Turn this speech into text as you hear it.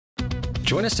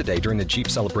Join us today during the Jeep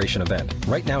Celebration event.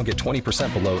 Right now, get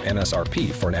 20% below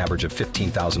MSRP for an average of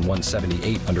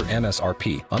 $15,178 under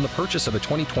MSRP on the purchase of a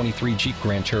 2023 Jeep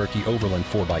Grand Cherokee Overland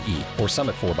 4xE or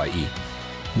Summit 4xE.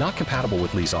 Not compatible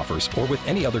with lease offers or with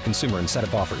any other consumer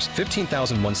incentive offers.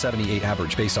 $15,178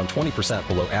 average based on 20%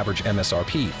 below average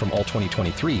MSRP from all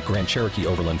 2023 Grand Cherokee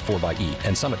Overland 4xE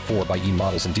and Summit 4xE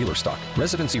models in dealer stock.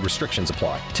 Residency restrictions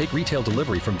apply. Take retail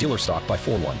delivery from dealer stock by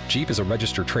 4/1. Jeep is a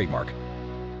registered trademark.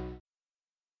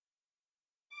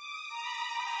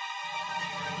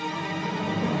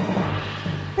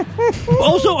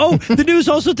 Also, the news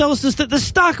also tells us that the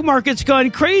stock market's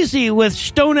gone crazy with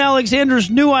Stone Alexander's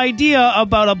new idea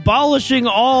about abolishing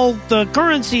all the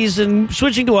currencies and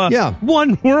switching to a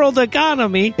one world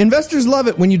economy. Investors love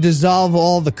it when you dissolve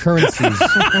all the currencies.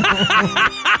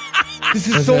 This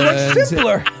is so much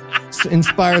simpler.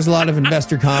 Inspires a lot of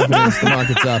investor confidence. The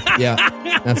market's up. Yeah,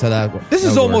 that's how that works. This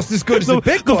is almost as good as the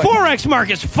Bitcoin. The Forex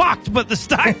market's fucked, but the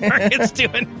stock market's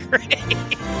doing great.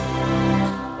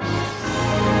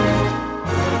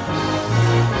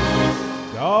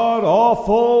 God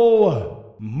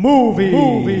awful movies.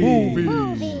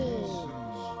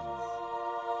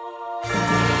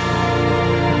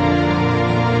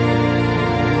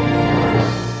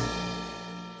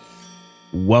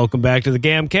 Welcome back to the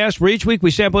Gamcast, where each week we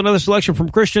sample another selection from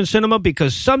Christian cinema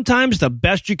because sometimes the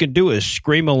best you can do is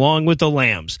scream along with the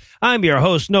lambs. I'm your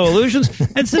host, Noah Illusions,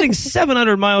 and sitting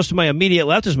 700 miles to my immediate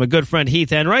left is my good friend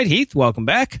Heath Enright. Heath, welcome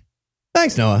back.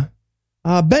 Thanks, Noah.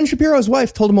 Ben Shapiro's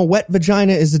wife told him a wet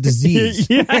vagina is a disease.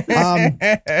 I'm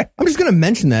just going to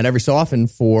mention that every so often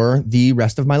for the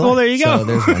rest of my life. Oh, there you go. So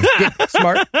there's one.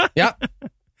 Smart. Yeah.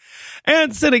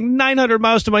 And sitting 900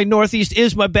 miles to my northeast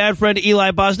is my bad friend Eli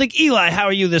Bosnick. Eli, how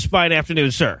are you this fine afternoon,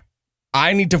 sir?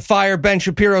 I need to fire Ben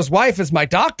Shapiro's wife as my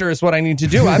doctor is what I need to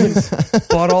do. I haven't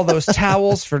bought all those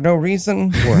towels for no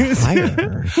reason. Or hire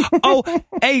her. Oh,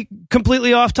 hey,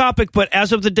 completely off topic, but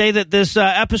as of the day that this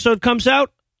episode comes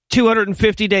out,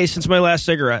 250 days since my last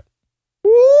cigarette.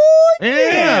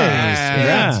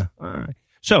 Yeah. All right.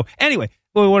 So anyway,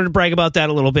 we wanted to brag about that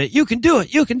a little bit. You can do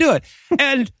it. You can do it.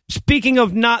 And speaking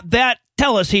of not that,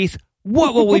 tell us, Heath,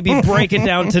 what will we be breaking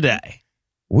down today?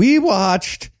 We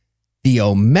watched The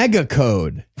Omega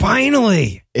Code.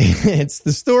 Finally. It's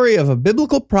the story of a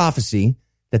biblical prophecy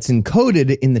that's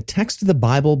encoded in the text of the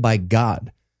Bible by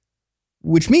God,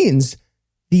 which means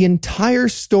the entire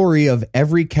story of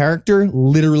every character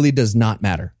literally does not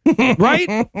matter.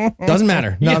 Right? Doesn't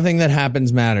matter. Nothing that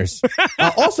happens matters.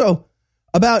 Also,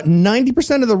 about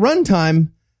 90% of the runtime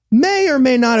may or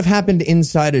may not have happened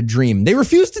inside a dream. They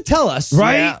refuse to tell us.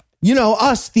 Right? Yeah. You know,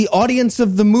 us, the audience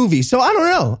of the movie. So I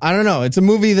don't know. It's a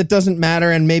movie that doesn't matter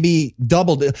and maybe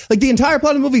doubled. Like the entire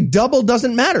plot of the movie, double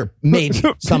doesn't matter. Maybe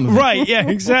some of it. Right, yeah,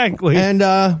 exactly. And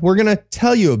we're going to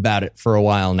tell you about it for a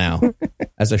while now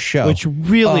as a show. Which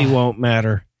really won't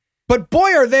matter. But boy,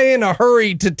 are they in a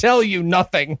hurry to tell you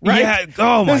nothing, right? Yeah.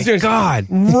 Oh, my God.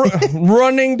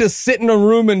 Running to sit in a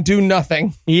room and do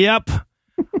nothing. Yep.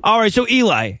 All right, so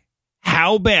Eli,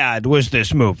 how bad was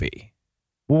this movie?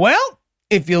 Well,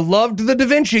 if you loved The Da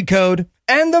Vinci Code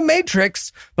and The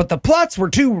Matrix, but the plots were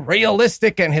too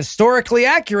realistic and historically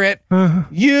accurate,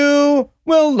 you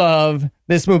will love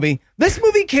this movie. This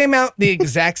movie came out the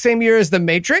exact same year as The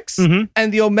Matrix, and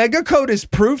The Omega Code is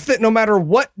proof that no matter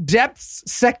what depths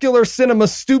secular cinema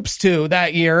stoops to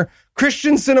that year,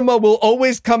 Christian cinema will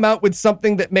always come out with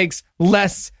something that makes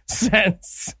less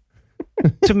sense.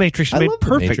 The Matrix made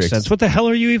perfect sense. What the hell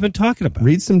are you even talking about?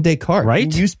 Read some Descartes.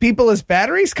 Right? Use people as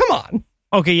batteries? Come on.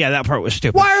 Okay, yeah, that part was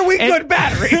stupid. Why are we good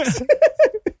batteries?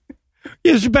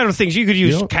 Yeah, there's better things. You could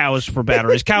use cows for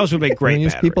batteries. Cows would make great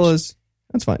batteries. Use people as...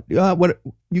 That's fine. What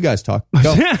you guys talk. Go.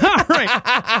 All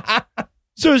right.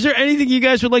 So is there anything you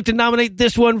guys would like to nominate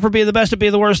this one for being the best at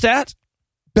being the worst at?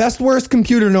 Best worst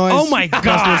computer noise. Oh, my God.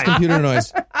 Best worst computer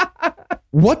noise.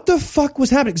 What the fuck was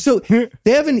happening? So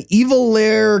they have an Evil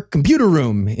Lair computer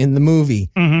room in the movie,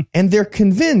 and they're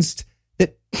convinced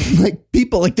that like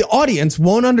people, like the audience,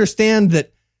 won't understand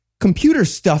that computer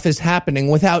stuff is happening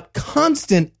without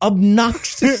constant,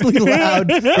 obnoxiously loud,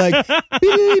 like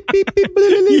beep, beep, beep,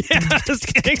 beep, yes,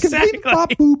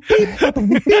 exactly.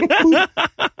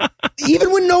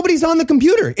 Even when nobody's on the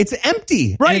computer, it's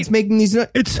empty. Right. And it's making these.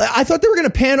 I thought they were going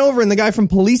to pan over and the guy from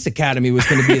Police Academy was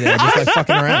going to be there, just like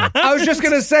fucking around. I was just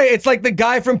going to say, it's like the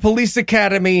guy from Police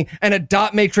Academy and a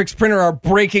dot matrix printer are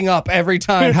breaking up every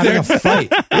time. Having a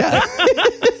fight. Yeah.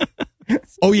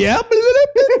 Oh, yeah?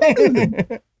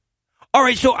 All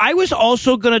right, so I was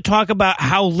also going to talk about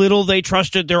how little they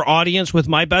trusted their audience with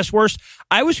my best worst.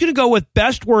 I was going to go with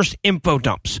best worst info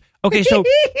dumps. Okay, so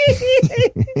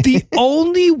the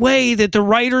only way that the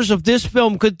writers of this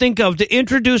film could think of to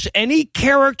introduce any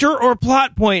character or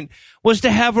plot point was to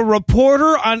have a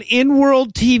reporter on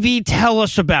in-world TV tell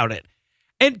us about it.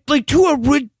 And like to a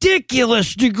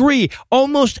ridiculous degree,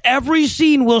 almost every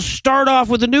scene will start off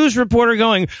with a news reporter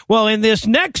going, well, in this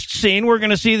next scene, we're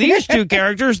going to see these two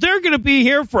characters. They're going to be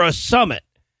here for a summit.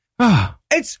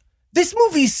 This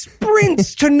movie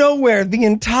sprints to nowhere the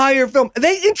entire film.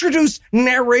 They introduce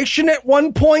narration at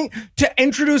one point to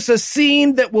introduce a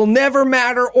scene that will never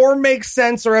matter or make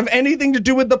sense or have anything to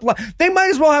do with the plot. They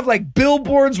might as well have like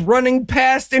billboards running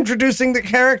past introducing the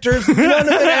characters. None of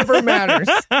it ever matters.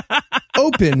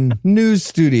 Open news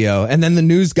studio. And then the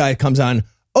news guy comes on.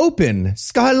 Open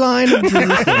Skyline of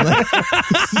Jerusalem.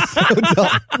 So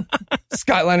dumb.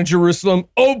 Skyline of Jerusalem,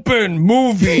 open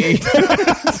movie.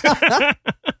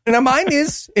 Now, mine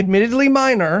is admittedly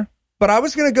minor, but I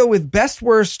was going to go with best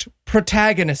worst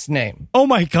protagonist name. Oh,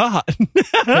 my God.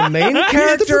 The main Who's the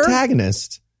character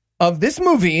protagonist? of this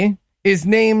movie is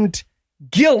named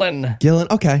Gillen. Gillen.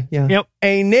 Okay, yeah. Yep.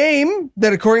 A name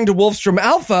that, according to Wolfstrom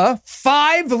Alpha,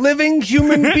 5 living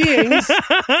human beings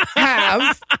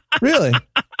have. Really?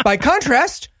 By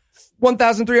contrast,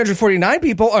 1,349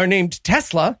 people are named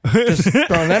Tesla. Just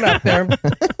throwing that out there.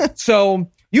 So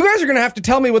you guys are going to have to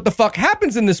tell me what the fuck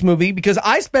happens in this movie, because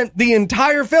I spent the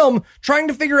entire film trying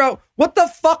to figure out what the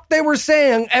fuck they were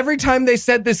saying every time they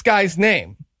said this guy's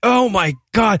name. Oh, my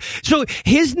God. So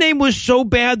his name was so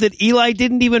bad that Eli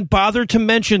didn't even bother to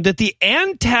mention that the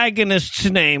antagonist's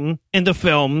name in the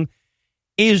film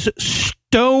is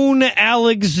Stone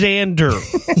Alexander.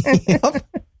 Yep.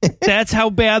 That's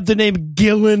how bad the name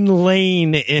Gillen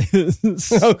Lane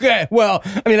is. Okay, well,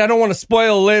 I mean, I don't want to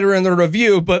spoil later in the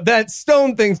review, but that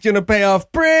stone thing's going to pay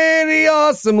off pretty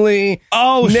awesomely.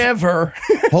 Oh, never.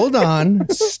 Hold on.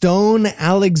 Stone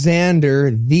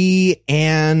Alexander, the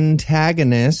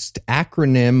antagonist,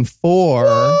 acronym for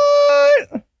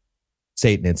What?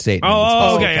 Satan. It's Satan.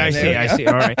 Oh, It's okay. I see. There I you see.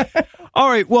 All right. All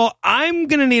right. Well, I'm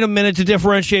going to need a minute to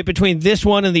differentiate between this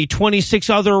one and the 26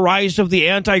 other Rise of the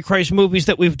Antichrist movies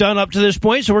that we've done up to this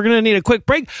point. So we're going to need a quick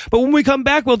break. But when we come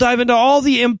back, we'll dive into all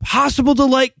the impossible to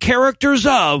like characters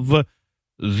of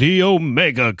the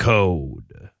Omega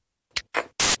Code.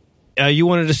 You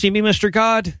wanted to see me, Mr.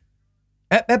 God?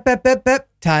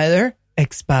 Tyler,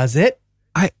 exposit.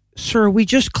 Sir, we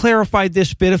just clarified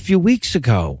this bit a few weeks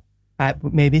ago.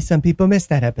 Maybe some people missed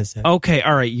that episode. Okay,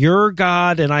 all right. You're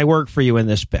God, and I work for you in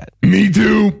this bit. Me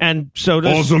too. And so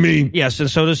does... Also me. Yes, and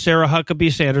so does Sarah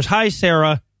Huckabee Sanders. Hi,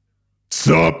 Sarah.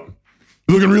 Sup?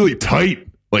 You're looking really tight.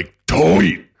 Like,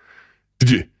 tight.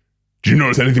 Did you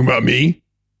notice anything about me?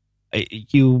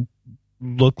 You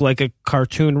look like a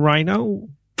cartoon rhino.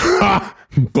 Ha!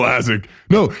 Classic.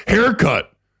 No,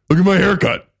 haircut. Look at my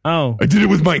haircut. Oh, I did it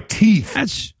with my teeth.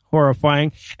 that's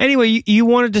horrifying. Anyway, you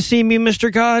wanted to see me,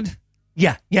 Mr. God?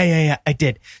 Yeah, I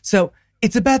did. So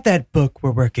it's about that book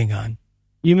we're working on.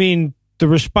 You mean the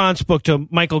response book to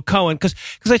Michael Cohen? Because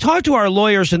I talked to our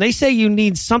lawyers, and they say you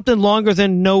need something longer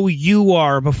than "No, you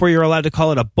are" before you're allowed to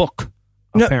call it a book.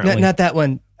 No, Apparently, not that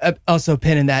one. Also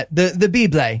pin in that. The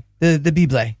Bible.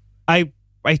 The Bible.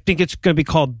 I think it's going to be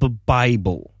called the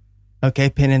Bible. Okay,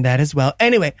 pin in that as well.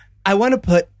 Anyway, I want to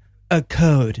put a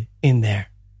code in there.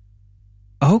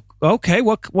 Oh, okay.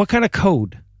 What kind of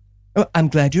code? Oh, I'm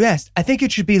glad you asked. I think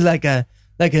it should be like a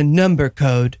number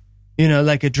code,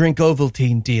 like a drink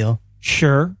Ovaltine deal.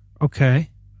 Sure. Okay.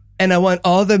 And I want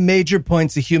all the major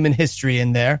points of human history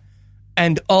in there.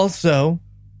 And also,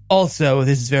 this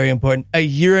is very important, 1.5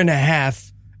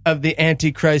 years of the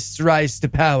Antichrist's rise to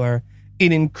power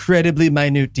in incredibly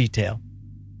minute detail.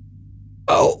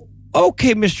 Oh,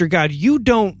 okay, Mr. God. You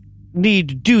don't need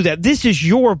to do that. This is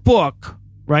your book.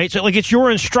 Right? So, like, it's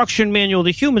your instruction manual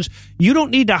to humans. You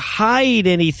don't need to hide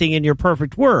anything in your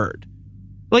perfect word.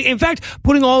 Like, in fact,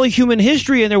 putting all of human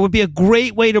history in there would be a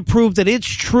great way to prove that it's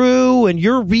true and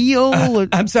you're real.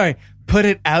 I'm sorry. Put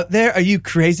it out there? Are you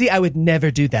crazy? I would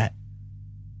never do that.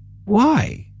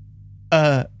 Why?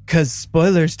 'Cause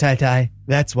spoilers, Tai.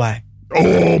 That's why.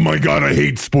 Oh my God, I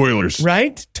hate spoilers.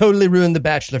 Right? Totally ruined The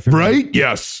Bachelor for me. Right?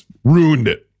 Yes. Ruined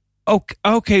it.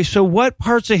 Okay, so what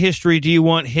parts of history do you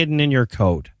want hidden in your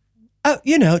code? Oh,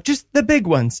 just the big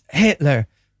ones. Hitler,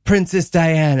 Princess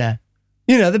Diana.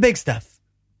 The big stuff.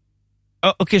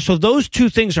 Okay, so those two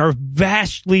things are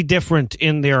vastly different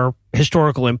in their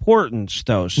historical importance,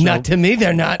 though. So. Not to me,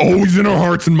 they're not. Always in our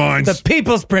hearts and minds. The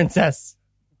people's princess.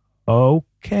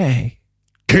 Okay.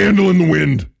 Candle in the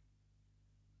wind.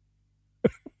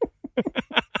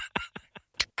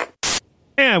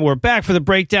 And we're back for the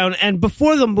breakdown. And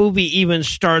before the movie even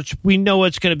starts, we know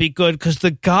it's going to be good because the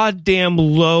goddamn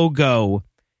logo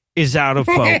is out of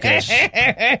focus.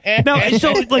 No,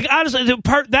 so like honestly,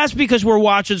 that's because we're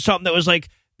watching something that was like,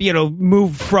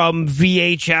 moved from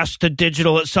VHS to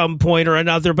digital at some point or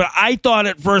another. But I thought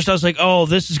at first, I was like, oh,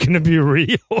 this is going to be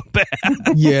real bad.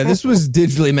 Yeah, this was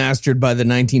digitally mastered by the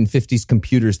 1950s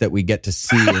computers that we get to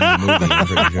see in the movie, I'm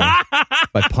pretty sure,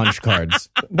 by punch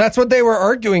cards. That's what they were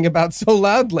arguing about so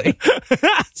loudly.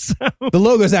 The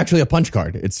logo is actually a punch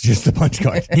card. It's just a punch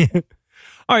card.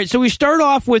 All right, so we start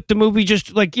off with the movie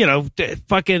just like,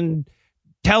 fucking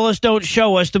tell us, don't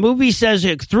show us. The movie says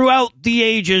it throughout the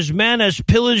ages, man has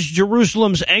pillaged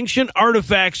Jerusalem's ancient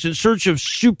artifacts in search of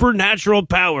supernatural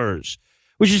powers,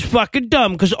 which is fucking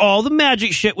dumb because all the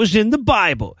magic shit was in the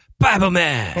Bible. Bible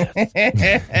math.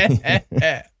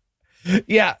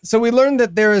 Yeah, so we learned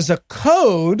that there is a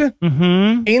code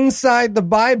inside the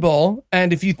Bible,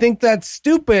 and if you think that's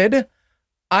stupid,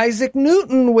 Isaac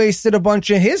Newton wasted a bunch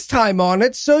of his time on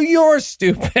it, so you're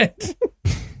stupid.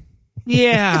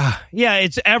 Yeah,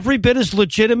 it's every bit as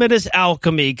legitimate as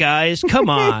alchemy, guys. Come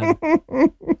on.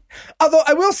 Although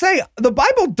I will say, the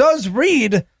Bible does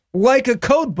read like a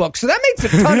code book, so that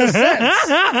makes a ton of sense.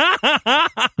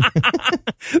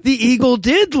 The eagle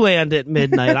did land at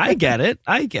midnight. I get it.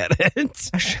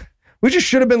 We just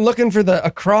should have been looking for the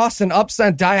across and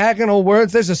upside diagonal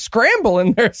words. There's a scramble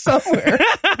in there somewhere.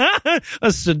 A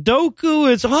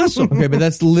Sudoku. It's awesome. Okay, but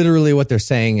that's literally what they're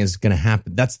saying is going to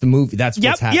happen. That's the movie. That's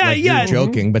what's happening. Yeah. You're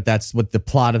joking, but that's what the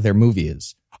plot of their movie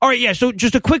is. All right, yeah, so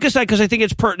just a quick aside, because I think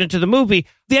it's pertinent to the movie.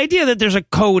 The idea that there's a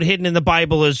code hidden in the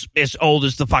Bible is as old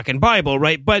as the fucking Bible,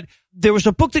 right? But there was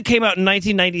a book that came out in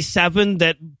 1997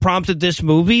 that prompted this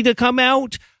movie to come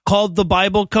out called The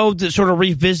Bible Code that sort of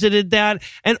revisited that.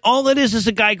 And all it is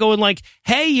a guy going like,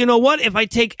 hey, you know what? If I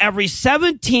take every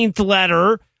 17th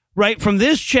letter, right, from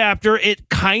this chapter, it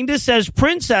kind of says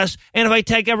princess. And if I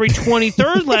take every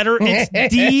 23rd letter, it's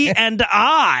D and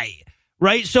I.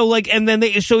 Right. So like, and then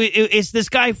it's this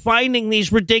guy finding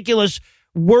these ridiculous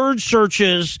word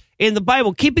searches in the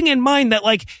Bible, keeping in mind that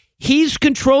like he's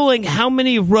controlling how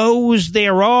many rows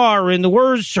there are in the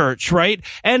word search. Right.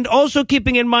 And also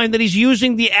keeping in mind that he's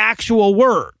using the actual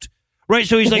word. Right.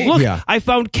 So he's like, look, I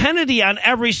found Kennedy on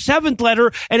every 7th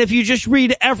letter. And if you just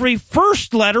read every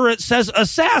first letter, it says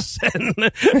assassin.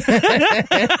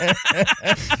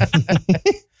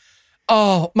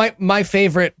 Oh, my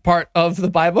favorite part of the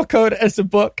Bible Code as a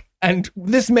book, and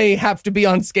this may have to be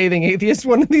on Scathing Atheist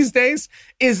one of these days,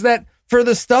 is that for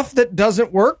the stuff that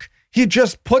doesn't work, he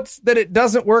just puts that it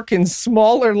doesn't work in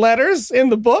smaller letters in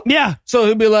the book. Yeah. So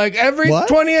he'll be like, every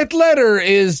 20th letter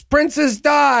is Princess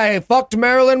Di fucked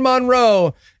Marilyn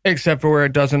Monroe, except for where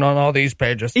it doesn't on all these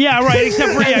pages. Yeah, right.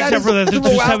 Except for the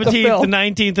 17th, the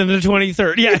 19th, and the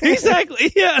 23rd. Yeah,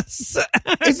 exactly. Yes.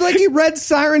 It's like he read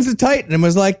Sirens of Titan and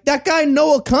was like, that guy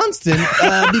Noah Constant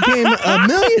became a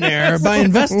millionaire by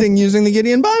investing using the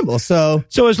Gideon Bible. So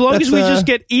as long as we just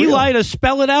get Eli to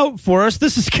spell it out for us,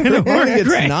 this is going to work. It's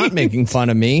great. Not making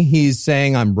fun of me. He's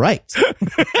saying I'm right.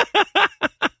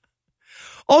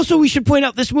 Also, we should point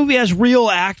out this movie has real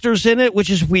actors in it, which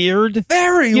is weird.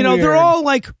 Very weird. They're all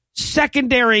like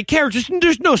secondary characters.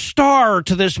 There's no star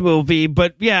to this movie,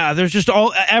 but yeah, there's just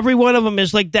every one of them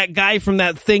is like that guy from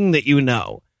that thing that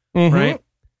right?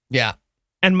 Yeah.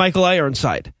 And Michael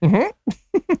Ironside. Mm-hmm.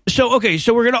 So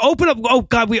we're going to open up. Oh,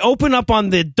 God, we open up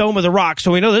on the Dome of the Rock,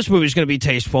 so we know this movie is going to be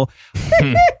tasteful.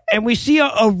 And we see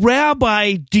a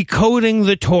rabbi decoding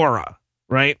the Torah,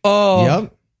 right? Oh.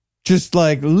 Yep. Just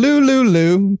like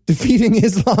Lou, defeating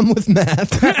Islam with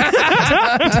math.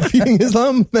 Defeating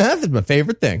Islam with math is my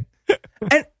favorite thing.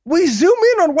 And we zoom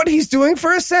in on what he's doing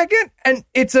for a second, and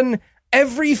it's an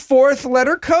every 4th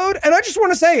letter code. And I just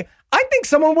want to say, I think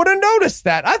someone would have noticed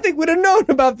that. I think we'd have known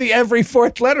about the every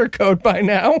 4th letter code by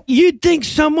now. You'd think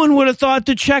someone would have thought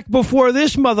to check before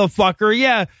this motherfucker,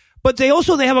 yeah. But they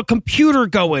have a computer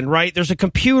going, right? There's a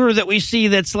computer that we see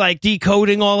that's like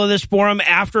decoding all of this for him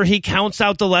after he counts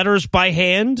out the letters by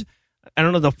hand. I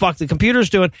don't know the fuck the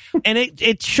computer's doing. And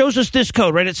it shows us this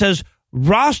code, right? It says,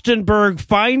 Rostenberg,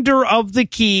 finder of the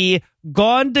key,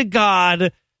 gone to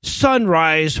God,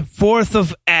 sunrise, 4th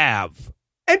of Av.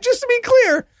 And just to be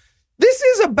clear, this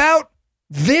is about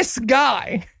this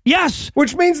guy. Yes.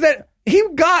 Which means that he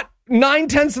got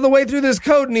 9/10 of the way through this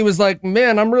code, and he was like,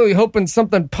 man, I'm really hoping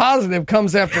something positive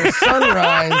comes after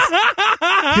sunrise.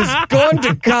 Because gone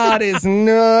to God is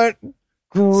not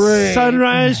great.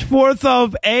 Sunrise, 4th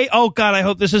of A. Oh, God, I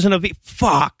hope this isn't a V.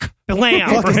 Fuck. Blam.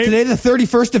 Fuck, is today the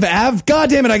 31st of Av? God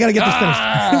damn it, I got to get this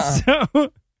finished.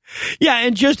 So Yeah,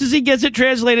 and just as he gets it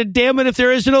translated, damn it, if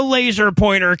there isn't a laser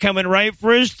pointer coming right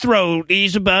for his throat,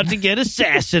 he's about to get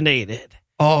assassinated.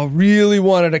 Oh, really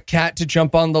wanted a cat to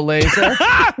jump on the laser?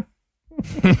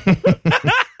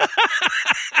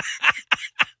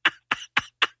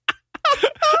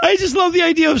 I just love the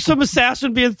idea of some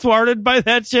assassin being thwarted by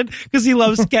that shit because he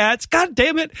loves cats. God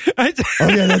damn it. Oh,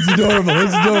 yeah, that's adorable.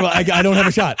 That's adorable. I don't have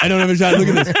a shot. Look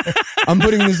at this. I'm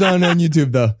putting this on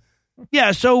YouTube, though.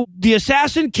 Yeah, so the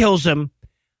assassin kills him,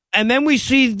 and then we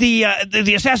see the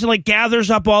assassin, like, gathers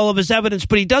up all of his evidence,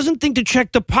 but he doesn't think to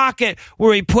check the pocket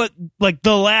where he put, like,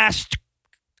 the last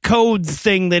code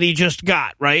thing that he just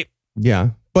got, right? Yeah.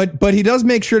 But he does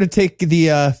make sure to take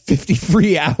the 50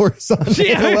 free hours on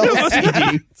AOL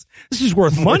CD. This is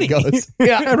worth money.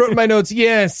 Yeah, I wrote in my notes,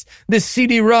 yes, this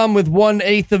CD-ROM with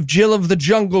 1/8 of Jill of the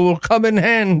Jungle will come in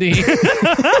handy.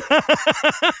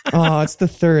 Oh, it's the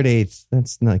third eighth.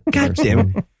 That's not. God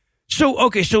damn it.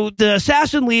 So the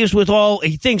assassin leaves with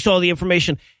he thinks all the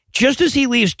information. Just as he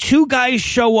leaves, two guys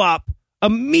show up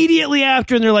immediately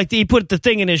after, and they're like, he put the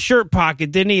thing in his shirt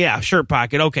pocket, didn't he? Yeah, shirt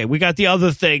pocket. Okay, we got the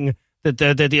other thing that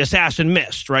the assassin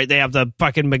missed, right? They have the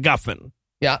fucking MacGuffin.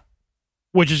 Yeah.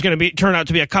 Which is going to turn out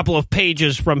to be a couple of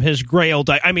pages from his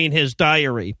his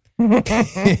diary.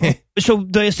 So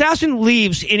the assassin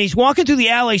leaves, and he's walking through the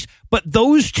alleys, but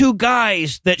those two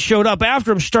guys that showed up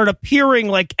after him start appearing,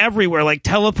 like, everywhere, like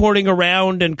teleporting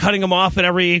around and cutting him off at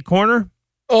every corner.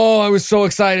 Oh, I was so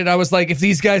excited. I was like, if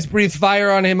these guys breathe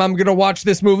fire on him, I'm going to watch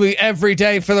this movie every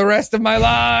day for the rest of my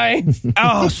life.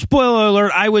 Oh, spoiler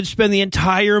alert. I would spend the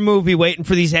entire movie waiting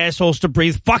for these assholes to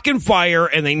breathe fucking fire,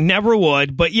 and they never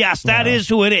would. But yes, that is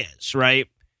who it is, right?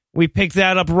 We picked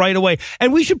that up right away.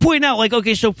 And we should point out, like,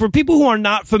 okay, so for people who are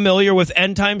not familiar with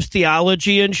end times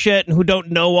theology and shit, and who don't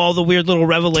know all the weird little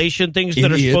revelation things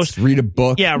that are supposed to read a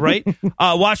book. Yeah, right.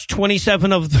 Watch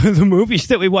 27 of the movies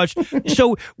that we watched.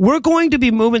 So we're going to be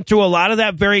moving through a lot of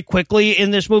that very quickly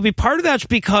in this movie. Part of that's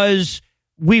because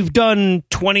we've done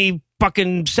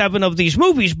 27 of these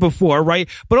movies before, right?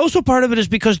 But also part of it is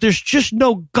because there's just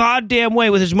no goddamn way,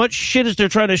 with as much shit as they're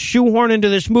trying to shoehorn into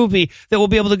this movie, that we'll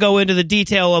be able to go into the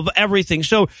detail of everything.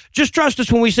 So just trust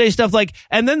us when we say stuff like,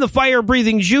 and then the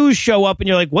fire-breathing Jews show up, and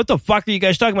you're like, what the fuck are you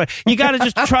guys talking about? You got to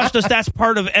just trust us. That's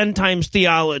part of end times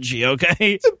theology,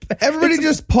 okay? Everybody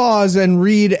just pause and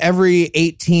read every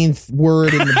 18th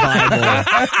word in the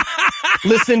Bible.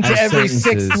 Listen to every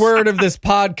sixth word of this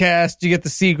podcast. You get the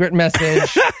secret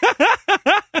message.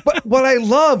 But what I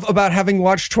love about having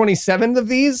watched 27 of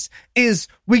these is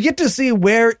we get to see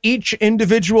where each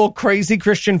individual crazy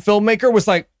Christian filmmaker was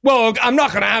like, well, I'm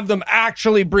not going to have them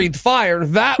actually breathe fire.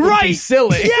 That would be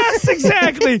silly. Yes,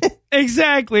 exactly.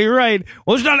 Exactly, right.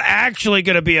 Well, it's not actually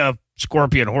going to be a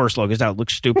scorpion horse logo, because that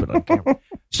looks stupid on camera.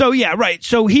 So, yeah, right.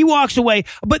 So he walks away.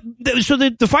 But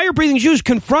the fire-breathing Jews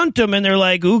confront him, and they're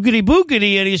like, oogity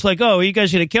boogity. And he's like, oh, are you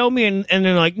guys going to kill me? And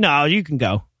they're like, no, you can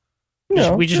go.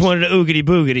 No, we just wanted to oogity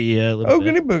boogity a little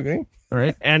bit. Oogity boogity. All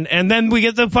right. And then we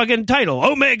get the fucking title,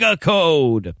 Omega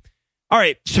Code. All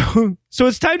right. So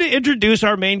it's time to introduce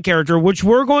our main character, which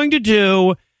we're going to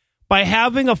do by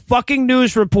having a fucking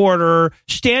news reporter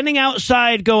standing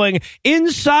outside going,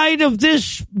 inside of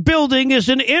this building is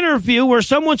an interview where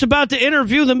someone's about to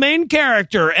interview the main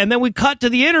character. And then we cut to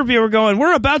the interviewer going,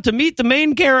 we're about to meet the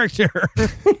main character.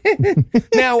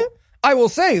 Now, I will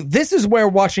say, this is where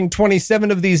watching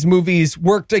 27 of these movies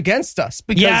worked against us.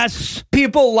 Because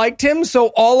people liked him,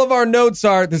 so all of our notes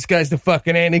are, this guy's the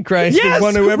fucking Antichrist. Yes, the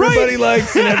one who everybody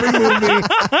likes in every movie.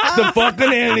 The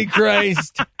fucking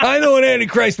Antichrist. I know an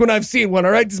Antichrist when I've seen one,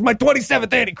 all right? This is my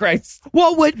 27th Antichrist.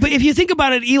 Well, but if you think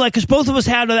about it, Eli, because both of us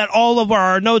had that all of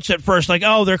our notes at first, like,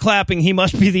 oh, they're clapping, he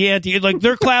must be the Like,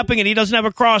 they're clapping and he doesn't have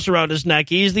a cross around his neck.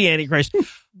 He's the Antichrist.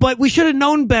 But we should have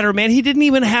known better, man. He didn't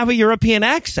even have a European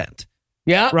accent.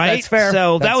 Yeah, right. That's fair.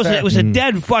 So that's fair. It was a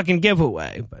dead fucking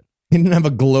giveaway. But he didn't have a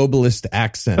globalist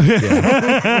accent.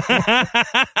 Yeah.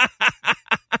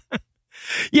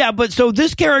 Yeah, but so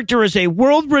this character is a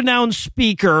world-renowned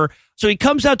speaker. So he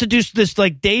comes out to do this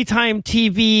like daytime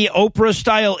TV Oprah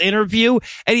style interview,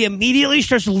 and he immediately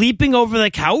starts leaping over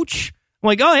the couch. I'm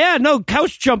like, oh yeah, no,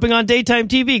 couch jumping on daytime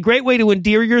TV. Great way to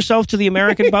endear yourself to the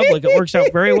American public. It works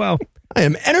out very well. I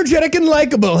am energetic and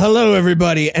likable. Hello,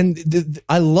 everybody. And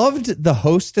I loved the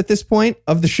host at this point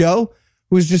of the show,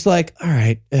 who was just like, all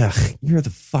right, you're the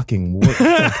fucking worst.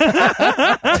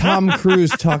 Like, Tom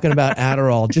Cruise talking about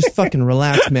Adderall. Just fucking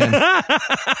relax, man.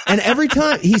 And every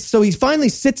time he finally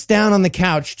sits down on the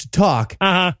couch to talk,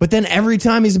 but then every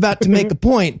time he's about to make a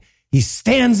point, he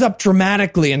stands up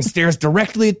dramatically and stares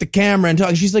directly at the camera and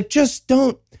talks. She's like, just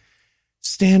don't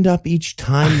stand up each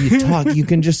time you talk. You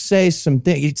can just say some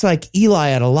things. It's like Eli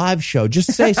at a live show.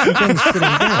 Just say some things sitting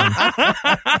down.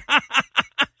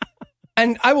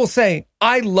 And I will say,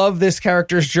 I love this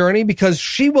character's journey because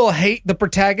she will hate the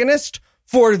protagonist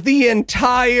for the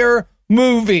entire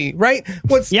movie, right?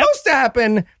 What's supposed to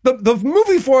happen, the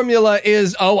movie formula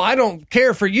is, oh, I don't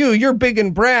care for you, you're big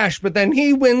and brash, but then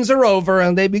he wins her over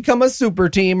and they become a super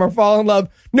team or fall in love.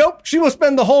 Nope, she will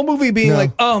spend the whole movie being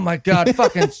like, oh my God,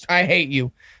 fucking, I hate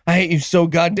you. I hate you so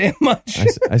goddamn much.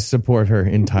 I support her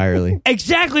entirely.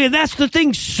 Exactly, and that's the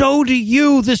thing. So do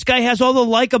you. This guy has all the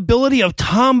likability of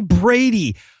Tom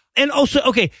Brady. And also,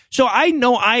 okay, so I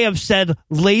know I have said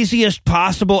laziest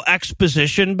possible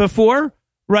exposition before,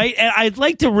 right? And I'd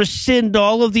like to rescind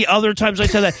all of the other times I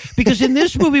said that, because in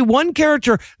this movie, one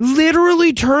character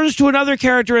literally turns to another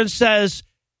character and says,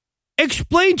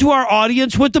 explain to our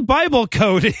audience what the Bible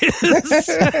code is.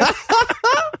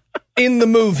 In the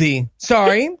movie.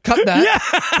 Sorry, cut that.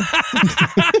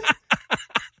 Yeah.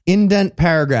 Indent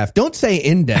paragraph. Don't say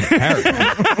indent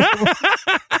paragraph.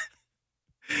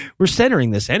 We're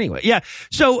centering this anyway. Yeah.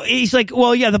 So he's like,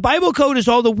 well, yeah, the Bible code is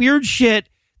all the weird shit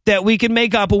that we can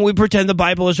make up when we pretend the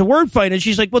Bible is a word fight. And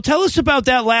she's like, well, tell us about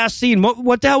that last scene.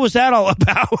 What the hell was that all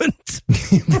about?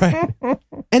 Right.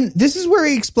 And this is where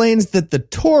he explains that the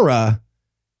Torah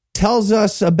tells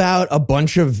us about a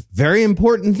bunch of very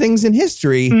important things in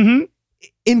history,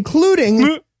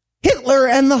 including Hitler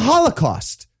and the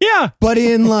Holocaust. Yeah. But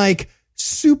in like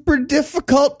super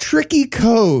difficult, tricky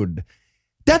code.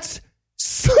 That's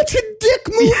such a dick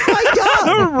move, my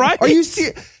God. Right. Are you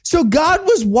serious? So God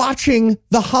was watching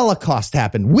the Holocaust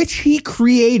happen, which he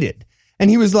created. And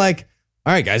he was like,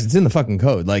 all right, guys, it's in the fucking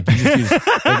code. Like, you just use like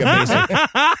a basic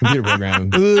computer program.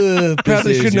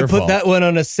 Probably shouldn't have put that one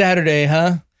on a Saturday,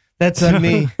 huh? That's on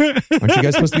me. Aren't you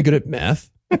guys supposed to be good at math?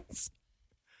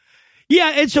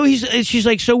 Yeah, and so she's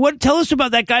like, so what? Tell us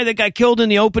about that guy that got killed in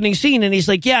the opening scene. And he's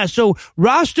like, yeah, so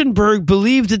Rostenberg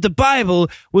believed that the Bible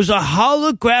was a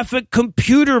holographic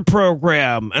computer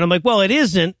program. And I'm like, well, it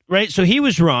isn't, right? So he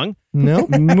was wrong. No.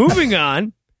 Moving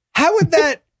on. How would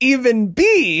that even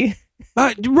be?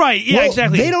 Right, yeah, Well,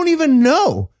 exactly. They don't even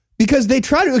know because they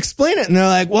try to explain it and they're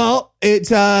like, well, it's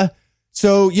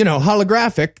so, you know,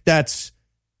 holographic, that's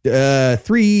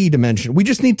 3-dimensional. We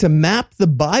just need to map the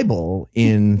Bible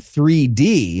in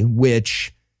 3D,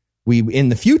 which we in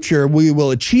the future we will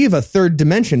achieve a third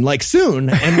dimension like soon,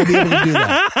 and we'll be able to do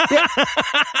that.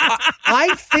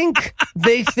 I think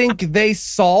they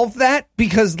solve that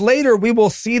because later we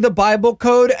will see the Bible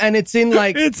code and it's in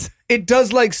like it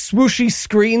does like swooshy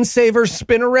screensaver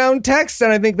spin around text,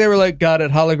 and I think they were like, got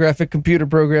it, holographic computer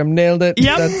program, nailed it.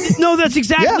 Yep. That's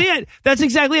exactly it. That's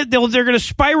exactly it. They're going to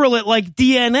spiral it like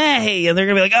DNA, and they're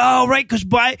going to be like, oh, right,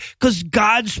 because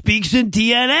God speaks in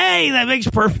DNA. That makes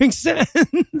perfect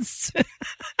sense.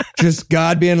 Just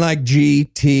God being like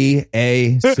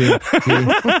GTAC.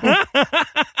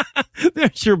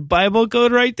 There's your Bible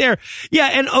code right there.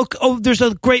 Yeah, and there's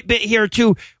a great bit here,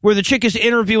 too, where the chick is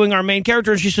interviewing our main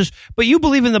character, and she says, but you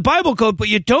believe in the Bible code, but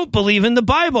you don't believe in the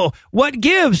Bible. What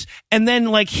gives? And then,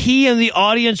 like, he and the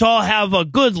audience all have a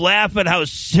good laugh at how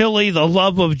silly the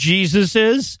love of Jesus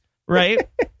is, right?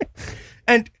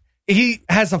 And he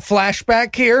has a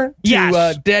flashback here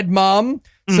to dead mom.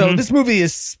 So this movie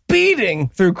is speeding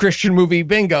through Christian movie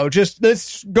bingo. Just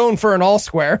this going for an all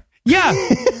square. Yeah,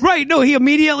 right. No, he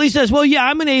immediately says, well, yeah,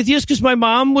 I'm an atheist because my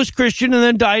mom was Christian and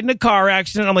then died in a car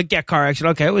accident. I'm like, yeah, car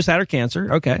accident. Okay, was that her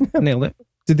cancer? Okay, nailed it.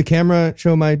 Did the camera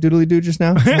show my doodly-doo just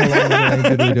now? How long am I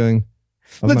doodly-dooing?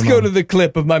 Let's go to the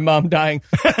clip of my mom dying.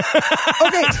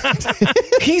 Okay.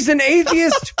 He's an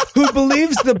atheist who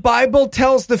believes the Bible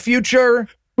tells the future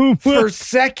for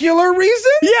secular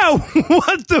reasons? Yeah,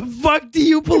 what the fuck do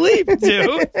you believe,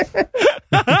 dude?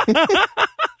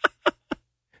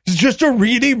 It's just a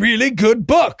really, really good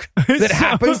book that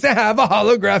happens to have a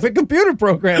holographic computer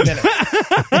program in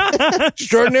it.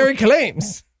 Extraordinary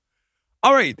claims.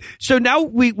 All right, so now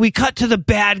we cut to the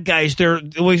bad guys.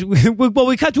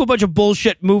 We cut to a bunch of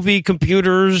bullshit movie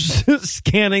computers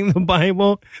scanning the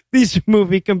Bible. These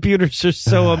movie computers are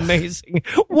so amazing.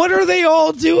 What are they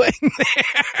all doing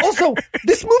there? Also,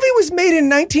 this movie was made in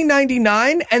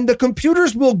 1999, and the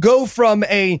computers will go from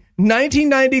a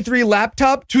 1993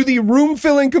 laptop to the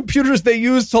room-filling computers they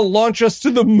use to launch us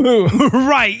to the moon.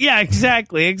 Right, yeah,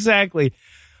 exactly.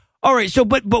 All right, so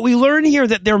but we learn here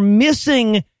that they're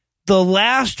missing the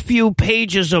last few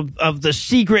pages of the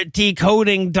secret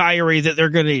decoding diary that they're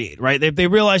going to need, right? They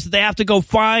realize that they have to go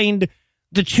find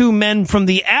the two men from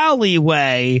the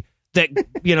alleyway that,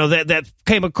 you know, that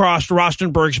came across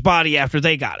Rostenberg's body after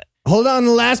they got it. Hold on,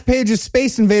 the last page is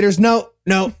Space Invaders. No,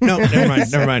 never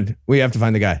mind. We have to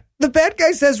find the guy. The bad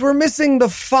guy says we're missing the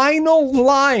final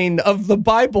line of the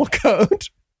Bible code.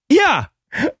 Yeah.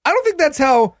 I don't think that's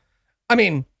how, I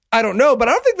don't know, but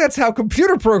I don't think that's how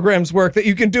computer programs work, that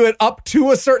you can do it up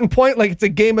to a certain point, like it's a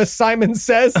game of Simon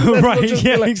Says. Right,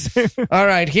 yeah, like, exactly. all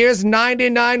right, here's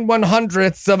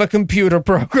 99/100ths of a computer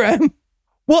program.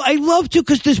 Well, I love to,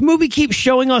 because this movie keeps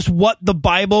showing us what the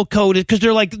Bible code is, because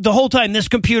they're like, the whole time, this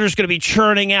computer's going to be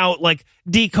churning out, like,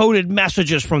 decoded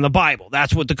messages from the Bible.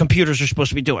 That's what the computers are supposed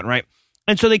to be doing, right?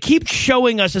 And so they keep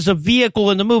showing us as a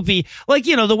vehicle in the movie, like,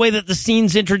 you know, the way that the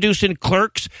scene's introduced in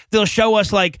Clerks, they'll show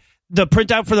us, like, the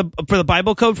printout for the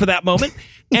Bible code for that moment,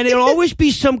 and it'll always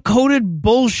be some coded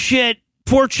bullshit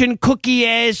fortune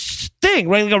cookie-ass thing,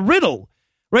 right? Like a riddle.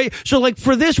 Right. So like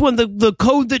for this one, the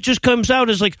code that just comes out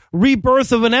is like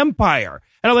rebirth of an empire.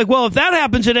 And I'm like, well, if that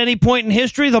happens at any point in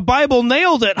history, the Bible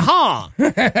nailed it, huh?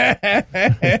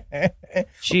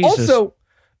 Jesus. Also,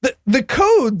 the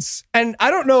codes, and I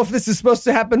don't know if this is supposed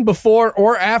to happen before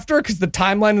or after, because the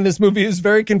timeline in this movie is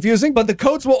very confusing, but the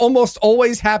codes will almost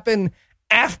always happen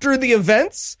after the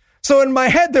events. So in my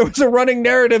head, there was a running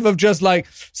narrative of just like,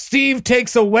 Steve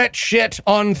takes a wet shit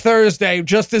on Thursday,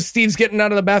 just as Steve's getting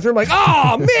out of the bathroom, like,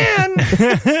 oh, man,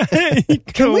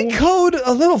 can we code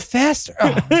a little faster?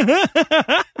 Oh.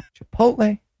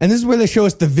 Chipotle. And this is where they show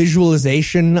us the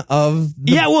visualization of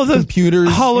the the computers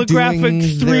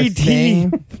holographic doing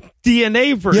 3D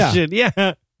DNA version.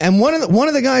 Yeah. And one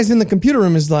of the guys in the computer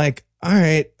room is like, all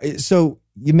right, so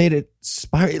you made it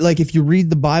like if you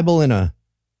read the Bible in a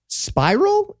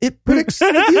spiral, it predicts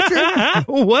the future.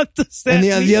 What does that and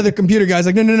mean? the other computer guy's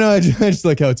like, no, I just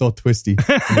like how it's all twisty.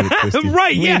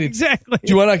 Right, yeah, exactly.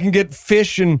 Do you want, I can get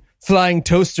fish and flying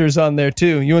toasters on there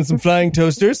too. You want some flying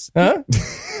toasters? Huh?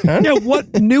 Yeah,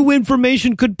 what new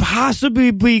information could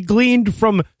possibly be gleaned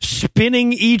from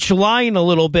spinning each line a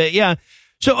little bit? Yeah.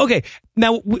 So, okay,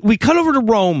 now we cut over to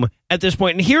Rome at this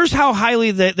point, and here's how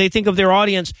highly they think of their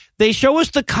audience. They show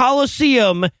us the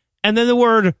Colosseum, and then the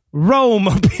word Rome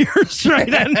appears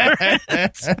right under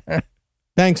it.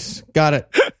 Thanks. Got it.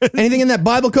 Anything in that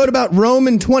Bible code about Rome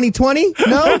in 2020?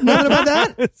 No? Nothing about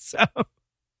that?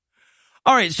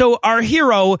 All right, so our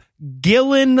hero,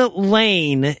 Gillen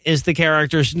Lane, is the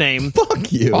character's name.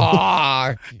 Fuck you.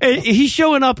 He's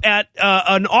showing up at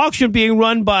an auction being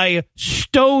run by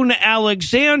Stone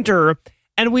Alexander,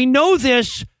 and we know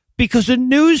this because a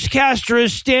newscaster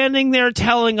is standing there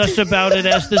telling us about it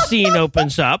as the scene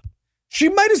opens up. She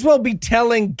might as well be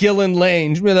telling Gillen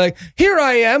Lane. She'd be like, here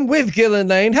I am with Gillen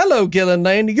Lane. Hello, Gillen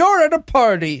Lane. You're at a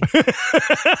party.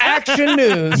 Action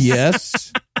news.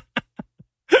 Yes.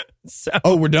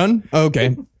 Oh, we're done?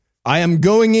 Okay. I am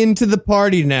going into the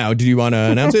party now. Do you want to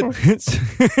announce it?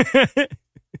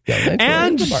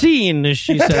 And scene,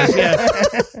 she says. Yeah.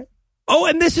 Oh,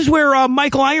 and this is where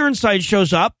Michael Ironside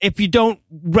shows up. If you don't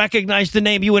recognize the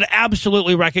name, you would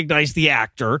absolutely recognize the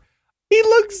actor. He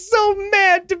looks so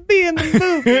mad to be in the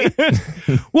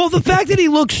movie. Well, the fact that he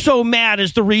looks so mad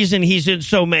is the reason he's in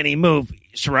so many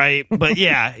movies, right? But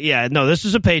yeah, no, this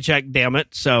is a paycheck, damn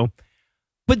it. So,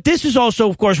 but this is also,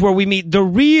 of course, where we meet the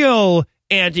real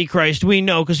Antichrist. We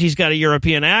know because he's got a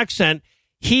European accent.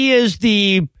 He is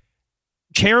the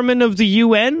chairman of the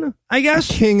UN, I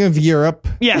guess. King of Europe.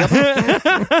 Yeah.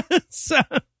 So,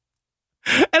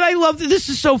 and I love that. This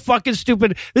is so fucking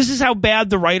stupid. This is how bad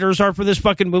the writers are for this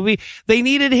fucking movie. They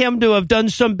needed him to have done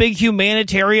some big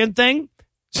humanitarian thing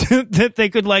so that they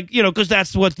could, like, you know, because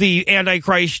that's what the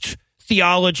Antichrist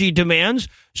theology demands.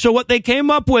 So what they came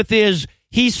up with is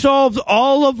he solved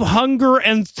all of hunger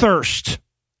and thirst.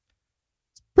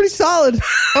 Pretty solid.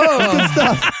 Oh, good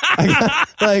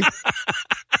stuff.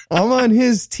 I'm on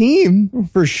his team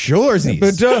for sure.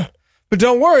 But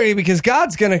don't worry, because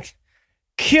God's going to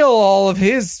kill all of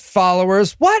his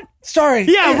followers. What? Sorry.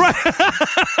 Yeah, right.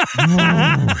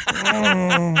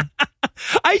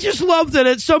 I just love that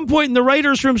at some point in the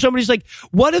writer's room, somebody's like,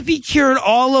 what if he cured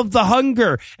all of the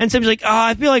hunger? And somebody's like,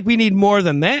 I feel like we need more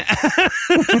than that.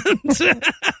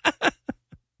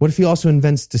 What if he also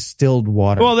invents distilled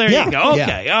water? Well, there you go.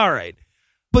 Okay, all right.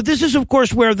 But this is, of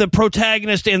course, where the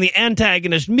protagonist and the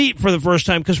antagonist meet for the first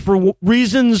time, because for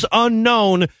reasons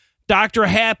unknown, Dr.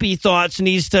 Happy Thoughts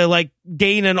needs to, like,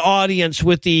 gain an audience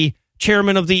with the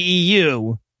chairman of the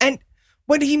EU. And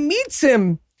when he meets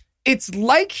him, it's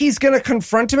like he's going to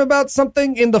confront him about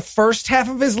something in the first half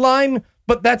of his line,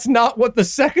 but that's not what the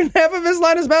second half of his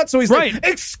line is about. So he's like,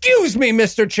 excuse me,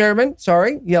 Mr. Chairman.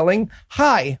 Sorry, yelling,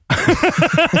 hi.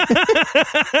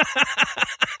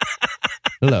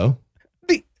 Hello.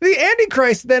 The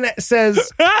Antichrist then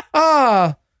says,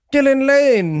 Gillen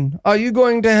Lane, are you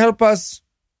going to help us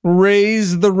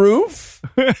Raise the Roof.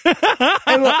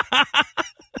 And look,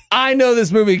 I know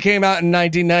this movie came out in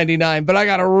 1999, but I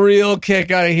got a real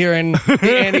kick out of hearing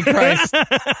the Antichrist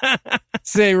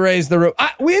say raise the roof.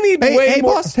 We need way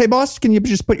more. Boss. Hey, boss, can you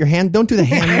just put your hand? Don't do the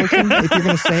hand motion. If you're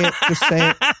going to say it, just say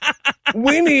it.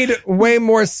 We need way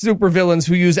more supervillains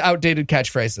who use outdated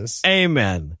catchphrases.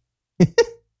 Amen.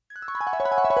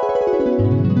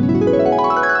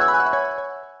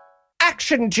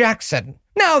 Action Jackson.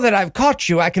 Now that I've caught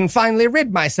you, I can finally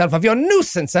rid myself of your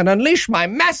nuisance and unleash my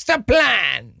master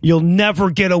plan. You'll never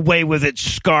get away with it,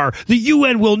 Scar. The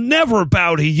UN will never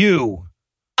bow to you.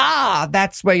 Ah,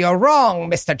 that's where you're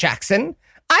wrong, Mr. Jackson.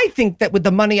 I think that with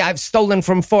the money I've stolen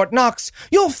from Fort Knox,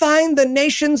 you'll find the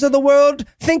nations of the world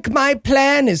think my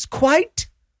plan is quite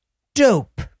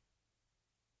dope.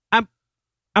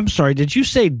 I'm sorry, did you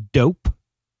say dope?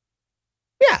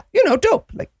 Yeah,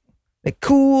 dope. Like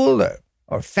cool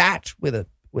or fat with a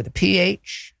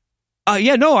PH.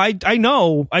 Yeah, no, I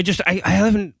know. I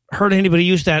haven't heard anybody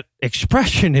use that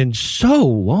expression in so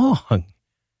long.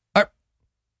 Are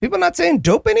people not saying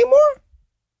dope anymore?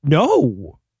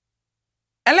 No.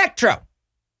 Electro.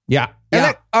 Yeah.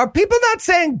 Are people not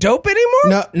saying dope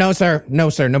anymore? No, sir. No,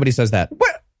 sir. Nobody says that.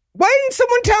 What? Why didn't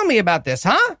someone tell me about this,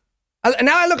 huh?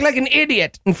 Now I look like an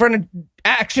idiot in front of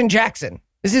Action Jackson.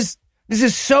 This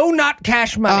is so not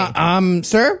Cash Money.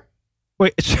 Sir?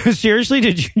 Wait, seriously?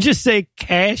 Did you just say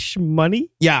Cash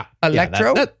Money? Yeah.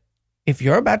 Electro? Yeah, if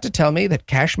you're about to tell me that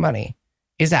Cash Money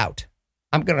is out,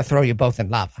 I'm going to throw you both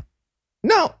in lava.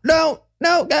 No.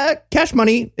 Cash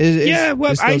Money is yeah,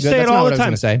 well, is still I good. say That's it not all what the time. I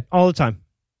was going to say. All the time.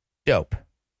 Dope.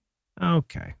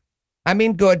 Okay. I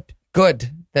mean, good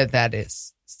that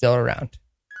is still around.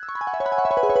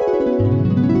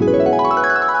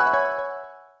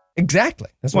 Exactly.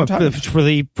 That's what I'm talking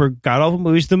about. For God Awful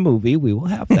Movies, the movie, we will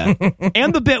have that.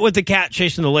 And the bit with the cat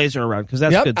chasing the laser around, because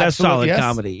that's good. That's solid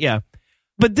comedy. Yeah.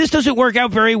 But this doesn't work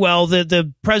out very well.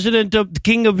 The president of the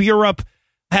King of Europe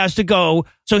has to go.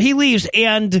 So he leaves.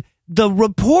 And the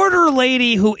reporter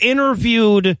lady who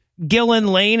interviewed Gillian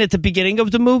Lane at the beginning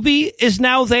of the movie is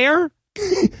now there.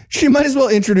 She might as well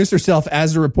introduce herself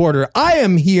as a reporter. I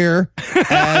am here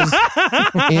as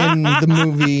in the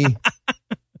movie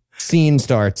scene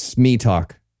starts, me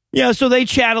talk. Yeah, so they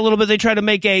chat a little bit. They try to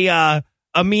make a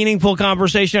meaningful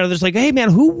conversation out of this. Like, hey, man,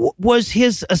 who was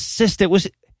his assistant?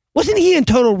 Wasn't he in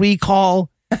Total Recall?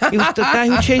 He was the guy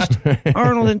who chased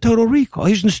Arnold in Total Recall.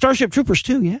 He was in Starship Troopers,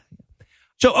 too, yeah.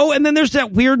 So, and then there's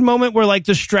that weird moment where, like,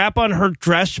 the strap on her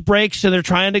dress breaks and they're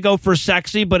trying to go for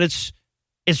sexy, but it's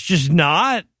just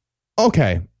not.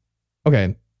 Okay.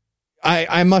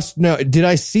 I must know. Did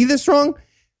I see this wrong?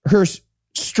 Her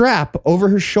strap over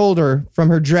her shoulder from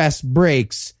her dress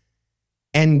breaks,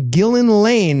 and Gillian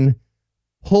Lane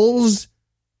pulls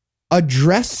a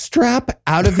dress strap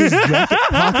out of his jacket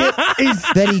pocket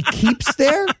that he keeps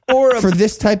there for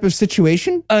this type of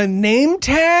situation. A name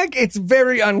tag? It's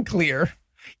very unclear.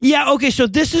 Yeah, okay, so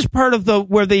this is part of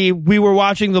we were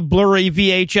watching the blurry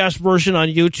VHS version on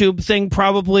YouTube thing,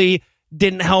 probably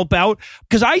didn't help out,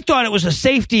 because I thought it was a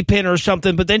safety pin or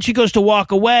something, but then she goes to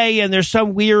walk away and there's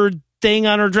some weird thing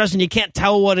on her dress and you can't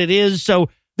tell what it is. So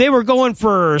they were going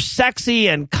for sexy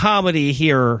and comedy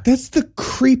here. That's the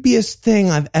creepiest thing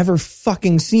I've ever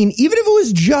fucking seen. Even if it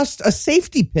was just a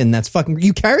safety pin, that's fucking...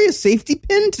 You carry a safety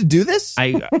pin to do this?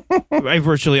 I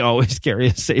virtually always carry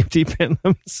a safety pin.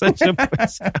 I'm such a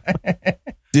pussy.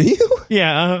 Do you?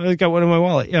 Yeah, I got one in my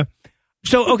wallet, yeah.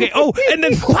 So, okay, and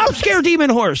then Pop Scare Demon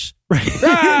Horse. Right?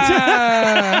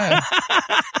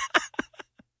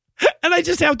 And I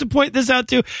just have to point this out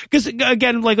too, because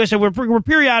again, like I said, we're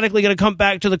periodically going to come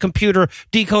back to the computer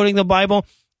decoding the Bible,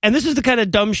 and this is the kind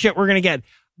of dumb shit we're going to get.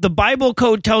 The Bible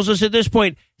code tells us at this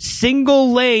point,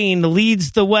 single lane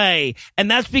leads the way, and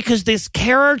that's because this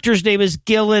character's name is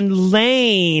Gillian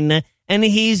Lane, and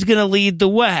he's going to lead the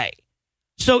way.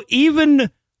 So even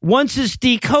once it's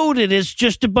decoded, it's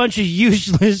just a bunch of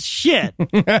useless shit.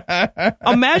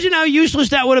 Imagine how useless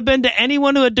that would have been to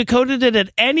anyone who had decoded it at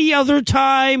any other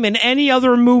time in any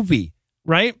other movie,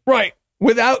 right? Right.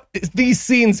 Without these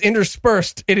scenes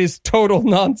interspersed, it is total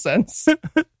nonsense.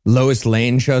 Lois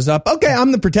Lane shows up. Okay,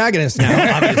 I'm the protagonist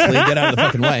now, obviously. Get out of the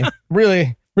fucking way.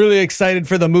 Really, really excited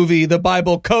for the movie, The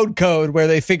Bible Code, where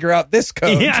they figure out this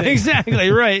code. Yeah, exactly,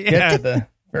 right. Get to the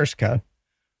first code.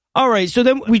 All right, so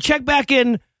then we check back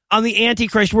in on the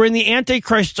Antichrist. We're in the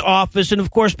Antichrist's office, and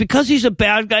of course, because he's a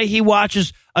bad guy, he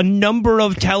watches a number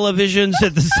of televisions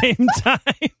at the same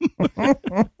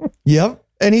time. Yep.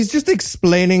 And he's just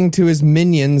explaining to his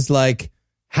minions, like,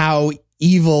 how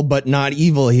evil but not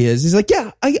evil he is. He's like,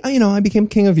 yeah, I became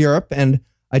king of Europe, and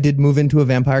I did move into a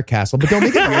vampire castle, but don't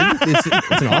make it weird.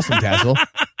 It's an awesome castle.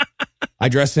 I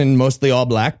dress in mostly all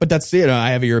black, but that's, I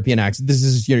have a European accent. This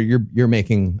is, you're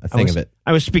making a thing of it.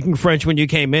 I was speaking French when you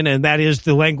came in, and that is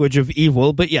the language of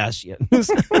evil, but yes.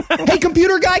 Hey,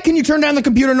 computer guy, can you turn down the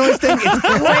computer noise thing? It's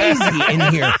crazy in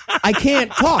here. I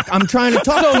can't talk. I'm trying to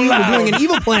talk to you. We're doing an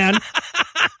evil plan.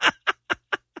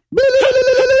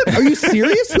 Are you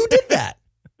serious? Who did that?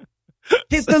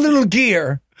 Hit the little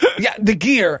gear. Yeah, the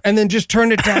gear, and then just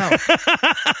turn it down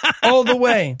all the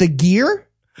way. The gear?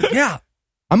 Yeah.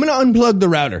 I'm going to unplug the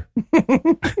router.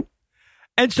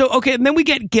 And so, okay, and then we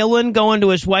get Gillen going to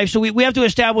his wife. So we have to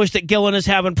establish that Gillen is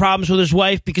having problems with his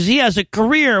wife because he has a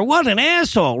career. What an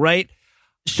asshole, right?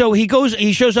 So he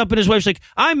shows up and his wife's like,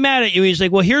 I'm mad at you. He's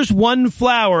like, well, here's one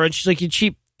flower. And she's like, you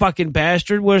cheap fucking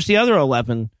bastard. Where's the other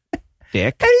 11,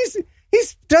 dick? And he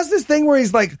does this thing where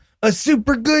he's like a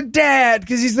super good dad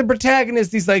because he's the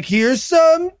protagonist. He's like, here's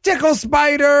some tickle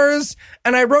spiders.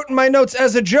 And I wrote in my notes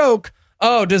as a joke,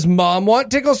 oh, does mom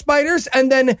want tickle spiders?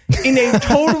 And then in a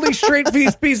totally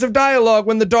straight-faced piece of dialogue,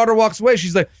 when the daughter walks away,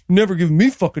 she's like, never give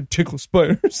me fucking tickle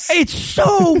spiders. It's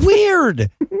so weird.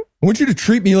 I want you to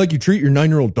treat me like you treat your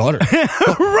 9-year-old daughter.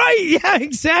 Right, yeah,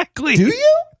 exactly. Do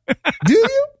you? Do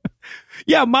you?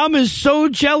 Yeah, mom is so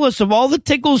jealous of all the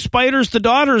tickle spiders the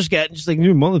daughters get. And she's like,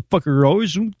 you motherfucker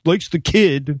always likes the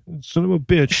kid. Son of a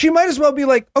bitch. She might as well be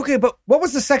like, okay, but what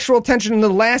was the sexual tension in the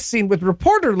last scene with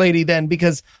reporter lady then?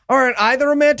 Because aren't I the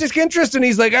romantic interest? And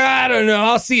he's like, I don't know.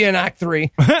 I'll see you in Act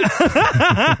 3.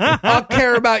 I'll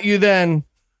care about you then.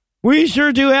 We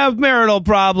sure do have marital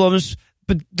problems,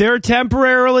 but they're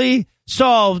temporarily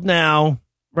solved now,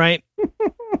 right?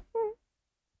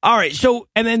 All right, so,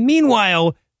 and then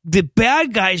meanwhile, the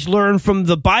bad guys learn from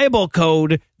the Bible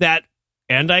code that,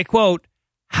 and I quote,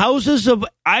 houses of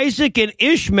Isaac and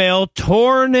Ishmael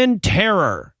torn in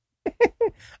terror.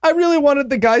 I really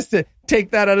wanted the guys to take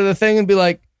that out of the thing and be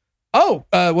like, oh,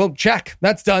 well, check.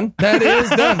 That's done. That is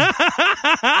done.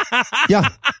 Yeah.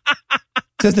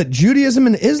 It says that Judaism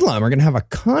and Islam are going to have a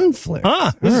conflict.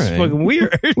 Huh, this is fucking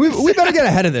weird. We better get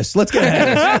ahead of this. Let's get ahead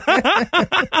of this.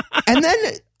 And then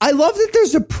I love that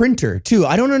there's a printer, too.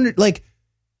 I don't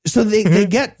so they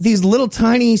get these little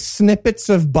tiny snippets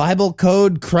of Bible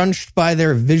code crunched by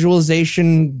their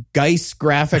visualization Geist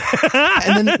graphic.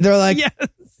 And then they're like, Yes.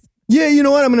 yeah, you know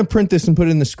what? I'm going to print this and put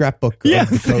it in the scrapbook of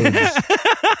the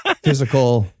codes.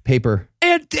 Physical paper.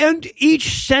 And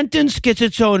each sentence gets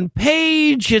its own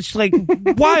page. It's like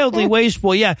wildly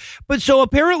wasteful. Yeah. But so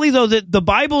apparently, though, that the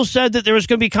Bible said that there was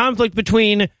going to be conflict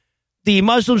between the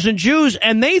Muslims and Jews,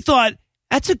 and they thought,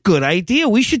 that's a good idea.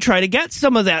 We should try to get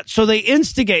some of that. So they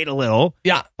instigate a little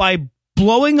by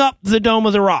blowing up the Dome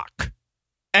of the Rock.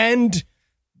 And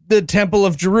the Temple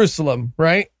of Jerusalem,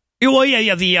 right? Well,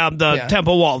 yeah, the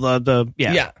temple wall,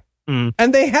 Yeah. Mm.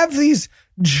 And they have these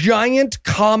giant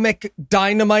comic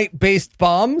dynamite-based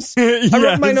bombs. I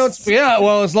wrote in my notes, yeah,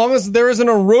 well, as long as there isn't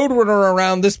a roadrunner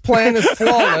around, this plan is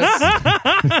flawless.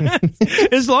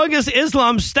 As long as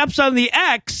Islam steps on the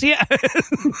X, yeah.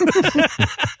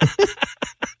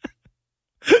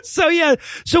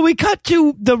 So we cut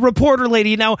to the reporter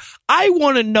lady. Now, I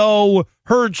want to know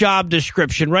her job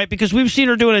description, right? Because we've seen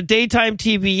her doing a daytime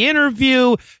TV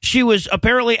interview. She was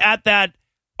apparently at that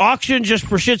auction just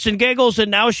for shits and giggles, and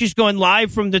now she's going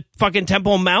live from the fucking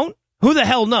Temple Mount? Who the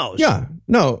hell knows? Yeah,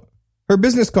 no. Her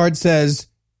business card says,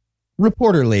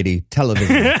 reporter lady,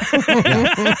 television.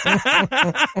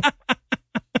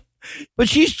 But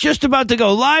she's just about to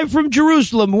go live from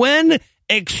Jerusalem when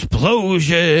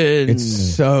explosion.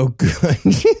 It's so good.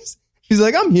 She's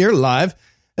like, I'm here live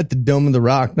at the Dome of the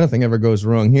Rock. Nothing ever goes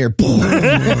wrong here.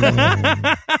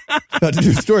 About to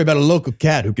do a story about a local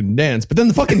cat who can dance, but then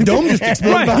the fucking dome just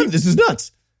exploded behind me. This is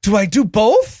nuts. Do I do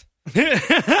both? Yeah,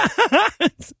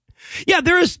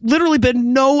 there has literally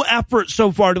been no effort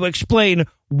so far to explain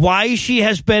why she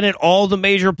has been at all the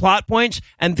major plot points,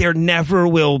 and there never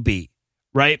will be,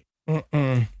 right?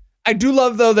 I do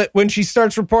love, though, that when she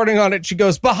starts reporting on it, she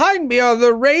goes, behind me are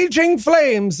the raging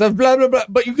flames of blah, blah, blah.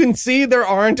 But you can see there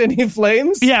aren't any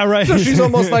flames. Yeah, right. So she's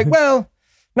almost like, well,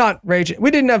 not raging. We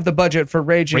didn't have the budget for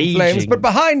raging flames, but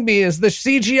behind me is the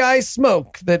CGI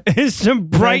smoke that is some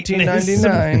brightness.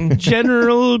 1999.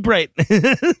 General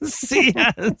brightness.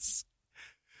 Yes.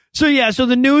 So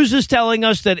the news is telling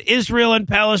us that Israel and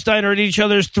Palestine are at each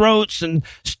other's throats, and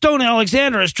Stone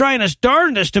Alexander is trying his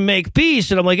darndest to make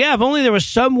peace. And I'm like, yeah, if only there was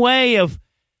some way of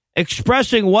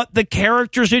expressing what the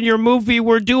characters in your movie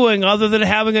were doing other than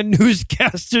having a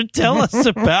newscaster tell us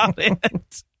about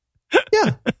it.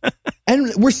 Yeah.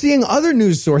 And we're seeing other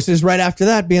news sources right after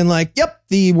that being like, yep,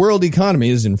 the world economy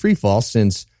is in free fall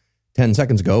since 10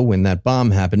 seconds ago when that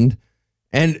bomb happened.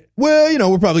 And, well,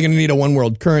 we're probably going to need a one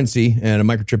world currency and a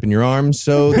microchip in your arm,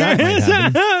 so that might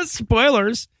happen.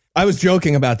 Spoilers. I was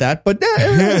joking about that, but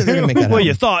they're going to make that happen. Well,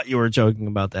 you thought you were joking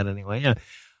about that anyway, yeah.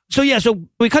 So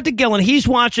we cut to Gillen. He's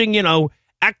watching,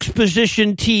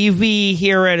 exposition TV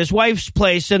here at his wife's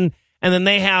place, and then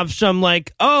they have some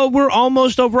we're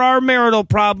almost over our marital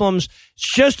problems.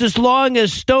 It's just as long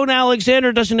as Stone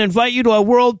Alexander doesn't invite you to a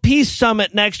World Peace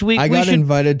Summit next week. I got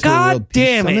invited to a World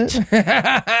Peace Summit.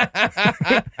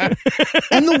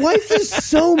 And the wife is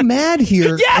so mad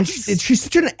here. Yes! And she's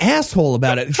such an asshole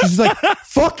about it. She's like,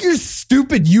 fuck your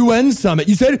stupid UN summit.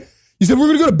 You said we're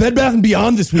going to go to Bed Bath &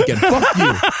 Beyond this weekend. Fuck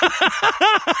you.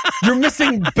 You're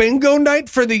missing bingo night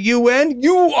for the UN?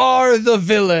 You are the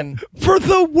villain. For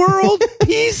the World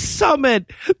Peace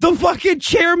Summit, the fucking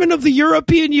chairman of the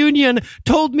European Union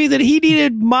told me that he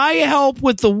needed my help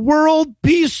with the World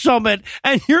Peace Summit,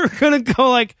 and you're going to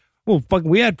go well, fuck,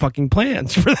 we had fucking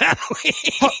plans for that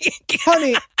week.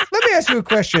 Honey, let me ask you a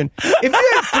question. If you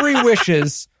had 3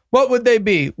 wishes, what would they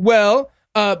be? Well,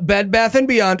 Bed Bath &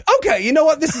 Beyond. Okay, you know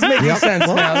what? This is making sense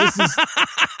now. This is...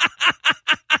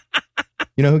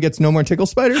 You know who gets no more tickle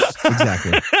spiders?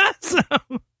 Exactly.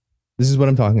 This is what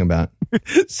I'm talking about.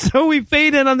 So we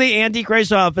fade in on the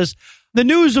Antichrist office. The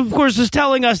news, of course, is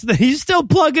telling us that he's still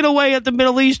plugging away at the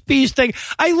Middle East peace thing.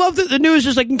 I love that the news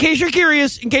is in case you're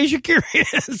curious,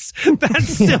 that's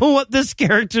still what this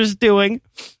character's doing.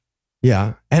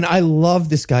 Yeah. And I love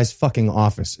this guy's fucking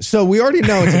office. So we already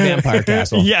know it's a vampire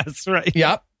castle. Yes, right.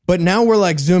 Yep. But now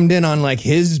we're zoomed in on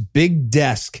his big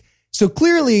desk. So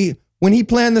clearly when he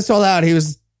planned this all out, he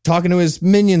was talking to his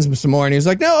minions some more and he was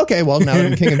like, no, okay, well, now that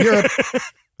I'm king of Europe,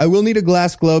 I will need a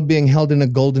glass globe being held in a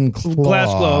golden claw. Glass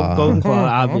globe, golden claw,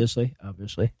 obviously.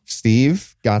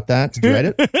 Steve, got that? Did you write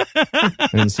it? I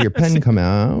didn't see your pen come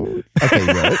out. Okay, you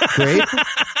wrote it. Great.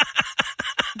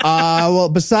 Well,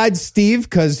 besides Steve,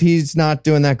 because he's not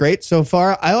doing that great so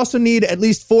far, I also need at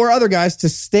least 4 other guys to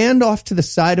stand off to the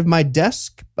side of my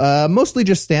desk. Mostly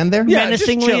just stand there. Yeah,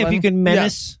 menacingly, if you can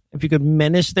menace. Yeah. If you could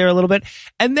menace there a little bit.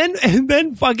 And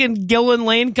then fucking Gillen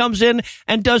Lane comes in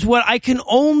and does what I can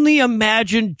only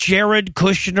imagine Jared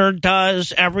Kushner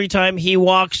does every time he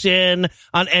walks in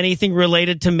on anything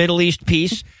related to Middle East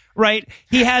peace. Right?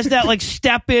 He has that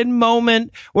step in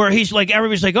moment where he's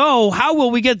everybody's oh, how will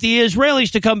we get the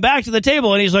Israelis to come back to the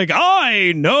table? And he's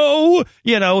I know,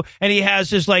 and he has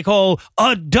this whole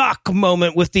a duck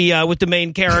moment with the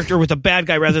main character, with the bad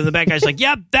guy rather than the bad guy's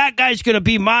yep, that guy's going to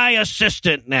be my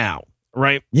assistant now.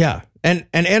 Right? Yeah. And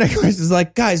Antichrist is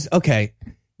guys, okay,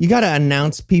 you got to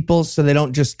announce people so they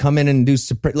don't just come in and do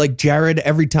Jared,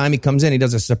 every time he comes in, he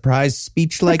does a surprise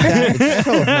speech like that. It's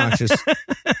so obnoxious.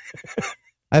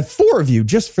 I have 4 of you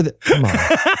just for the... Come on.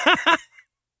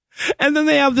 And then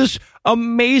they have this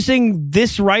amazing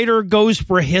this writer goes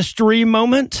for history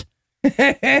moment.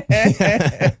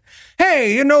 Hey,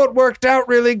 you know what worked out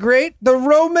really great? The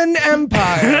Roman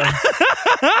Empire.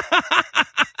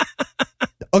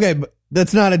 Okay, but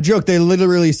that's not a joke. They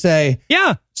literally say...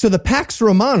 Yeah. So the Pax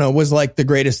Romana was the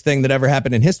greatest thing that ever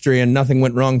happened in history and nothing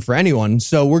went wrong for anyone.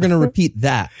 So we're going to repeat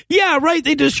that. Yeah, right.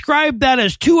 They described that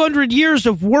as 200 years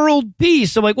of world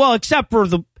peace. I'm well, except for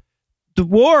the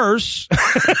wars.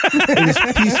 It was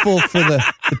peaceful for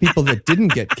the people that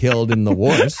didn't get killed in the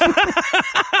wars.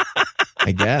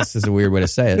 I guess is a weird way to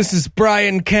say it. This is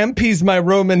Brian Kemp. He's my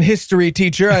Roman history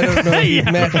teacher. I don't know if you've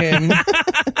met him.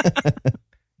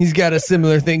 He's got a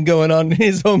similar thing going on in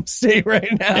his home state right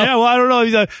now. Yeah, well, I don't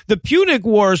know. The Punic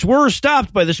Wars were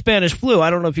stopped by the Spanish flu.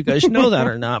 I don't know if you guys know that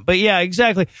or not. But yeah,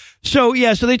 exactly. So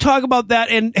they talk about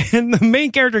that. And the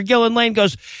main character, Gillen Lane,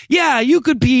 goes, yeah, you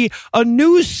could be a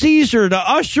new Caesar to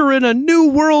usher in a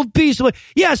new world peace.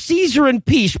 Yeah, Caesar and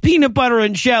peace, peanut butter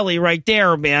and jelly right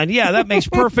there, man. Yeah, that makes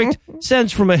perfect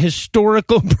sense from a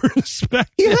historical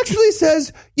perspective. He actually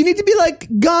says you need to be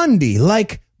like Gandhi,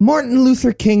 like Martin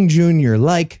Luther King Jr.,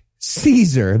 like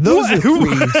Caesar. Those are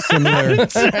 3 similar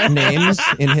names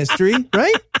in history,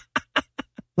 right?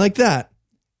 Like that.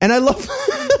 And I love,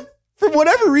 for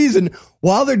whatever reason,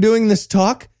 while they're doing this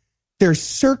talk, they're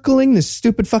circling this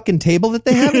stupid fucking table that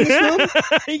they have in this room.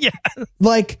 Yeah.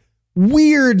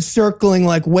 Weird circling,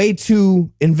 way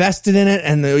too invested in it.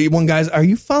 And the one guy's, are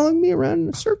you following me around in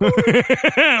a circle?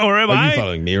 Or are you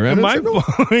following me around in a circle?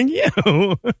 Following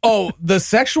you? Oh, the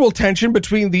sexual tension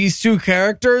between these 2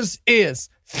 characters is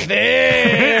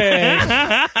thick.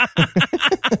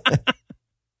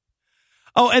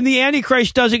 Oh, and the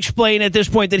Antichrist does explain at this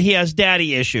point that he has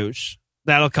daddy issues.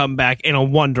 That'll come back in a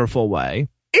wonderful way.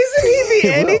 Isn't he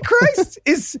the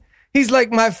Antichrist? He's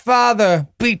like, my father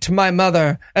beat my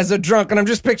mother as a drunk. And I'm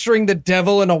just picturing the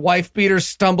devil in a wife beater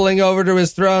stumbling over to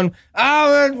his throne.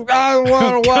 I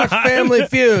want to watch Family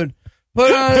Feud.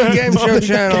 Put on a game show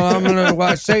channel. I'm going to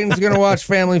watch. Satan's going to watch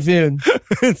Family Feud.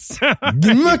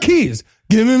 Give me my keys.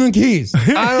 Give me my keys.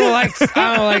 I don't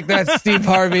like that, Steve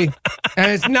Harvey.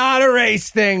 And it's not a race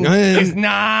thing. It's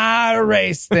not a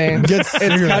race thing. It's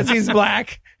because he's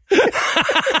black.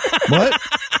 What?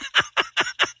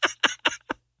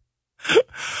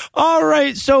 All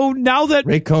right, so now that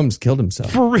Ray Combs killed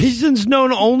himself. for reasons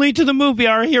known only to the movie,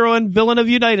 our hero and villain have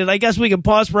united, I guess we can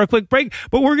pause for a quick break,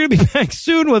 but we're going to be back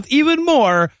soon with even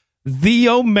more The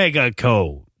Omega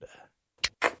Code.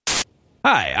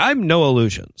 Hi, I'm No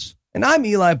Illusions. And I'm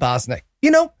Eli Bosnick.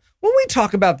 You know, when we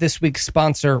talk about this week's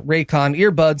sponsor, Raycon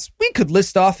earbuds, we could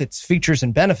list off its features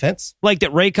and benefits. Like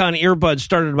that Raycon earbuds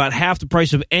start at about half the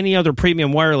price of any other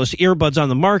premium wireless earbuds on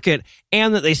the market,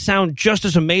 and that they sound just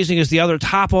as amazing as the other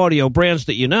top audio brands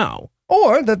that you know.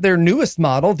 Or that their newest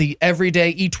model, the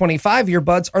Everyday E25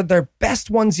 earbuds, are their best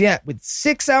ones yet, with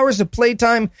 6 hours of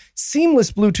playtime,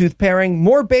 seamless Bluetooth pairing,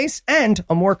 more bass, and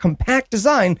a more compact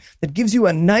design that gives you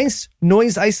a nice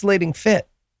noise-isolating fit.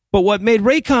 But what made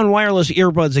Raycon wireless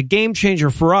earbuds a game changer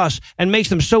for us and makes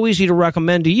them so easy to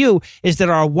recommend to you is that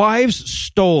our wives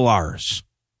stole ours.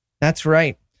 That's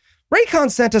right.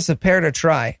 Raycon sent us a pair to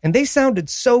try, and they sounded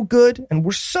so good and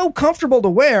were so comfortable to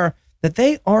wear that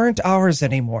they aren't ours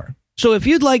anymore. So if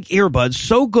you'd like earbuds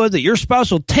so good that your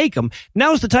spouse will take them,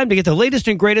 now's the time to get the latest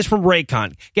and greatest from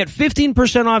Raycon. Get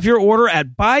 15% off your order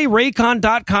at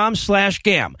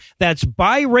buyraycon.com/gam. That's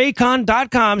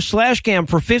buyraycon.com/gam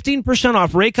for 15%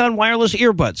 off Raycon wireless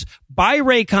earbuds.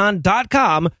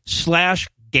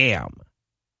 Buyraycon.com/gam.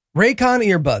 Raycon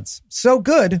earbuds. So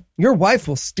good, your wife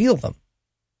will steal them.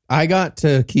 I got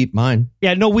to keep mine.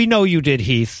 Yeah, no, we know you did,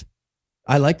 Heath.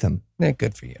 I like them.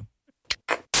 Good for you.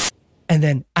 And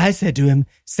then I said to him,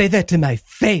 say that to my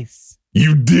face.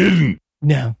 You didn't.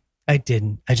 No, I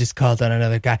didn't. I just called on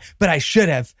another guy. But I should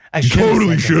have.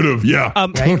 Totally should have. Yeah.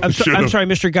 Right? I'm sorry,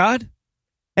 Mr. God.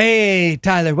 Hey,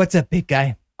 Tyler, what's up, big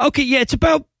guy? Okay, yeah, it's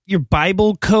about your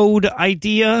Bible code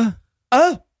idea.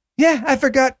 Oh, yeah, I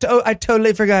forgot. I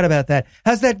totally forgot about that.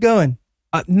 How's that going?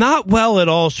 Not well at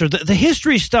all, sir. The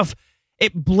history stuff,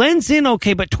 it blends in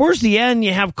okay, but towards the end,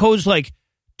 you have codes like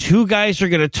two guys are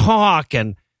going to talk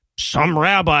and some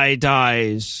rabbi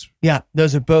dies. Yeah,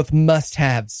 those are both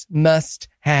must-haves.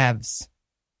 Must-haves.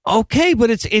 Okay, but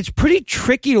it's pretty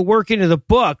tricky to work into the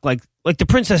book, like the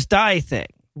Princess Di thing.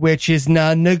 Which is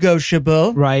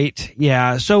non-negotiable. Right,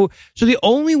 yeah. So the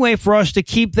only way for us to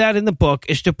keep that in the book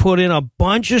is to put in a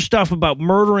bunch of stuff about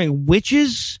murdering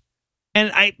witches.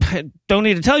 And I don't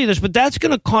need to tell you this, but that's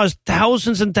going to cause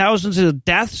thousands and thousands of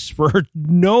deaths for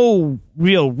no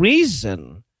real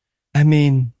reason. I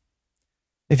mean,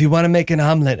 if you want to make an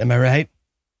omelet, am I right?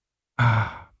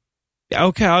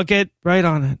 Okay, I'll get right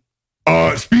on it.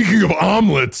 Speaking of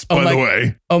omelets, by the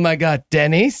way. Oh my God,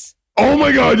 Denny's? Oh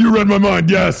my God, you read my mind.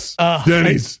 Yes.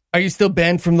 Denny's. Are you still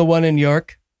banned from the one in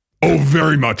York? Oh,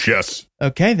 very much, yes.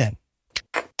 Okay, then.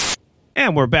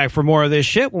 And we're back for more of this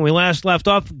shit. When we last left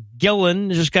off,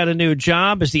 Gillen just got a new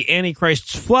job as the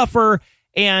Antichrist's fluffer.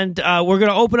 And we're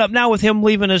going to open up now with him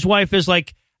leaving his wife as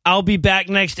like, I'll be back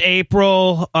next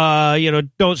April.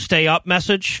 Don't stay up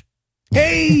message.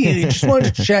 Hey, just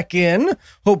wanted to check in.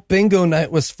 Hope bingo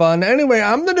night was fun. Anyway,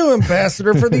 I'm the new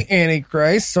ambassador for the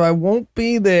Antichrist, so I won't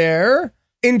be there.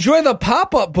 Enjoy the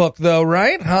pop-up book, though,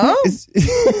 right? Huh?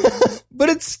 But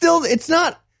it's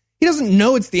not, he doesn't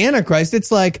know it's the Antichrist.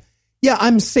 It's like, yeah,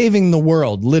 I'm saving the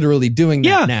world, literally doing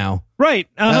that now. Right.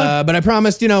 But I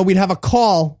promised, we'd have a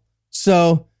call.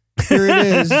 So here it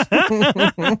is.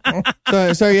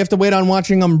 Sorry, you have to wait on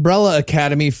watching Umbrella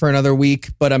Academy for another week,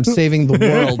 but I'm saving the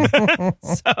world.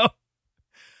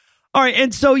 All right.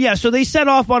 And so they set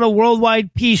off on a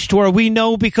worldwide peace tour. We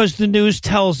know because the news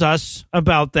tells us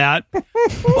about that.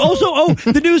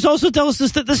 The news also tells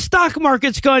us that the stock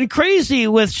market's gone crazy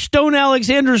with Stone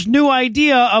Alexander's new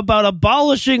idea about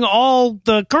abolishing all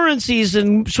the currencies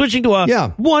and switching to a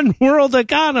one world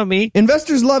economy.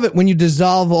 Investors love it when you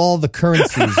dissolve all the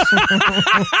currencies.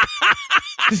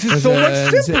 This is so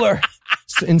much simpler.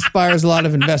 Inspires a lot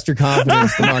of investor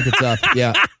confidence. The market's up.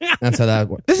 Yeah, that's how that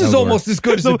works. This is almost as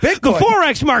good as the Bitcoin. The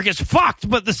Forex market's fucked,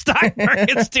 but the stock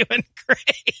market's doing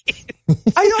great.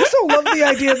 I also love the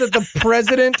idea that the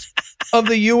president of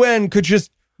the UN could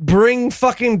just bring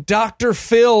fucking Dr.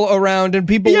 Phil around and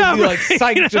people would be like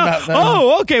psyched about that.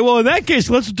 Oh, okay. Well, in that case,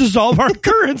 let's dissolve our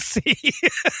currency.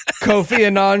 Kofi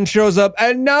Annan shows up,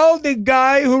 and now the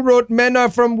guy who wrote "Men Are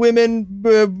From Women,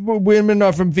 Women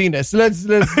Are From Venus." Let's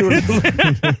do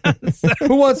it.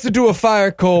 Who wants to do a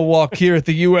fire coal walk here at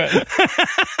the UN?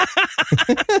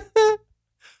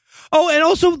 Oh, and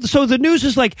also, so the news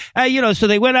is like, so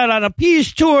they went out on a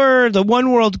peace tour, the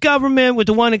one world government with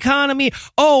the one economy.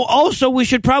 Oh, also, we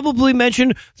should probably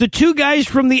mention the two guys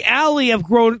from the alley have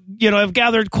grown, have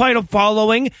gathered quite a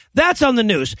following. That's on the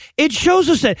news. It shows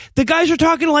us that the guys are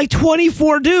talking to like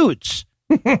 24 dudes.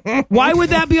 Why would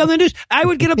that be on the news? I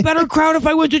would get a better crowd if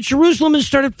I went to Jerusalem and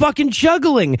started fucking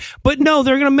juggling. But no,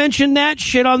 they're going to mention that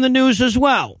shit on the news as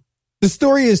well. The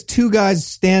story is two guys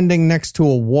standing next to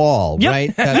a wall, Yep.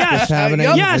 right? That's what's happening.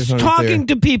 I Yes, just wanna be talking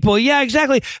to people. Yeah,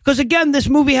 exactly. Because again, this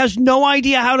movie has no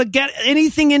idea how to get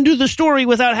anything into the story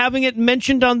without having it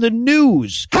mentioned on the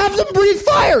news. Have them breathe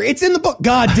fire. It's in the book.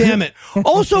 God damn it.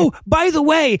 Also, by the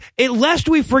way, lest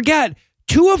we forget,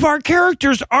 two of our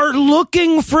characters are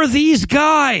looking for these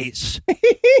guys.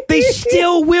 They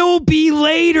still will be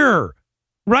later,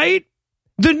 right?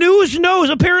 The news knows.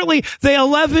 Apparently, the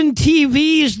 11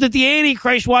 TVs that the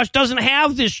Antichrist watched doesn't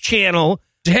have this channel.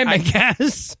 Damn it. I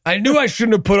guess. I knew I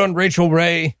shouldn't have put on Rachel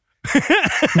Ray.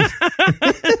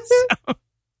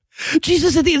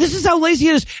 Jesus, this is how lazy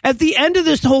it is. At the end of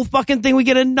this whole fucking thing, we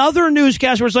get another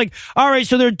newscast where it's like, all right,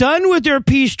 so they're done with their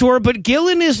peace tour, but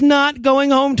Gillen is not going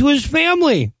home to his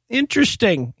family.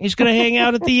 Interesting. He's going to hang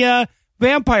out at the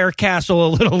vampire castle a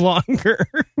little longer.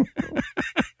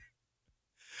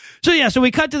 So we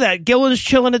cut to that. Gillen's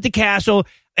chilling at the castle,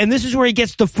 and this is where he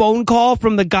gets the phone call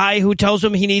from the guy who tells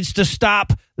him he needs to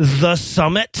stop the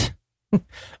summit.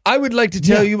 I would like to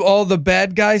tell you all the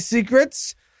bad guy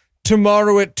secrets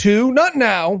tomorrow at 2. Not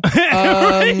now.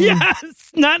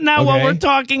 Yes, not now while Okay. we're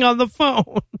talking on the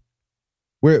phone.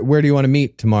 Where do you want to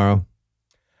meet tomorrow?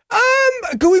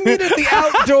 Can we meet at the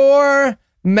outdoor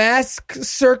mask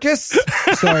circus?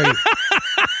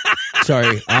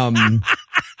 Sorry.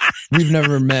 We've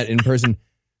never met in person.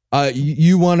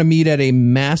 You want to meet at a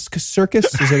mask circus?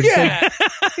 Is that what you said?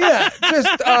 Yeah.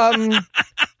 Just,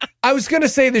 I was going to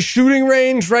say the shooting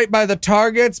range right by the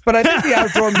targets, but I think the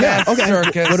outdoor mask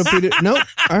circus. What if we did? No.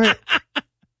 All right.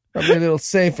 Probably a little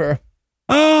safer.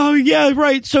 Oh, yeah,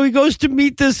 right. So he goes to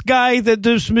meet this guy,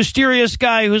 this mysterious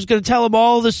guy who's going to tell him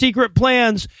all the secret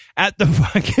plans at the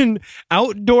fucking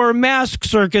outdoor mask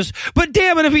circus. But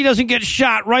damn it if he doesn't get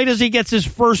shot right as he gets his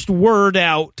first word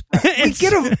out. We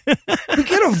get a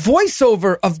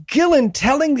voiceover of Gillen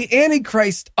telling the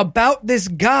Antichrist about this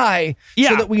guy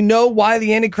so that we know why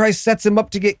the Antichrist sets him up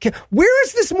to get killed. Where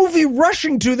is this movie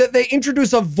rushing to that they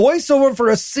introduce a voiceover for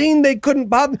a scene they couldn't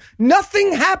bother?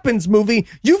 Nothing happens, movie.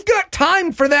 You've got time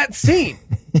for that scene.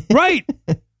 Right.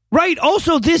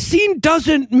 Also, this scene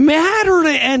doesn't matter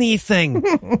to anything.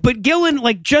 But Gillen,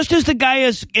 like, just as the guy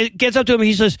gets up to him,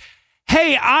 he says,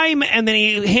 hey, and then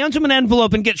he hands him an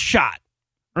envelope and gets shot.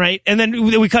 Right. And then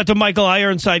we cut to Michael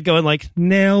Ironside going like,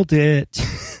 nailed it.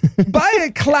 By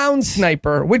a clown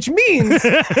sniper, which means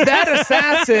that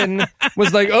assassin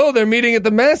was like, oh, they're meeting at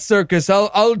the mask circus.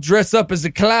 I'll dress up as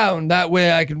a clown. That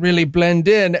way I can really blend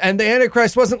in. And the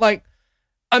Antichrist wasn't like,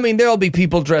 I mean, there'll be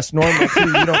people dressed normal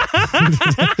too.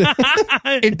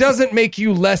 It doesn't make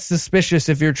you less suspicious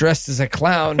if you're dressed as a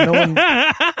clown.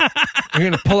 You're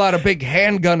going to pull out a big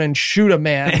handgun and shoot a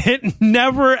man. It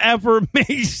never, ever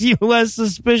makes you less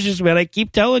suspicious, man. I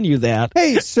keep telling you that.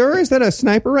 Hey, sir, is that a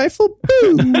sniper rifle?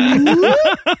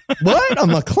 What?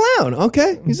 I'm a clown.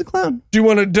 Okay, he's a clown. Do you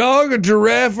want a dog, a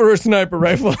giraffe, or a sniper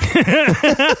rifle?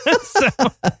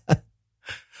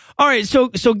 All right, so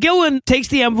Gillen takes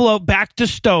the envelope back to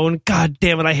Stone. God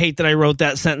damn it, I hate that I wrote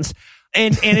that sentence.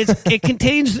 And it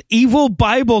contains evil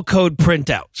Bible code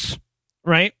printouts,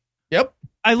 right? Yep.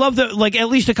 I love that, like, at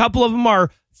least a couple of them are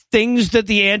things that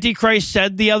the Antichrist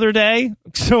said the other day.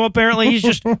 So apparently he's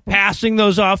just passing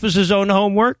those off as his own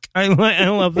homework. I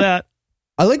love that.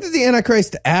 I like that the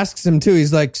Antichrist asks him too.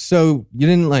 He's like, so you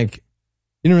didn't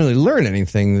really learn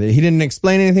anything. He didn't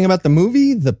explain anything about the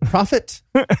movie, The Prophet.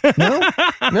 No.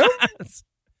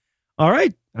 All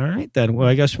right then. Well,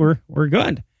 I guess we're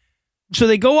good. So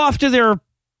they go off to their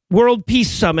World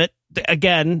Peace Summit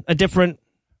again, a different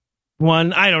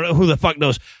one. I don't know, who the fuck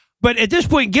knows. But at this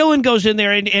point, Gillen goes in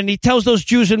there and he tells those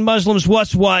Jews and Muslims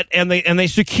what's what, and they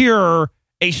secure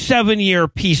a 7-year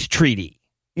peace treaty.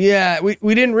 Yeah,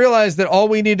 we didn't realize that all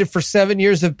we needed for 7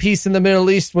 years of peace in the Middle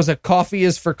East was a coffee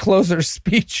is for closer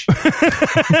speech.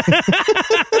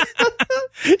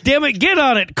 Damn it, get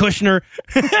on it, Kushner.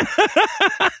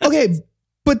 Okay,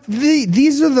 But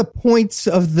these are the points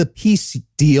of the peace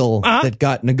deal that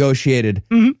got negotiated.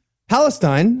 Mm-hmm.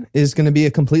 Palestine is going to be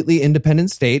a completely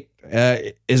independent state.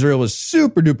 Israel was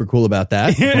super duper cool about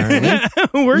that,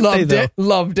 apparently.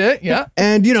 Loved it, yeah.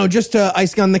 And, just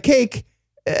icing on the cake,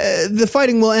 the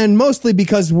fighting will end mostly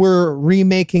because we're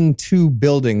remaking 2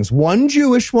 buildings. One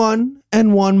Jewish one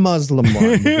and one Muslim one.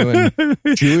 We're doing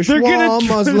Jewish wall,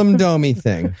 Muslim domey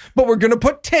thing. But we're going to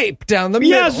put tape down the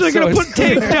middle. Yes, they're going to put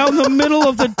tape down the middle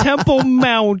of the Temple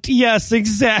Mount. Yes,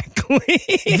 exactly.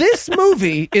 This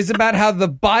movie is about how the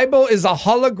Bible is a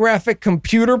holographic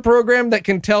computer program that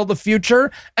can tell the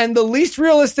future. And the least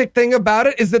realistic thing about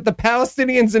it is that the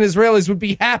Palestinians and Israelis would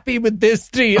be happy with this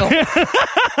deal.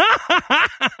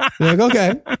 You're like,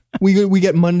 okay, we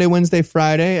get Monday, Wednesday,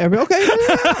 Friday. Okay.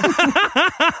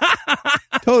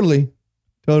 Totally.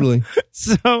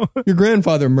 So your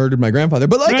grandfather murdered my grandfather,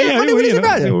 but Monday, Wednesday,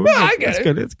 Friday. I get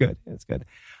it. It's good.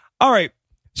 All right.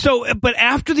 So, but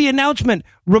after the announcement,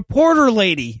 reporter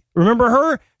lady, remember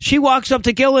her? She walks up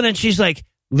to Gillen and she's like,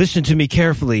 "Listen to me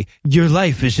carefully. Your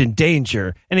life is in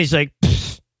danger." And he's like,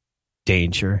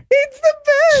 "Danger? It's the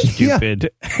best."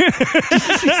 Stupid.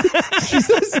 Yeah. She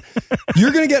says,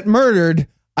 "You're going to get murdered.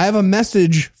 I have a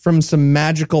message from some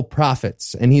magical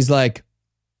prophets." And he's like,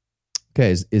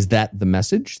 "Okay, is that the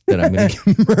message that I'm going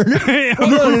to get murdered?"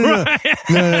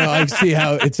 No. I see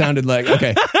how it sounded like.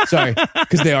 Okay, sorry,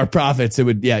 because they are prophets. You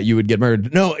would get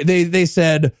murdered. No, they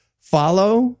said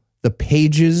follow the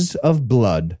pages of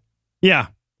blood. Yeah.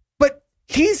 But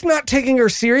he's not taking her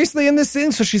seriously in this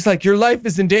thing, so she's like, "Your life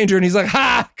is in danger," and he's like,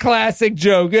 "Ha, classic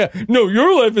joke. Yeah, no,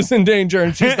 your life is in danger."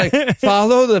 And she's like,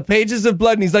 "Follow the pages of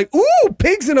blood," and he's like, "Ooh,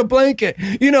 pigs in a blanket."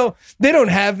 They don't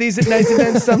have these at nice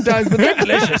events sometimes, but they're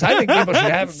delicious. I think people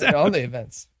should have them at all the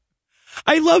events.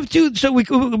 I love to, so we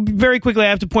very quickly, I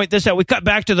have to point this out. We cut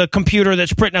back to the computer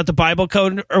that's printing out the Bible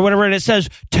code or whatever, and it says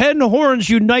 10 horns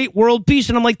unite world peace.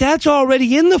 And I'm like, that's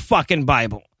already in the fucking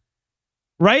Bible.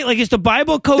 Right? Like, it's the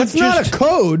Bible code. That's not a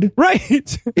code.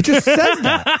 Right. It just says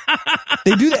that.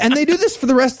 They do that, and they do this for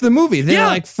the rest of the movie.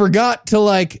 They forgot to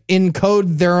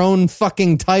encode their own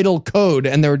fucking title code,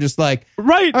 and they were just like,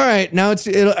 right. All right, now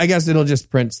I guess it'll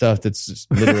just print stuff that's just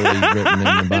literally written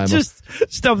in the Bible. Just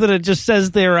stuff that it just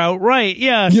says there outright.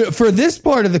 Yeah. For this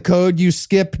part of the code, you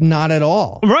skip not at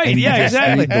all. Right. And Yeah,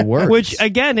 exactly. read the words. Which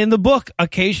again, in the book,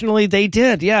 occasionally they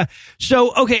did. Yeah.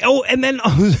 So, okay. Oh, and then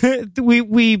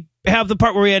we have the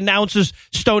part where he announces,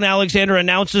 Stone Alexander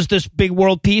announces this big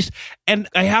world peace. And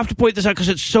I have to point this out because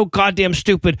it's so goddamn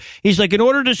stupid. He's like, "In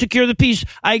order to secure the peace,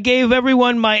 I gave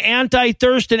everyone my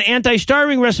anti-thirst and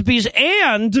anti-starving recipes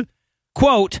and,"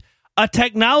 quote, "a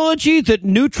technology that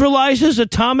neutralizes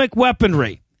atomic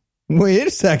weaponry." Wait a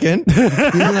second. You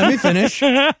didn't let me finish.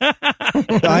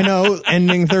 I know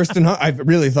ending thirst and hunger. I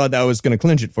really thought that was going to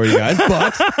clinch it for you guys,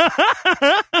 but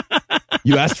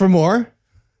you asked for more.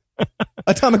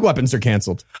 Atomic weapons are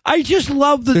canceled. I just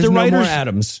love that There's the no writers, more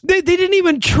atoms. They didn't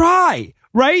even try,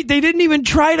 right? They didn't even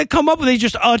try to come up with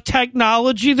a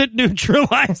technology that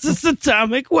neutralizes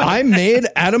atomic weapons. I made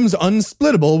atoms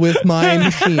unsplittable with my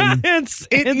machine.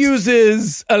 It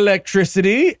uses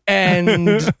electricity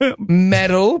and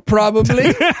metal,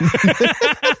 probably.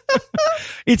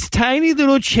 It's tiny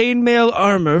little chainmail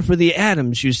armor for the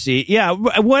atoms, you see. Yeah,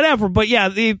 whatever. But yeah,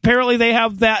 apparently they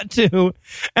have that too.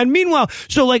 And meanwhile,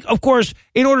 so of course,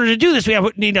 in order to do this, we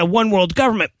need a one world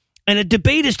government. And a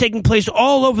debate is taking place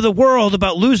all over the world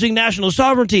about losing national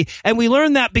sovereignty. And we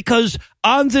learn that because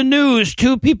on the news,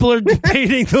 2 people are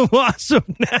debating the loss of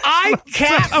national I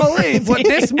can't believe what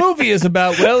this movie is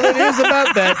about. Well, it is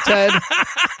about that,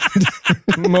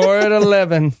 Ted. More at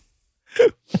 11.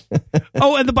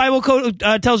 Oh, and the Bible code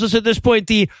tells us at this point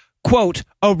the, quote,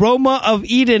 "aroma of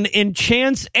Eden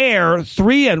enchants air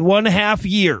 3.5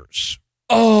 years."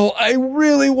 Oh, I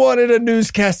really wanted a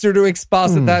newscaster to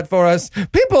exposit that for us.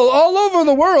 People all over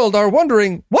the world are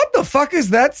wondering, what the fuck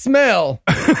is that smell?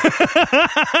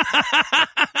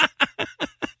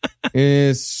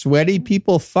 Is sweaty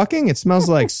people fucking? It smells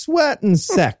like sweat and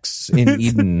sex in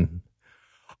Eden.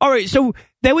 All right, so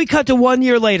then we cut to 1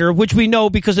 year later, which we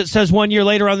know because it says 1 year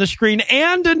later on the screen,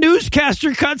 and a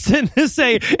newscaster cuts in to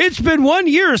say, "It's been 1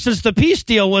 year since the peace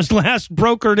deal was last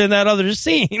brokered in that other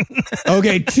scene."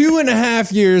 Okay,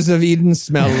 2.5 years of Eden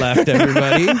smell left,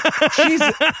 everybody.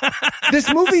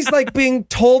 This movie's like being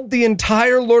told the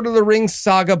entire Lord of the Rings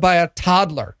saga by a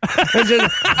toddler.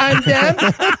 And then,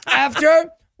 after,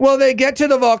 they get to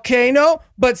the volcano,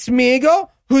 but Smeagol,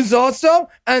 who's also,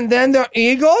 and then the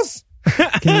eagles...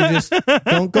 Can you just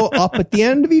don't go up at the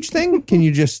end of each thing? Can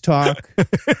you just talk? Is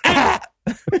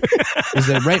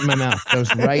that right in my mouth? That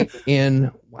was right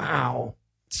in. Wow.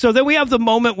 So then we have the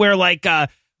moment where like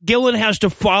Gillen has to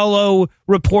follow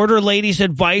reporter lady's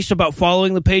advice about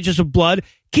following the pages of blood.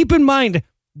 Keep in mind,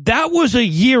 that was a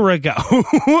year ago,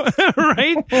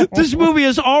 right? This movie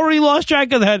has already lost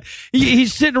track of that.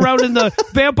 He's sitting around in the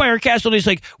vampire castle and he's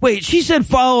like, wait, she said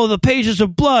follow the pages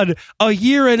of blood a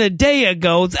year and a day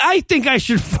ago. I think I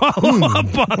should follow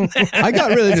up on that. I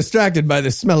got really distracted by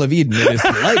the smell of Eden. It is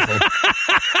delightful.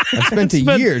 I spent a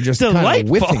year just kind of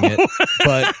whiffing it.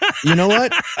 But you know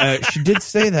what? She did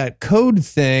say that code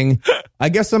thing. I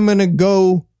guess I'm going to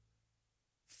go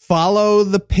follow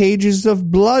the pages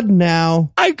of blood now.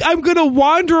 I'm going to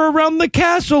wander around the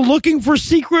castle looking for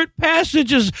secret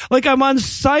passages like I'm on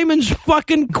Simon's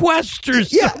fucking quest or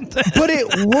something. Yeah, but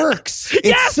it works. It's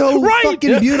Yes, so right.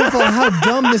 fucking beautiful how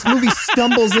dumb this movie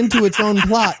stumbles into its own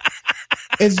plot.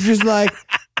 It's just like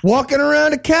walking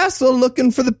around a castle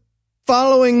looking for the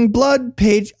following blood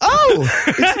page. Oh,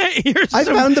 I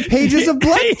found the pages of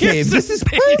blood cave. This is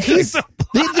perfect.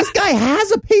 This guy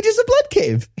has a pages of blood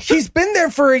cave. He's been there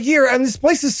for a year, and this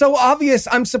place is so obvious.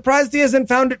 I'm surprised he hasn't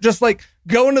found it just like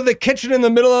going to the kitchen in the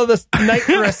middle of the night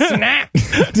for a snack.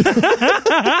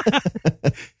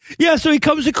 Yeah, so he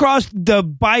comes across the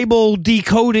Bible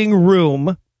decoding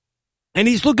room, and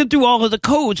he's looking through all of the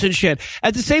codes and shit.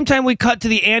 At the same time, we cut to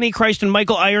the Antichrist and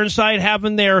Michael Ironside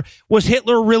having their was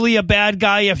Hitler really a bad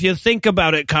guy if you think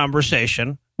about it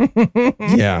conversation.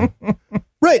 Yeah.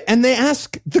 Right. And they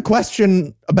ask the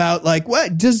question about like,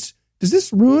 what does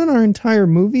this ruin our entire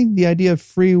movie? The idea of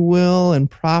free will and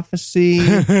prophecy.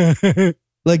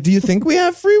 Like, do you think we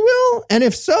have free will? And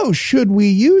if so, should we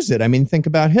use it? I mean, think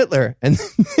about Hitler. And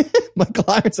Michael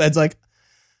Ironside's like,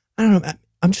 I don't know.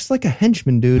 I'm just like a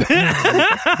henchman, dude.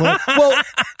 Well,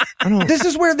 this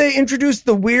is where they introduce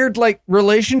the weird like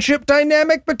relationship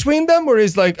dynamic between them, where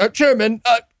he's like, Chairman,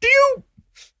 do you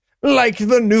like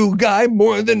the new guy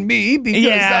more than me? Because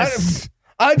Yes.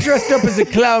 I dressed up as a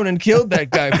clown and killed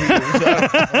that guy for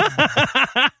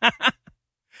you.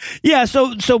 Yeah,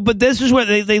 so but this is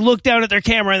where they look down at their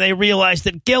camera and they realize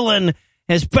that Gillen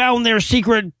has found their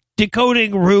secret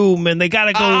decoding room and they got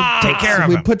to go take care of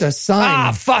We him. put a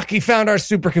sign. Fuck, he found our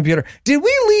supercomputer. Did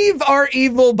we leave our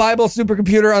evil Bible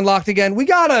supercomputer unlocked again? We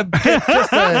gotta get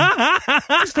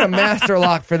just a master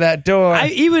lock for that door.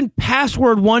 Even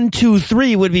password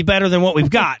 123 would be better than what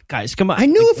we've got, guys. Come on. I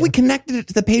knew if we connected it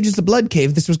to the pages of Blood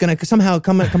Cave, this was going to somehow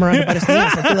come around to bite us in the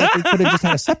ass. I feel like we could have just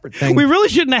had a separate thing. We really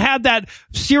shouldn't have had that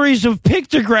series of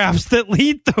pictographs that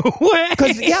lead the way.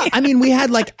 Because yeah, I mean, we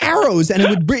had like arrows, and it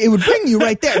would bring you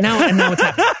right there. Now it's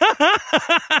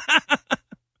happening.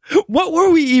 What were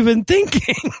we even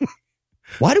thinking?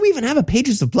 Why do we even have a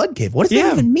pages of Blood Cave? What does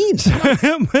that even mean? It's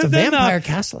a vampire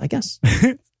castle, I guess.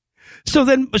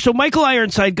 So Michael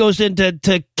Ironside goes in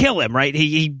to kill him, right?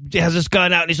 He has his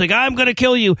gun out and he's like, I'm going to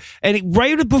kill you. And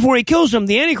right before he kills him,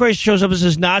 the Antichrist shows up and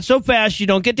says, not so fast. You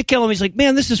don't get to kill him. He's like,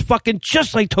 man, this is fucking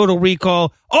just like Total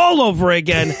Recall all over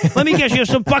again. Let me guess, you have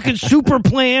some fucking super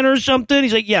plan or something?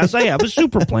 He's like, yes, I have a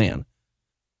super plan.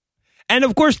 And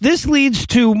of course, this leads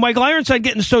to Michael Ironside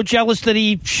getting so jealous that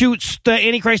he shoots the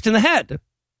Antichrist in the head.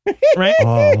 Right?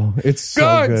 Oh, it's so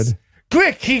Guards, good.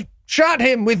 quick, he shot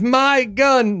him with my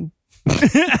gun.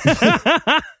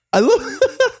 I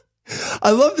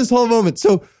love this whole moment.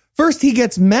 So first he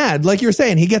gets mad, like you were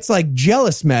saying, he gets like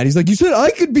jealous mad. He's like, you said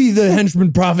I could be the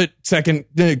henchman prophet second.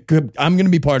 I'm going to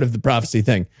be part of the prophecy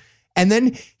thing. And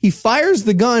then he fires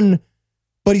the gun,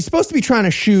 but he's supposed to be trying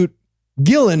to shoot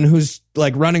Gillen, who's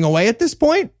like running away at this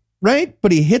point, right?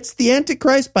 But he hits the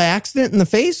Antichrist by accident in the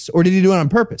face, or did he do it on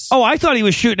purpose? Oh, I thought he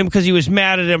was shooting him because he was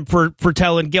mad at him for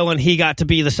telling Gillen he got to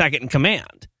be the second in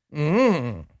command.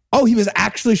 Oh, he was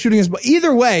actually shooting his...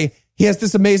 Either way, he has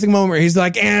this amazing moment where he's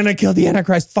like, and I killed the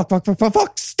Antichrist.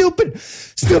 Fuck. Stupid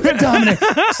Dominic.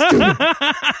 Stupid.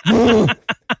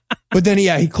 But then,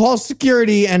 he calls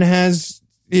security and has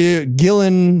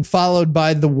Gillen followed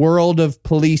by the world of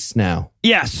police now.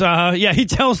 Yes, he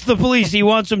tells the police he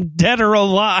wants him dead or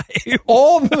alive.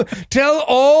 Tell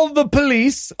all the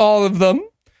police, all of them,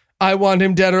 I want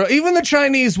him dead, or even the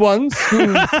Chinese ones who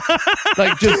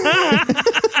like just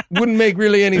wouldn't make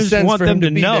really any sense want for them him to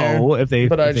to be know there. if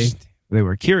they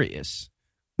were curious.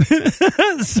 And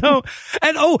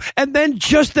then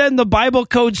the Bible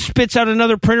code spits out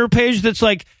another printer page that's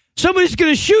like, somebody's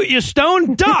gonna shoot you,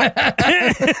 Stone. Duck.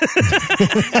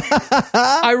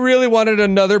 I really wanted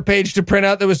another page to print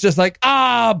out that was just like,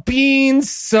 beans,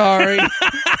 sorry.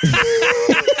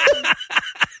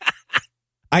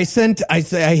 I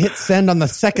hit send on the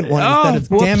second one instead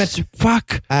of whoops, damn it.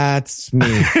 Fuck. That's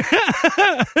me.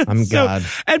 I'm God.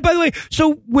 And by the way,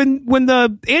 so when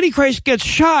the Antichrist gets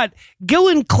shot,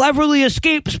 Gillen cleverly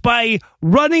escapes by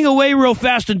running away real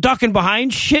fast and ducking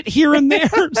behind shit here and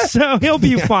there. So he'll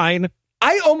be fine.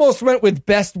 I almost went with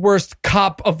best worst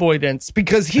cop avoidance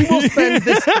because he will spend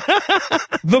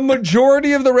the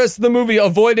majority of the rest of the movie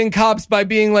avoiding cops by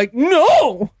being like,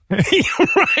 no.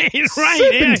 right.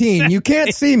 Serpentine, you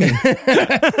can't see me.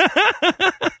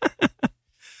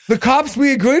 The cops,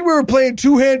 we agreed we were playing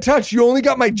two-hand touch. You only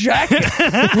got my jacket.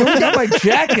 You only got my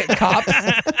jacket, cops.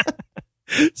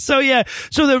 So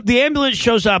the ambulance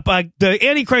shows up. The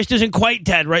Antichrist isn't quite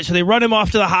dead, right? So they run him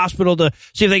off to the hospital to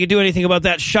see if they can do anything about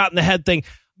that shot in the head thing.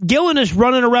 Gillen is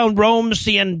running around Rome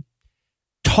seeing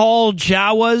tall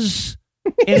Jawas.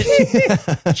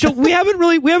 So we haven't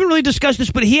really discussed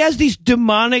this, but he has these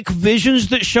demonic visions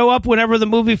that show up whenever the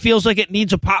movie feels like it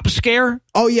needs a pop scare.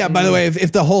 Oh yeah, by the way,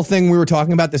 if the whole thing we were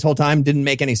talking about this whole time didn't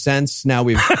make any sense, now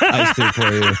we've iced it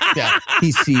for you. Yeah,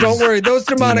 he sees. Don't worry, those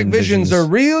demonic visions are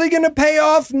really going to pay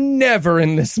off. Never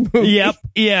in this movie. Yep.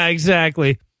 Yeah,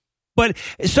 exactly. But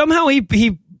somehow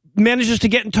he manages to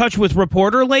get in touch with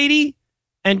reporter lady,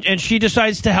 and she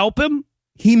decides to help him.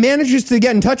 He manages to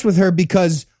get in touch with her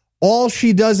because all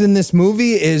she does in this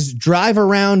movie is drive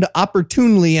around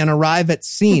opportunely and arrive at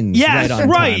scenes. Yes, right on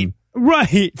time.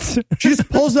 Right. She just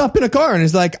pulls up in a car and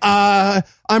is like,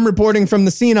 I'm reporting from the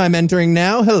scene I'm entering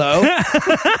now. Hello.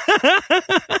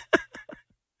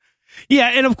 Yeah,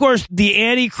 and of course, the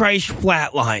Antichrist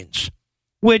flatlines,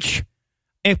 which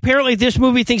apparently this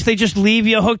movie thinks they just leave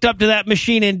you hooked up to that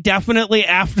machine indefinitely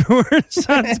afterwards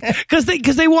because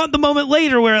they want the moment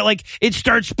later where it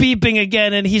starts beeping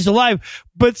again and he's alive.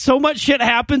 But so much shit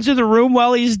happens in the room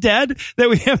while he's dead that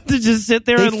we have to just sit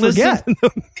there and listen to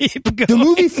the beep go. The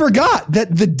movie forgot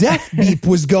that the death beep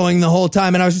was going the whole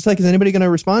time. And I was just like, is anybody going to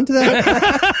respond to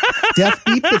that? Death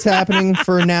beep that's happening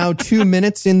for now 2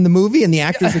 minutes in the movie and the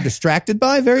actors are distracted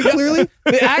by very clearly.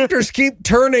 The actors keep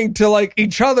turning to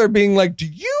each other being like, do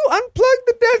you unplug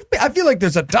the death beep? I feel like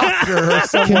there's a doctor or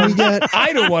someone.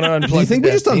 I don't want to unplug. Do you think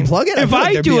we just unplug it? If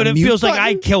I do it, it feels like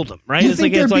I killed him, right? You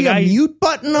think there'd be a mute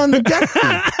button on the death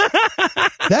beep?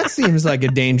 That seems like a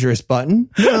dangerous button.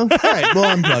 No. All right, we'll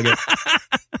unplug it.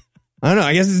 I don't know.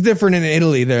 I guess it's different in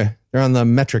Italy. They're on the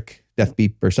metric death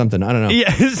beep or something. I don't know.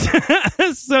 Yes.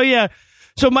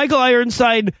 So Michael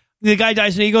Ironside, the guy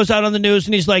dies and he goes out on the news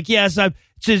and he's like, yes,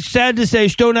 it's sad to say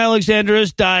Stone Alexander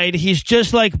has died. He's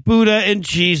just like Buddha and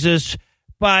Jesus.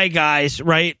 Bye, guys.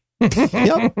 Right?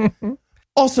 Yep.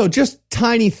 Also, just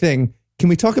tiny thing. Can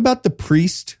we talk about the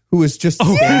priest who was just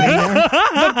standing there?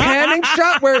 The panning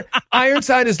shot where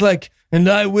Ironside is like, and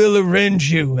I will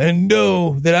avenge you and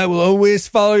know that I will always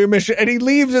follow your mission. And he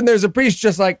leaves and there's a priest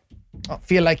just like, I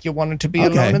feel like you wanted to be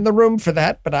alone in the room for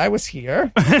that, but I was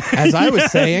here. As I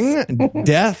was saying,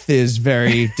 death is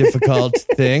very difficult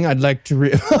thing. I'd like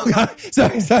to oh God,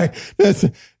 sorry.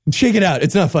 Shake it out.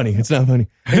 It's not funny. Domini,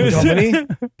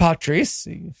 Patrice,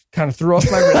 you kind of threw off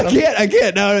my rhythm. I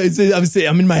can't. No,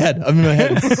 I'm in my head.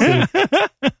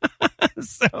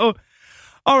 So,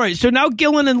 all right. So now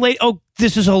Gillen and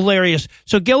this is hilarious.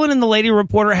 So Gillen and the lady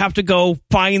reporter have to go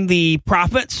find the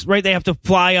prophets, right? They have to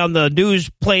fly on the news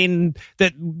plane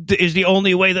that is the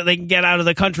only way that they can get out of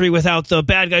the country without the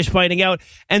bad guys finding out.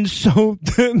 And so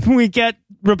we get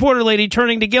reporter lady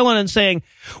turning to Gillen and saying,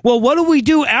 well, what do we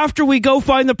do after we go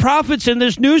find the prophets in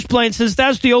this news plane since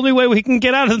that's the only way we can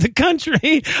get out of the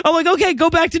country? I'm like, okay, go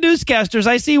back to newscasters.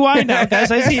 I see why now, guys.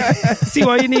 I see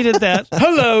why you needed that.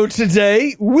 Hello,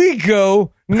 today we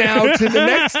go now to the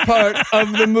next part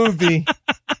of the movie.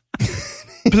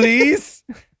 Please.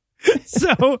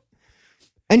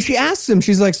 And she asks him,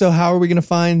 she's like, so how are we going to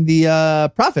find the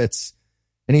prophets?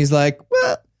 And he's like,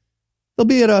 well, they'll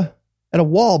be at a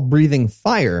wall breathing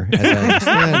fire, as I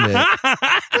understand it.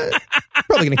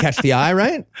 Probably going to catch the eye,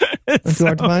 right? That's too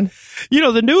hard to find.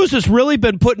 The news has really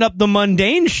been putting up the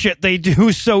mundane shit they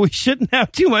do, so we shouldn't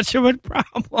have too much of a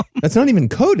problem. That's not even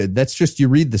coded. That's just you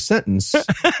read the sentence.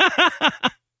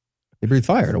 They breathe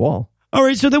fire at a wall. All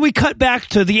right, so then we cut back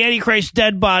to the Antichrist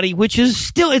dead body, which is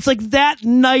still, it's like that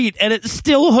night, and it's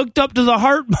still hooked up to the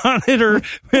heart monitor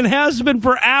and has been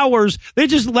for hours. They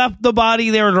just left the body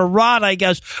there to rot, I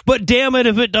guess. But damn it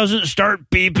if it doesn't start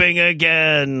beeping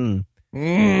again.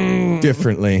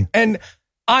 Differently. And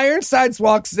Ironsides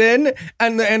walks in,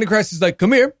 and the Antichrist is like,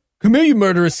 come here, you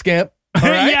murderous scamp. All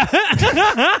right? Yeah.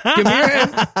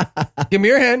 Give me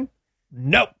your hand.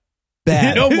 Nope.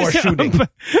 Bad. No more shooting.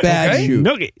 Bad Okay. shoot.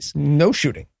 Noogies. No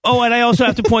shooting. Oh, and I also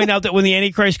have to point out that when the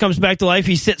Antichrist comes back to life,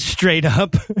 he sits straight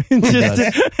up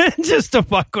just to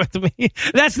fuck with me.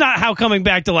 That's not how coming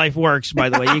back to life works, by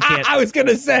the way. You can't. I was going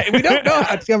to say, we don't know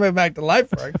how it's coming back to life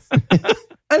works.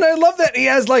 And I love that he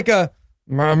has like a,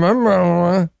 well,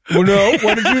 no,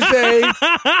 what did you say?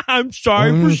 I'm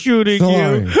sorry for shooting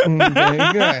you.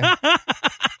 Okay.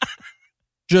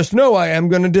 Just know I am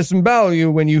going to disembowel you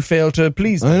when you fail to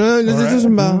please me. I know, this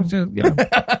isn't about.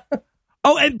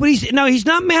 Oh, but he's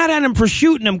not mad at him for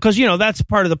shooting him because, that's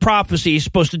part of the prophecy. He's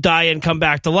supposed to die and come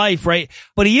back to life, right?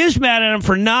 But he is mad at him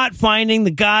for not finding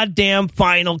the goddamn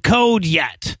final code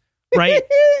yet, right?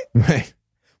 Right.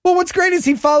 Well, what's great is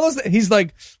he follows it. He's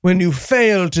like, when you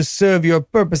fail to serve your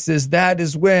purposes, that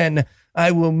is when I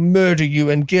will murder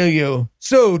you and kill you.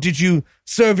 So, did you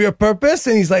serve your purpose?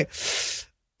 And he's like,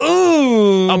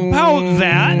 ooh. About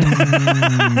that.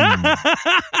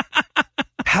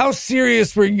 How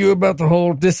serious were you about the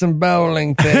whole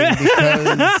disemboweling thing?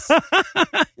 Because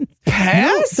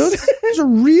pass? Those are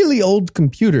really old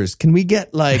computers. Can we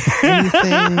get like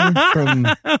anything from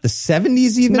the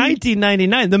 70s even?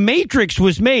 1999. The Matrix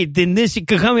was made in this,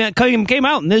 came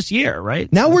out in this year,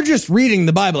 right? Now we're just reading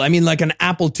the Bible. I mean, like an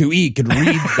Apple IIe could read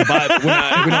the Bible.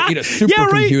 We don't need a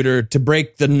supercomputer to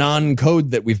break the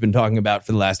non-code that we've been talking about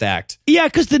for the last act. Yeah,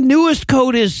 because the newest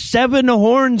code is 7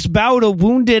 horns bow to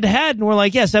wounded head. And we're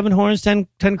like, yeah, 7 horns, 10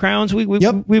 crowns.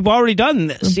 We've already done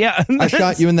this. Yeah. I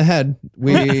shot you in the head.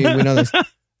 We know this. I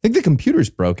think the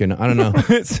computer's broken. I don't know.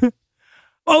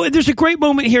 Oh, and there's a great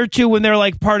moment here, too, when they're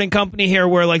like parting company here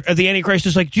where like the Antichrist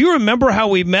is like, do you remember how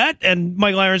we met? And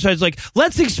Michael Ironside's like,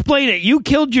 let's explain it. You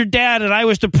killed your dad and I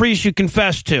was the priest you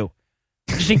confessed to.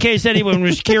 Just in case anyone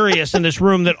was curious in this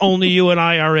room that only you and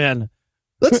I are in.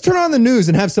 Let's turn on the news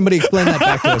and have somebody explain that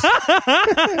back to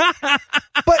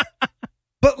us.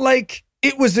 But like,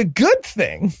 it was a good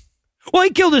thing. Well, he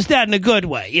killed his dad in a good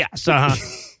way. Yes. Uh-huh.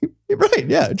 Right.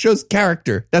 Yeah. It shows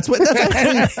character. That's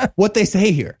actually what they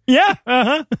say here. Yeah.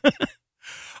 Uh-huh.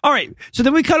 All right. So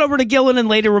then we cut over to Gillen and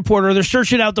later reporter. They're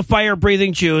searching out the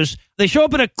fire-breathing Jews. They show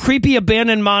up in a creepy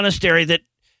abandoned monastery that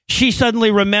she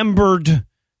suddenly remembered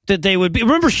that they would be.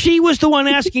 Remember, she was the one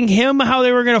asking him how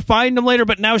they were going to find him later,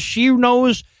 but now she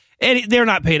knows. And they're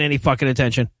not paying any fucking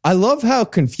attention. I love how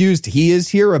confused he is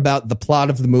here about the plot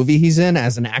of the movie he's in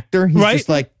as an actor. He's just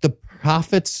like, the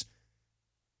prophets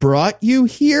brought you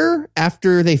here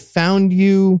after they found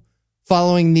you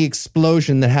following the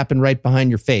explosion that happened right behind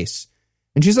your face.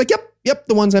 And she's like, yep,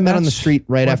 the ones I met on the street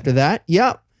right after that.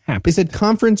 Yep. They said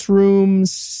conference room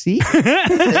C.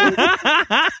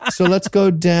 So let's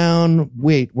go down.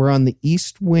 Wait, we're on the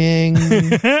east wing.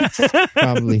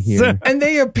 Probably here. And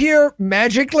they appear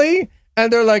magically,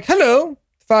 and they're like, hello,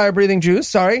 fire-breathing Jews.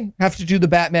 Sorry, have to do the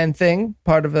Batman thing.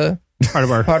 Part of our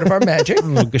magic.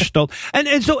 Gestalt.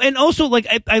 And also like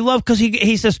I love because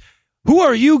he says, who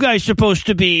are you guys supposed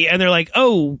to be? And they're like,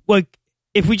 oh, like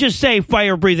if we just say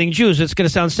fire-breathing Jews, it's going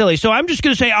to sound silly. So I'm just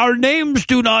going to say our names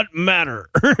do not matter.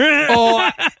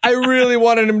 Oh, I really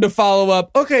wanted him to follow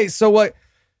up. Okay, so what?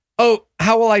 Oh,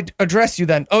 how will I address you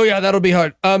then? Oh, yeah, that'll be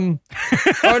hard. Our names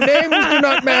do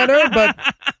not matter, but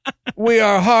we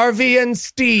are Harvey and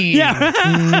Steve.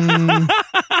 Yeah.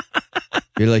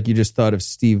 You're like, you just thought of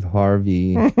Steve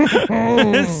Harvey.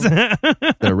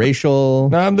 The racial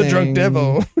I'm the thing. drunk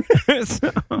devil.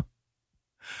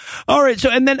 All right. So,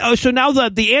 and then, so now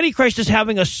the Antichrist is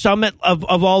having a summit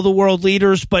of all the world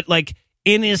leaders, but like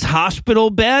in his hospital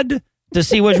bed to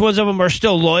see which ones of them are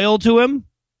still loyal to him.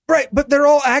 Right, but they're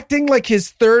all acting like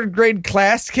his third grade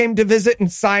class came to visit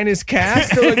and sign his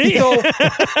cast. They're like, so,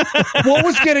 what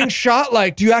was getting shot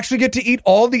like? Do you actually get to eat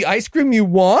all the ice cream you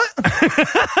want?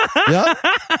 Yep.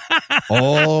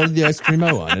 All the ice cream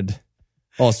I wanted.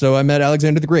 Also, I met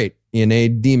Alexander the Great in a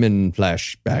demon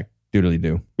flashback.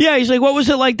 Doodly-doo. Yeah, he's like, what was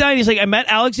it like dying? He's like, I met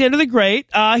Alexander the Great.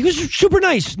 He was super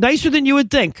nice. Nicer than you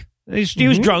would think. He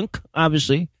was drunk,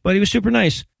 obviously, but he was super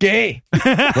nice. Gay.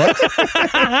 What?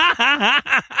 I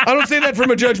don't say that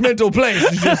from a judgmental place.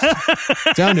 It's just,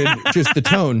 Sounded just the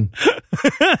tone.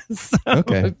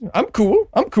 Okay. I'm cool.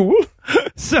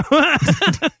 So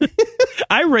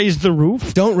I raised the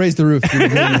roof. Don't raise the roof. You're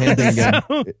doing the hand thing again.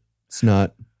 It's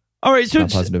not. All right, so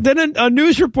Not positive. then a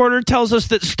news reporter tells us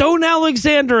that Stone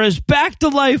Alexander is back to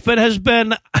life and has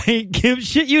been, I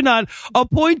shit you not,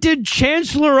 appointed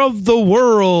Chancellor of the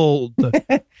World.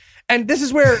 And this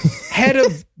is where head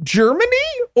of Germany,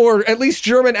 or at least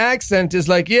German accent, is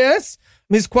like, yes,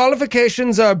 his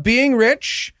qualifications are being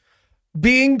rich,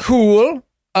 being cool,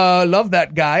 love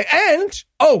that guy, and,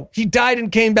 he died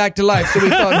and came back to life, so we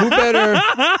thought, who better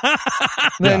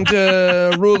than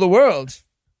to rule the world?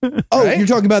 Oh, Right? you're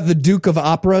talking about the Duke of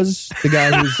Operas, the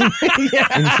guy who's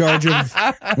in charge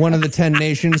of one of the 10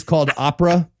 nations called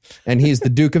Opera, and he's the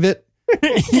Duke of it.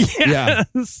 Yeah.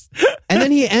 And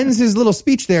then he ends his little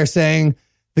speech there saying,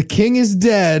 "The king is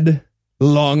dead.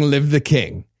 Long live the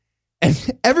king." And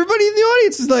everybody in the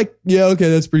audience is like, "Yeah, okay,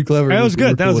 that's pretty clever." That was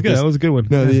good. That was good. That was a good one.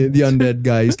 No, the undead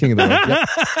guy, he's king of the world. Yeah.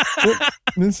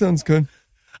 That sounds good.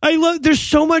 I love, there's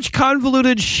so much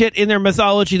convoluted shit in their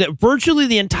mythology that virtually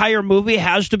the entire movie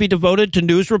has to be devoted to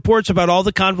news reports about all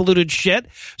the convoluted shit.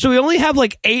 So we only have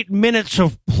like 8 minutes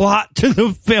of plot to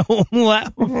the film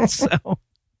left. So.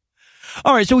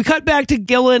 All right, so we cut back to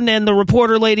Gillen and the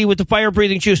reporter lady with the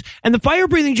fire-breathing Jews. And the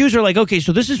fire-breathing Jews are like, okay,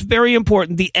 so this is very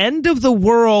important. The end of the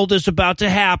world is about to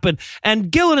happen.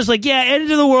 And Gillen is like, yeah, end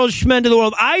of the world, schmend of the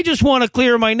world. I just want to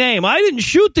clear my name. I didn't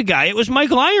shoot the guy. It was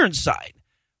Michael Ironside,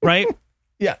 right?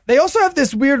 Yeah. They also have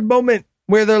this weird moment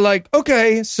where they're like,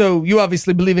 okay, so you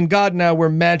obviously believe in God now. We're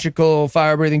magical,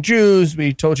 fire-breathing Jews.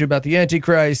 We told you about the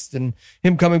Antichrist and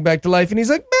him coming back to life. And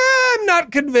he's like, I'm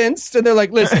not convinced. And they're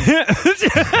like, listen,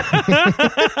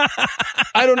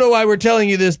 I don't know why we're telling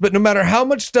you this, but no matter how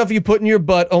much stuff you put in your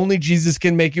butt, only Jesus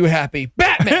can make you happy.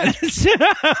 Batman!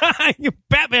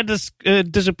 Batman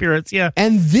disappearance, yeah.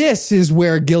 And this is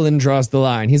where Gillen draws the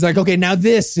line. He's like, okay, now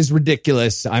this is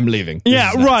ridiculous. I'm leaving. This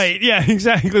Yeah, is nuts. right. Yeah,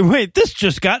 exactly. Wait, this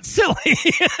just got silly.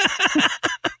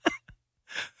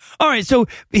 All right, so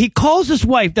he calls his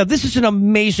wife. Now, this is an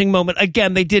amazing moment.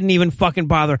 Again, they didn't even fucking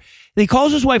bother. He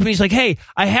calls his wife and he's like, hey,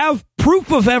 I have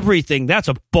proof of everything. That's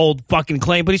a bold fucking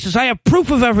claim. But he says, I have proof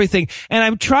of everything. And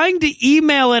I'm trying to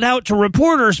email it out to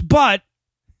reporters, but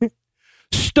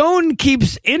Stone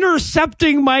keeps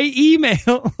intercepting my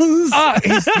emails.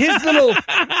 His little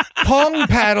Pong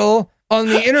paddle on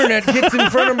the internet gets in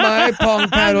front of my Pong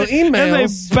paddle emails. And they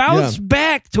bounce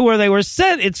back to where they were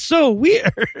sent. It's so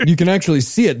weird. You can actually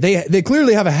see it. They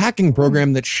clearly have a hacking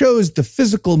program that shows the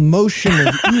physical motion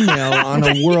of email on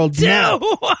a world map.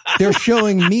 They're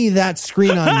showing me that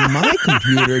screen on my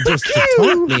computer just to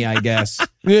taunt me, I guess.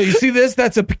 Yeah, you see this?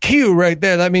 That's a Q right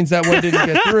there. That means that one didn't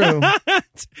get through.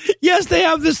 Yes, they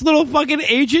have this little fucking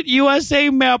Agent USA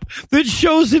map that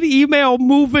shows an email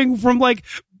moving from like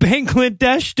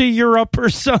Bangladesh to Europe or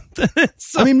something.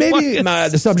 I mean, maybe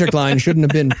the subject line shouldn't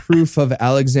have been proof of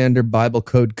Alexander Bible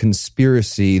Code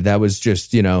conspiracy. That was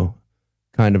just,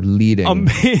 kind of leading.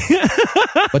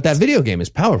 But that video game is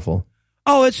powerful.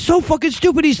 Oh, it's so fucking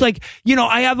stupid. He's like,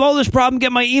 I have all this problem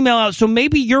getting my email out, so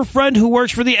maybe your friend who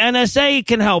works for the NSA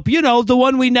can help. The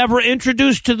one we never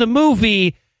introduced to the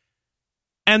movie.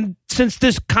 And since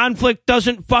this conflict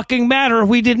doesn't fucking matter,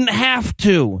 we didn't have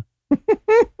to.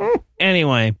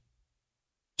 Anyway.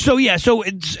 So, yeah, so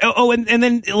it's, and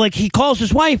then, like, he calls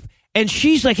his wife, and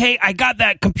she's like, hey, I got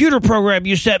that computer program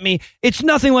you sent me. It's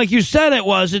nothing like you said it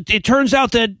was. It turns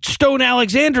out that Stone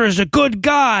Alexander is a good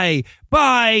guy.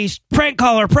 Bye, prank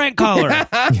caller.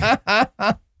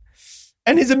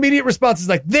 And his immediate response is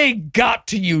like, they got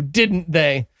to you, didn't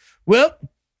they? Well,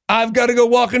 I've got to go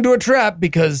walk into a trap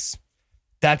because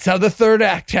that's how the third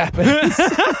act happens.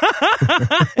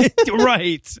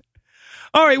 Right.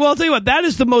 All right, well, I'll tell you what, that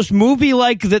is the most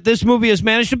movie-like that this movie has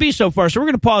managed to be so far. So we're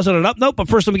going to pause on an up note, but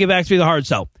first let me get back to the hard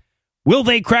sell. Will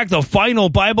they crack the final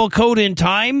Bible code in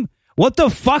time? What the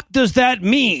fuck does that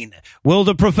mean? Will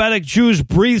the prophetic Jews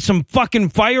breathe some fucking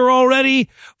fire already?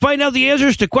 Find out the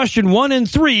answers to question 1 and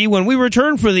 3 when we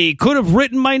return for the could have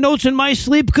written my notes in my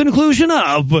sleep conclusion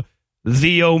of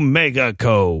the Omega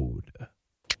Code.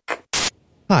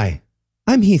 Hi,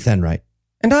 I'm Heath Enright.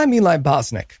 And I'm Eli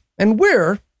Bosnick. And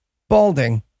we're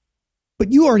balding.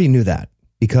 But you already knew that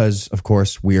because, of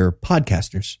course, we're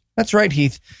podcasters. That's right,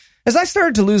 Heath. As I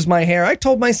started to lose my hair, I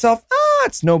told myself,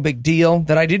 it's no big deal,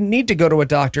 that I didn't need to go to a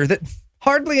doctor, that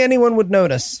hardly anyone would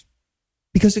notice.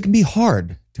 Because it can be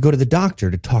hard to go to the doctor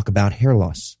to talk about hair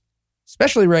loss.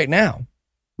 Especially right now.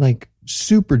 Like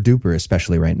super duper,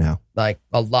 especially right now. Like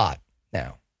a lot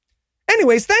now.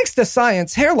 Anyways, thanks to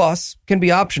science, hair loss can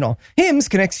be optional. Hims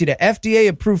connects you to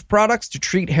FDA-approved products to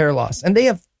treat hair loss, and they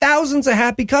have thousands of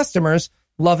happy customers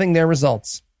loving their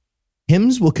results.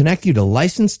 Hims will connect you to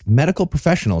licensed medical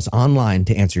professionals online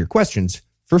to answer your questions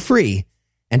for free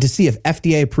and to see if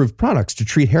FDA-approved products to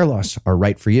treat hair loss are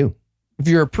right for you. If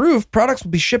you're approved, products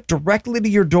will be shipped directly to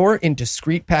your door in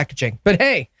discreet packaging. But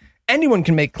hey, anyone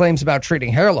can make claims about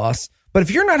treating hair loss. But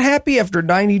if you're not happy after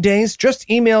 90 days, just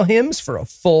email Hims for a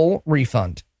full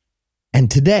refund.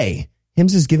 And today,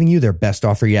 Hims is giving you their best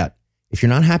offer yet. If you're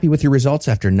not happy with your results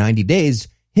after 90 days,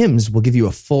 Hims will give you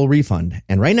a full refund.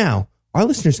 And right now, our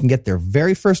listeners can get their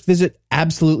very first visit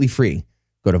absolutely free.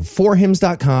 Go to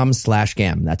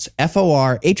forhims.com/gam. That's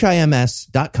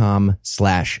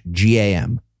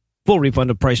FORHIMS.com/GAM. Full refund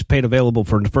of price paid available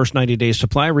for the first 90 days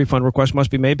supply. Refund request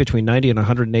must be made between 90 and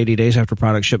 180 days after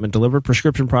product shipment delivered.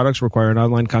 Prescription products require an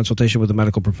online consultation with a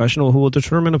medical professional who will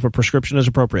determine if a prescription is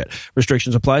appropriate.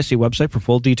 Restrictions apply. See website for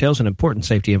full details and important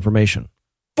safety information.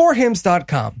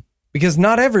 forhims.com, because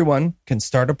not everyone can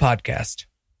start a podcast.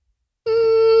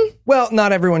 Well,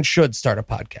 not everyone should start a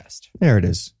podcast. There it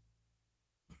is.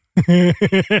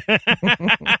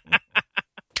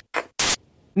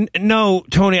 No,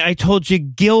 Tony, I told you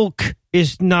gilk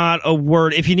is not a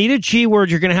word. If you need a G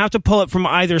word, you're going to have to pull it from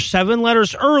either 7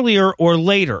 letters earlier or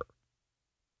later.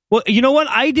 Well, you know what?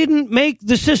 I didn't make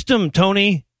the system,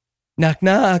 Tony. Knock,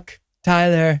 knock.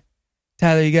 Tyler,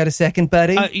 you got a second,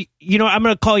 buddy? I'm going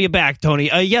to call you back, Tony.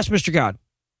 Yes, Mr. God.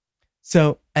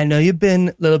 So, I know you've been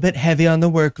a little bit heavy on the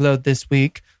workload this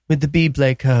week with the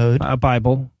Beyblade code.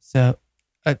 Bible. So,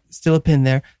 still a pin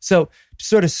there. So, to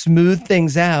sort of smooth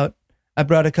things out, I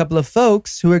brought a couple of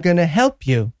folks who are going to help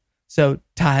you. So,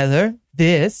 Tyler,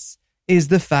 this is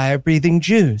the fire-breathing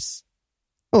Jews.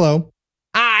 Hello.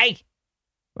 Hi.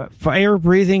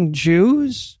 Fire-breathing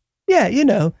Jews? Yeah, you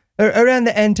know, around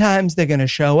the end times, they're going to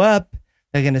show up.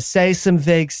 They're going to say some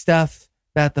vague stuff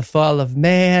about the fall of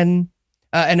man.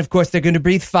 And, of course, they're going to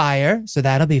breathe fire, so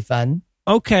that'll be fun.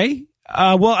 Okay.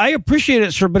 Well, I appreciate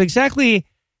it, sir, but exactly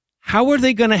how are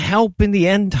they going to help in the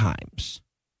end times?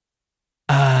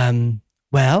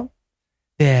 Well,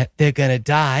 they're going to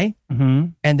die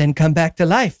and then come back to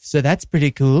life. So that's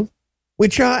pretty cool.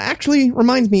 Which actually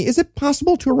reminds me, is it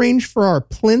possible to arrange for our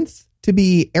plinth to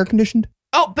be air conditioned?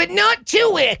 Oh, but not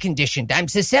too air conditioned. I'm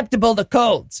susceptible to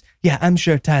colds. Yeah, I'm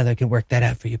sure Tyler can work that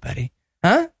out for you, buddy.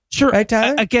 Huh? Sure. Right,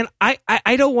 Tyler? Again,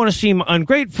 I don't want to seem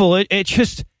ungrateful. It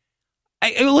just,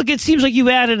 look, it seems like you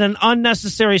added an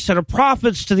unnecessary set of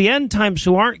prophets to the end times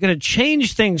who aren't going to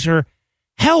change things or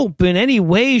help in any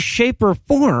way, shape, or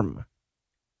form.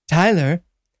 Tyler,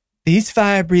 these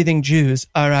fire-breathing Jews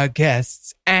are our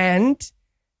guests, and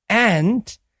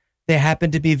they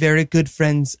happen to be very good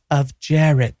friends of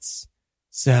Jared's.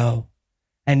 So,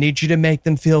 I need you to make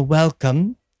them feel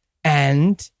welcome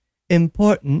and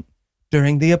important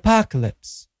during the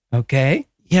apocalypse, okay?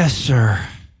 Yes, sir.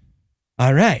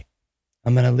 All right.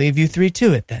 I'm going to leave you 3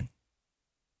 to it then.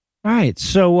 All right,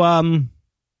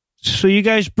 so you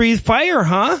guys breathe fire,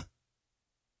 huh?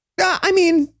 I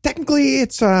mean, technically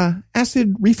it's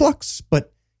acid reflux,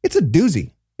 but it's a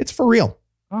doozy. It's for real.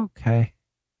 Okay.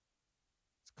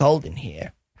 It's cold in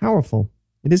here. Powerful.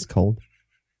 It is cold.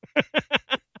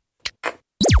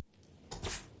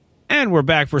 And we're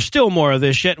back for still more of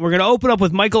this shit. We're going to open up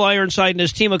with Michael Ironside and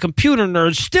his team of computer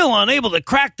nerds still unable to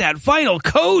crack that final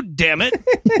code, damn it.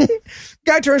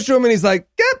 Guy turns to him and he's like,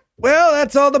 yep, well,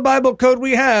 that's all the Bible code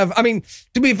we have. I mean,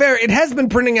 to be fair, it has been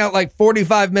printing out like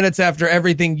 45 minutes after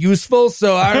everything useful,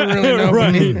 so I don't really know.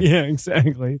 Right. Yeah,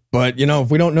 exactly. But, if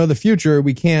we don't know the future,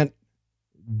 we can't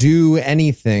do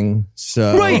anything.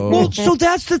 So Right. Well, so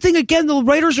that's the thing. Again, the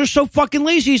writers are so fucking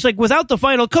lazy. He's like, without the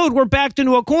final code, we're backed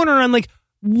into a corner. And I'm like,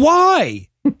 why?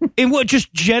 And what,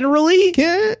 just generally?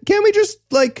 Can't we just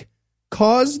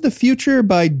cause the future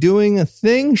by doing a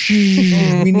thing?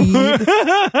 We need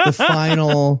the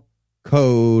final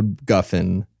code,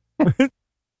 Guffin.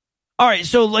 All right,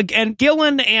 so and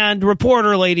Gillen and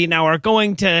reporter lady now are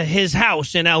going to his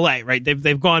house in L.A., right?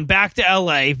 They've gone back to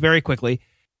L.A. very quickly.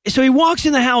 So he walks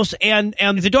in the house and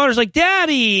the daughter's like,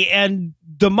 Daddy, and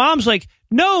the mom's like,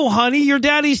 no, honey, your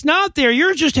daddy's not there.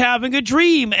 You're just having a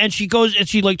dream. And she goes and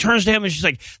she turns to him and she's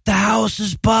like, the house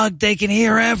is bugged. They can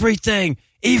hear everything,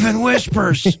 even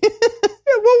whispers.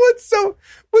 Well, what's so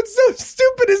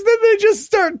stupid is that they just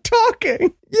start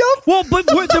talking. Yep. Well,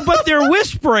 but they're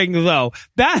whispering though.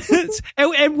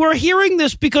 And we're hearing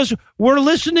this because we're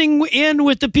listening in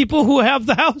with the people who have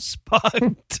the house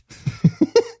bugged.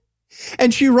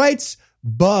 And she writes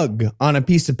bug on a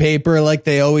piece of paper like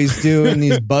they always do in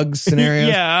these bug scenarios.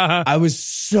 Yeah. I was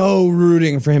so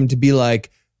rooting for him to be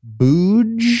like,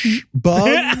 booge?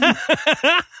 Bug?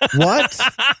 What?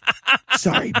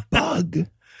 Sorry, bug.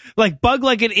 Like bug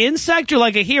like an insect or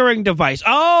like a hearing device?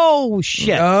 Oh,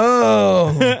 shit.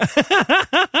 Oh.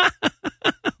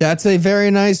 That's a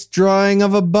very nice drawing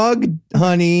of a bug,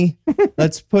 honey.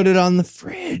 Let's put it on the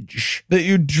fridge. That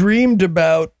you dreamed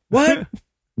about. What?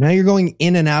 Now you're going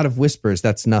in and out of whispers.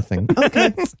 That's nothing.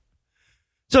 Okay.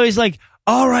 So he's like,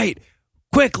 all right,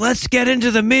 quick, let's get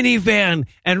into the minivan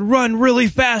and run really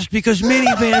fast because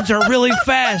minivans are really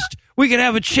fast. We could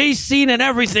have a chase scene and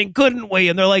everything, couldn't we?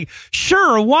 And they're like,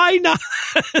 sure, why not?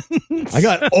 I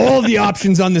got all the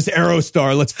options on this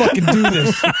Aerostar. Let's fucking do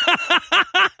this.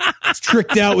 It's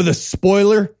tricked out with a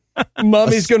spoiler.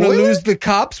 Mommy's going to lose the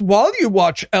cops while you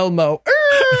watch Elmo.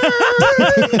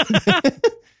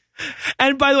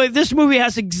 And by the way, this movie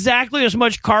has exactly as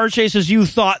much car chase as you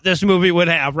thought this movie would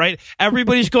have, right?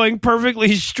 Everybody's going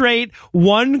perfectly straight.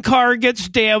 One car gets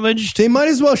damaged. They might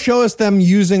as well show us them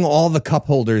using all the cup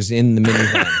holders in the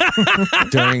minivan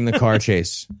during the car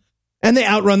chase. And they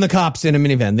outrun the cops in a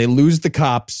minivan. They lose the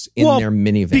cops in their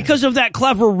minivan. Because of that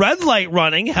clever red light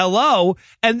running, hello.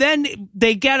 And then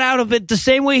they get out of it the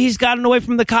same way he's gotten away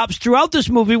from the cops throughout this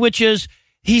movie, which is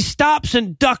he stops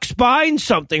and ducks behind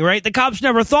something, right? The cops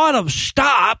never thought of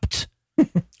stopped.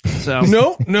 So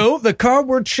No, the car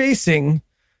we're chasing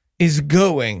is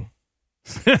going.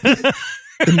 The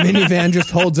minivan just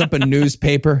holds up a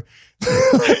newspaper.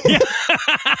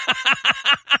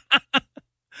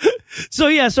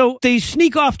 So they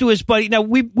sneak off to his buddy. Now,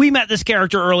 we met this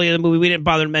character early in the movie. We didn't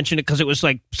bother to mention it because it was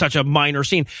like such a minor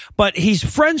scene. But he's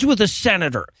friends with a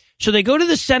senator. So they go to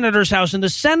the senator's house, and the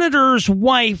senator's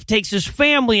wife takes his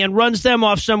family and runs them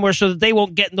off somewhere so that they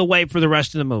won't get in the way for the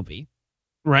rest of the movie.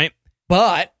 Right?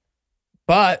 But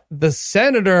the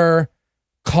senator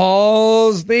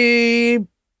calls the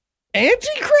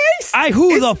Antichrist?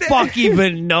 Who the fuck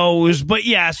even knows? But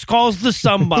yes, calls the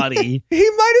somebody. He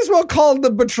might as well call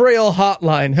the betrayal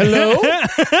hotline. Hello?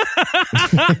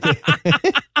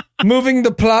 Moving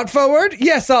the plot forward?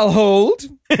 Yes, I'll hold.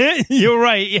 You're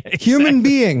right. Yeah, exactly. Human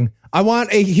being. I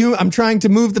want a human. I'm trying to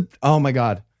move the. Oh my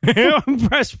God.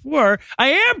 Press 4. I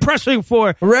am pressing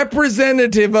 4.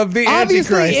 Representative of the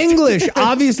Antichrist.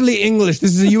 Obviously English.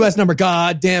 This is a U.S. number.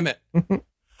 God damn it.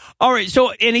 All right.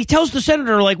 So, and he tells the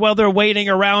senator, like, while they're waiting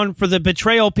around for the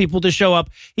betrayal people to show up,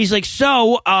 he's like,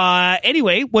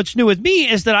 anyway, what's new with me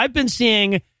is that I've been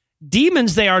seeing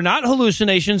demons. They are not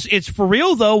hallucinations. It's for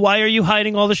real, though. Why are you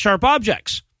hiding all the sharp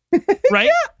objects? Right?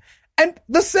 Yeah. And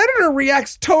the senator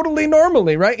reacts totally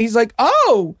normally, right? He's like,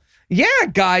 oh, yeah,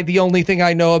 guy, the only thing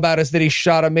I know about is that he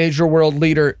shot a major world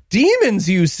leader. Demons,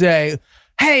 you say?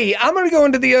 Hey, I'm going to go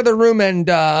into the other room and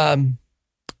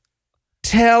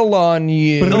tell on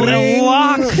you.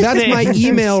 That's my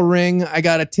email ring. I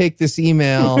got to take this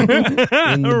email in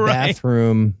the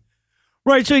bathroom.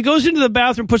 Right, so he goes into the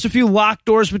bathroom, puts a few locked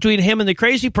doors between him and the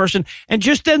crazy person, and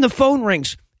just then the phone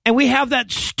rings. And we have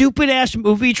that stupid-ass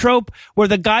movie trope where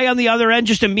the guy on the other end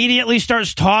just immediately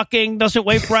starts talking, doesn't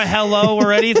wait for a hello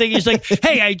or anything. He's like,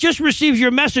 hey, I just received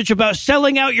your message about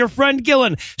selling out your friend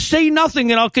Gillen. Say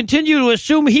nothing, and I'll continue to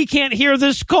assume he can't hear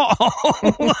this call.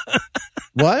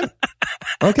 What?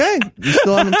 Okay. You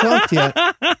still haven't talked yet.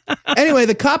 Anyway,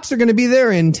 the cops are going to be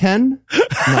there in 10,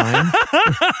 9,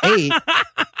 8.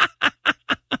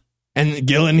 And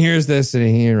Gillen hears this and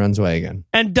he runs away again.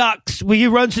 And ducks. He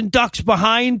runs and ducks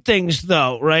behind things,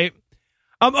 though, right?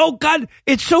 Oh, God,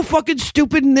 it's so fucking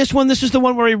stupid in this one. This is the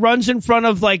one where he runs in front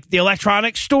of, like, the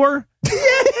electronics store.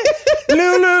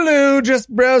 Lulu,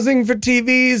 just browsing for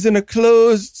TVs in a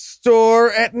closed store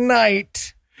at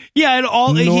night. Yeah, and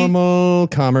all normal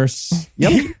commerce.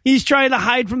 Yep. He's trying to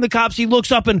hide from the cops. He looks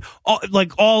up and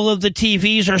all of the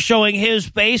TVs are showing his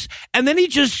face, and then he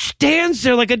just stands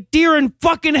there like a deer in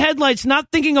fucking headlights, not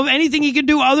thinking of anything he can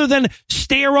do other than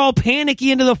stare all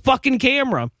panicky into the fucking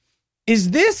camera.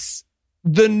 Is this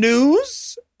the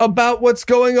news about what's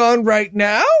going on right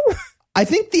now? I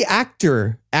think the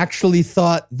actor actually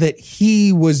thought that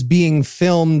he was being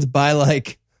filmed by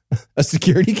like a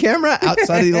security camera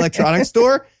outside of the electronics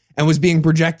store and was being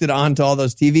projected onto all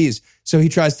those TVs. So he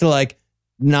tries to like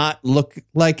not look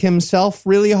like himself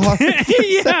really hard.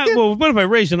 Yeah. Well, what if I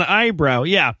raise an eyebrow?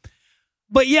 Yeah.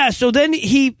 But yeah, so then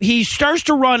he starts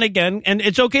to run again, and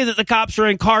it's okay that the cops are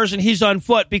in cars and he's on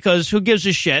foot because who gives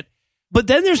a shit? But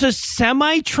then there's a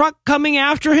semi-truck coming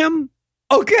after him.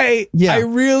 Okay. Yeah. I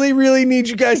really, really need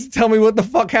you guys to tell me what the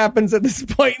fuck happens at this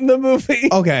point in the movie.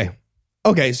 Okay.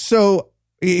 So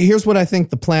here's what I think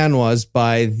the plan was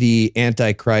by the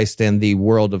Antichrist and the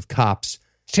world of cops.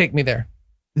 Take me there.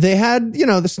 They had,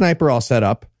 the sniper all set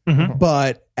up,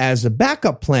 but as a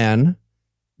backup plan,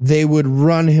 they would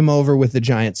run him over with the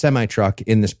giant semi-truck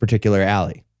in this particular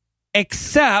alley.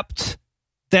 Except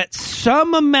that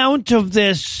some amount of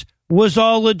this was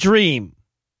all a dream.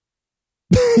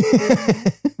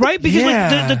 Right? Because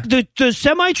like the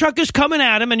semi-truck is coming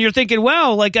at him and you're thinking,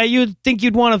 well, like you'd think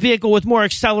you'd want a vehicle with more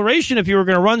acceleration if you were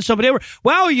going to run somebody over.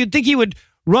 Well, you'd think he would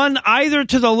run either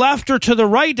to the left or to the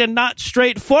right and not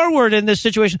straight forward in this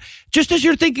situation. Just as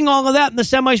you're thinking all of that and the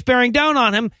semi's bearing down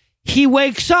on him, he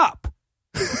wakes up.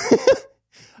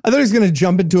 I thought he was going to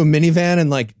jump into a minivan and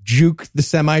like juke the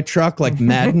semi-truck like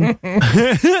Madden.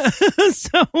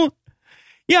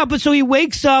 Yeah, but so he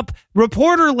wakes up,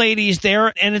 reporter lady's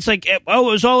there, and it's like, oh,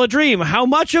 it was all a dream. How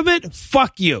much of it?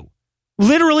 Fuck you.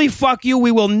 Literally, fuck you.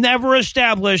 We will never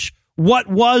establish what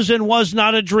was and was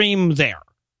not a dream there.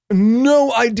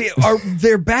 no idea. Are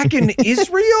they're back in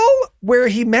Israel where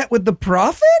he met with the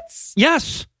prophets?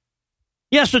 Yes.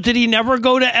 Yeah, so did he never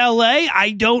go to L.A.?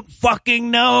 I don't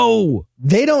fucking know.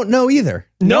 They don't know either.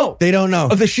 No. They don't know.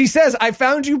 She says, I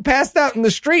found you passed out in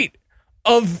the street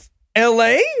of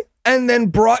L.A. and then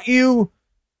brought you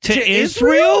To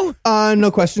Israel?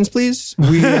 No questions, please.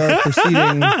 We are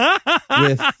proceeding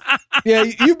with... Yeah,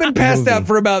 you've been passed out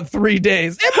for about 3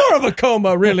 days. And more of a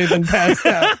coma, really, than passed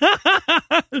out.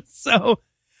 So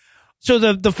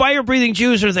the fire-breathing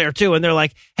Jews are there, too, and they're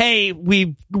like, hey,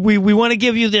 we want to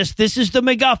give you this. This is the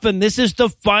MacGuffin. This is the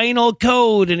final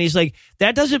code. And he's like,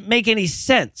 that doesn't make any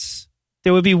sense.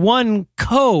 There would be one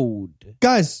code.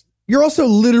 Guys, you're also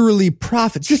literally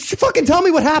prophets. Just fucking tell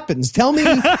me what happens. Tell me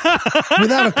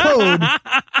without a code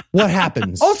what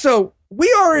happens. Also,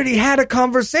 we already had a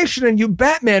conversation and you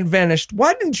Batman vanished.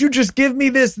 Why didn't you just give me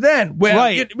this then? Well,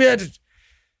 right.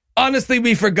 Honestly,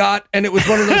 we forgot, and it was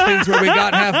one of those things where we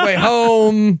got halfway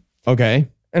home. Okay.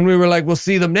 And we were like, we'll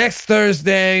see them next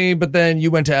Thursday, but then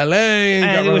you went to LA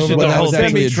and it was got the that whole was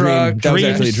actually a dream. That was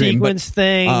dream actually a dream. sequence but,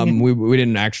 thing. We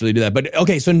didn't actually do that. But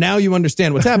okay, so now you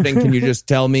understand what's happening. Can you just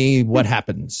tell me what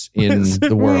happens in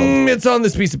the world? It's on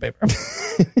this piece of paper.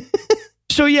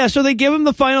 So they give him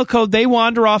the final code. They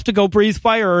wander off to go breathe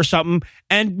fire or something.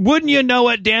 And wouldn't you know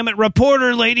it, damn it,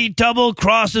 reporter lady double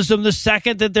crosses them the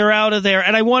second that they're out of there.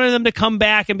 And I wanted them to come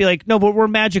back and be like, no, but we're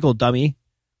magical, dummy.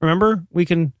 Remember? We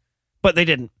can... But they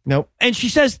didn't. Nope. And she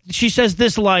says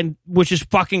this line, which is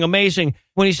fucking amazing,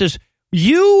 when he says,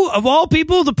 you, of all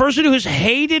people, the person who has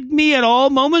hated me at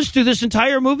all moments through this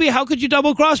entire movie, how could you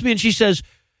double cross me? And she says,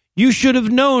 you should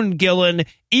have known, Gillen,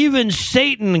 even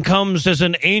Satan comes as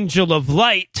an angel of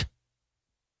light.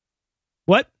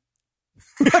 What?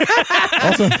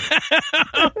 Also,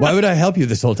 why would I help you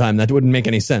this whole time? That wouldn't make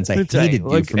any sense. I hated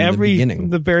you from the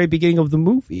beginning. The very beginning of the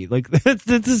movie. Like,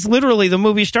 this is literally, the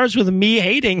movie starts with me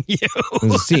hating you.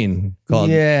 There's a scene called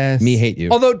Me Hate You.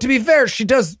 Although, to be fair, she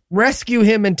does rescue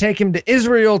him and take him to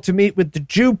Israel to meet with the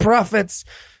Jew prophets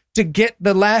to get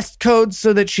the last code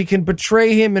so that she can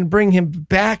betray him and bring him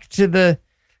back to the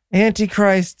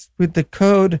Antichrist with the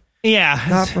code. Yeah.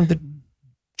 Not from the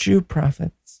Jew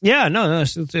prophets. Yeah, no,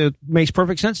 it makes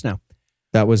perfect sense now.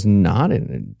 That was not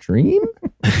in a dream?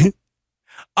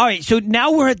 All right, so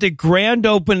now we're at the grand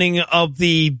opening of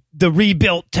the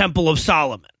rebuilt Temple of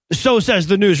Solomon. So says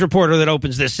the news reporter that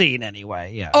opens this scene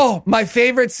anyway. Yeah. Oh, my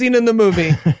favorite scene in the movie.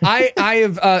 I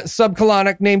have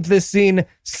subcolonic named this scene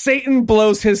Satan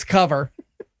blows his cover.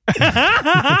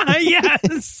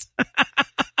 Yes.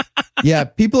 Yeah,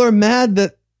 people are mad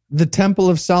that the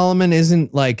Temple of Solomon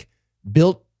isn't like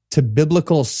built to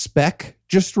biblical spec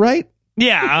just right.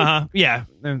 Yeah, yeah,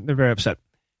 they're very upset.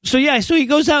 So yeah, so he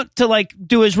goes out to like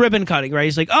do his ribbon cutting, right?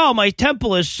 He's like, "Oh, my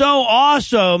temple is so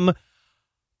awesome.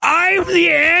 I'm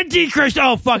the Antichrist."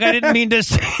 Oh, fuck, I didn't mean to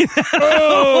say that.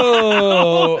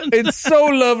 Oh, it's so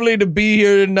lovely to be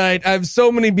here tonight. I have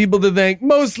so many people to thank,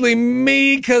 mostly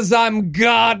me, because I'm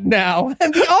God now.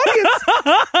 And the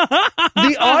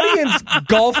audience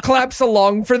golf claps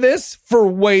along for this for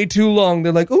way too long.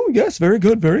 They're like, oh, yes, very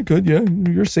good, yeah,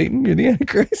 you're Satan, you're the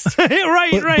Antichrist.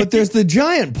 right. But there's the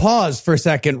giant pause for a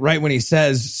second right when he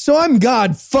says, so I'm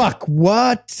God, fuck,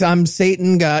 what? I'm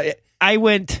Satan, God. I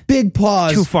went big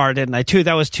pause too far, didn't I?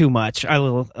 That was too much. A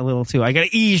little too. I got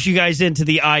to ease you guys into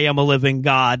the I am a living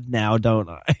God now, don't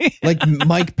I? Like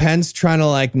Mike Pence trying to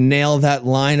like nail that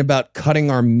line about cutting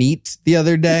our meat the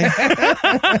other day.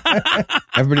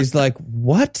 Everybody's like,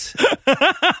 what?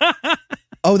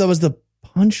 Oh, that was the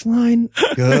punchline?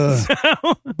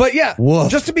 But yeah, woof.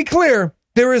 Just to be clear,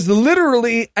 there is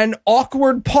literally an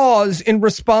awkward pause in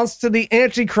response to the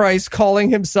Antichrist calling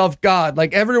himself God.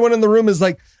 Like everyone in the room is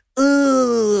like,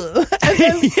 ugh. And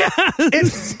then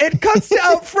it cuts to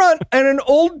out front and an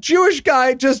old Jewish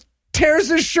guy just tears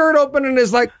his shirt open and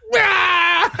is like,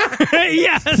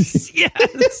 yes.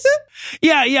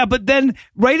 Yeah. But then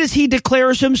right as he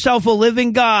declares himself a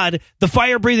living God, the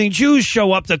fire-breathing Jews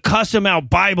show up to cuss him out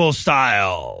Bible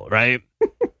style, right?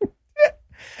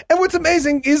 And what's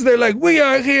amazing is they're like, we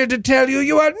are here to tell you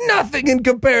you are nothing in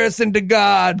comparison to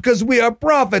God because we are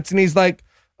prophets. And he's like,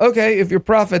 okay, if you're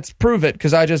prophets, prove it,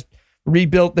 because I just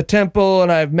rebuilt the temple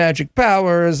and I have magic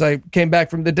powers. I came back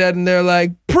from the dead. And they're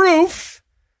like, proof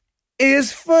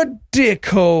is for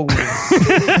dickholes.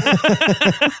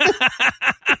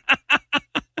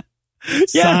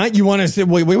 Yeah, you want to say?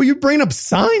 Wait, what are you bringing up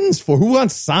signs for? Who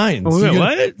wants signs?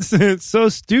 What? It's so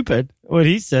stupid. What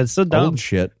he said, so dumb. Old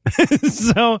shit.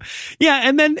 So yeah,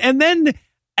 and then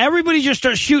everybody just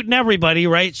starts shooting everybody,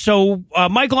 right? So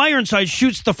Michael Ironside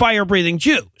shoots the fire-breathing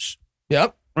Jews.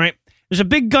 Yep. Right. There's a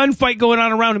big gunfight going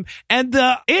on around him. And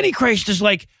the Antichrist is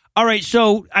like, all right,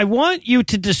 so I want you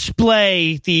to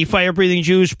display the fire-breathing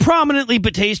Jews prominently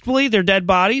but tastefully, their dead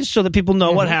bodies, so that people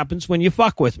know what happens when you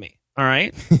fuck with me. All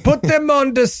right? Put them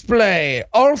on display.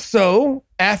 Also,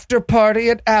 after party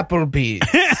at Applebee's.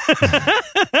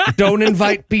 Don't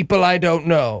invite people I don't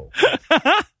know.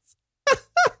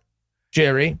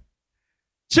 Jerry.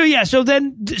 So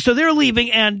they're leaving,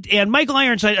 and Michael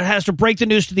Ironside has to break the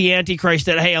news to the Antichrist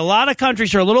that, hey, a lot of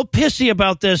countries are a little pissy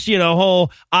about this,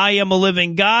 whole I am a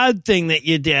living God thing that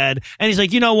you did. And he's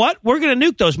like, you know what? We're going to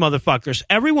nuke those motherfuckers.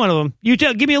 Every one of them.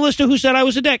 Give me a list of who said I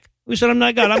was a dick. Who said I'm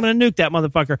not God? I'm going to nuke that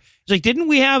motherfucker. He's like, didn't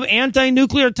we have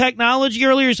anti-nuclear technology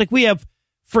earlier? He's like, we have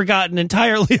forgotten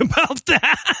entirely about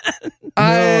that.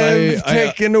 I've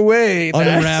taken away that.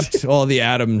 Unwrapped all the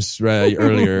atoms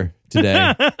earlier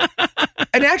today.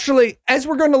 And actually, as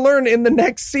we're going to learn in the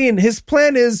next scene, his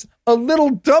plan is a little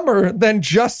dumber than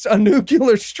just a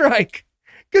nuclear strike.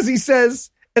 Because he says,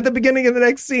 at the beginning of the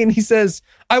next scene, he says,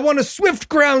 I want a swift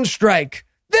ground strike,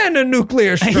 then a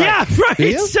nuclear strike. Yeah,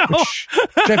 right. So, which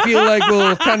I feel like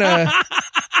will kind of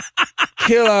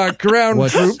kill our ground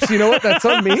troops. You know what? That's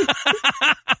on me.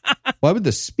 Why would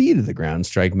the speed of the ground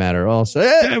strike matter also?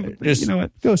 Just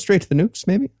go straight to the nukes,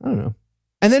 maybe? I don't know.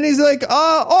 And then he's like,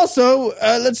 also,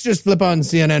 let's just flip on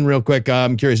CNN real quick.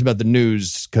 I'm curious about the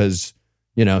news because,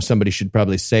 somebody should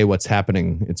probably say what's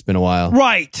happening. It's been a while.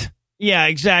 Right. Yeah,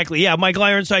 exactly. Yeah, Michael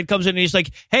Ironside comes in and he's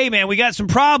like, hey, man, we got some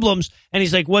problems. And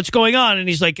he's like, what's going on? And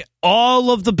he's like,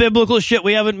 all of the biblical shit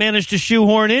we haven't managed to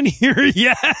shoehorn in here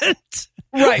yet.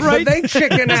 Right, but they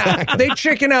chicken out. They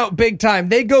chicken out big time.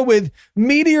 They go with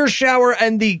meteor shower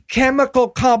and the chemical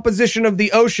composition of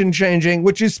the ocean changing,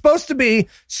 which is supposed to be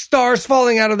stars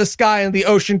falling out of the sky and the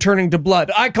ocean turning to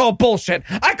blood. I call bullshit.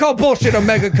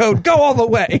 Omega Code. Go all the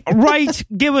way. Right.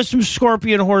 Give us some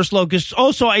scorpion horse locusts.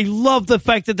 Also, I love the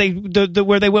fact that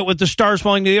where they went with the stars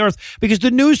falling to the earth, because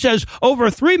the news says over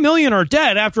 3 million are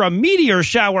dead after a meteor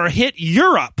shower hit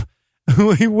Europe.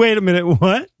 Wait a minute,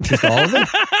 what? Just all of it?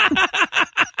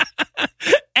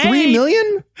 3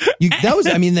 million?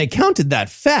 They counted that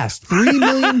fast. 3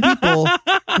 million people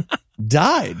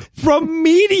died. From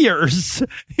meteors.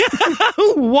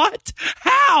 What?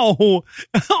 How?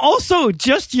 Also,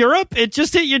 just Europe? It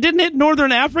just hit, you didn't hit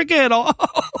Northern Africa at all?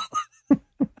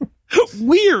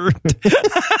 Weird.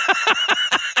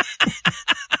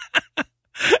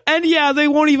 And yeah, they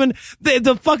won't even,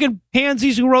 the fucking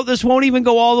pansies who wrote this won't even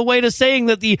go all the way to saying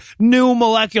that the new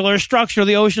molecular structure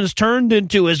the ocean's turned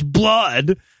into is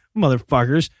blood.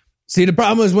 Motherfuckers. See, the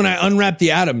problem is when I unwrapped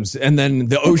the atoms and then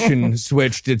the ocean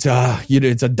switched, it's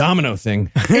a domino thing.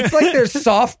 It's like they're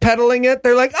soft pedaling it.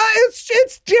 They're like,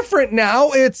 it's different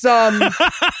now. It's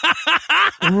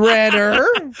redder.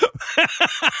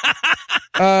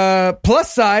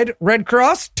 Plus side, Red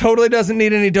Cross totally doesn't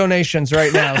need any donations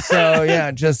right now. So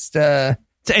yeah, just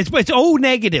it's O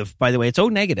negative, by the way. It's O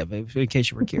negative, in case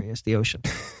you were curious, the ocean.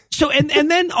 So and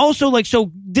then also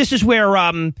so this is where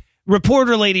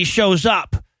reporter lady shows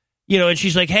up. And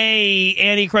she's like, hey,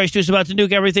 Antichrist is about to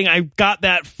nuke everything. I got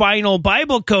that final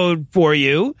Bible code for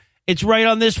you. It's right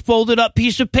on this folded up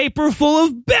piece of paper full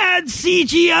of bad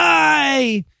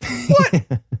CGI.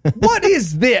 What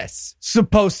is this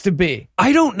supposed to be?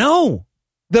 I don't know.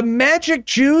 The magic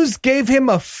Jews gave him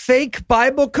a fake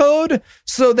Bible code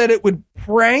so that it would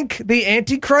prank the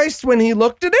Antichrist when he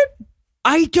looked at it?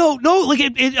 I don't know. Like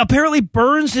it apparently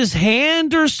burns his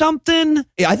hand or something.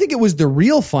 Yeah, I think it was the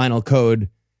real final code,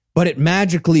 but it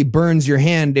magically burns your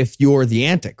hand if you're the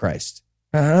Antichrist.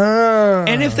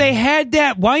 And if they had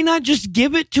that, why not just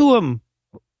give it to him?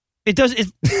 It does.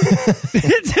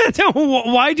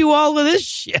 Why do all of this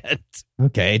shit?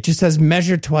 Okay, it just says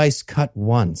measure twice, cut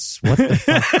once. What the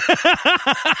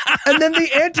fuck? And then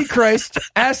the Antichrist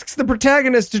asks the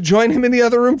protagonist to join him in the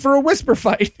other room for a whisper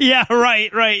fight. Yeah,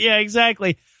 right. Yeah,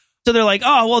 exactly. So they're like,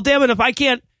 oh, well, damn it, if I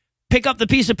can't pick up the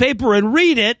piece of paper and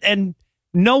read it and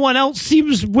no one else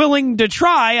seems willing to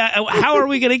try, how are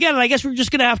we going to get it? I guess we're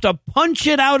just going to have to punch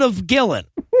it out of Gillen.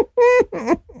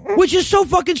 Which is so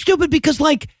fucking stupid because,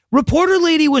 reporter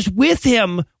lady was with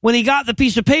him when he got the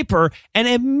piece of paper and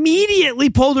immediately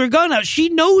pulled her gun out. She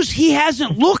knows he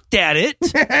hasn't looked at it.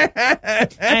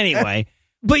 Anyway.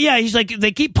 But yeah, he's like,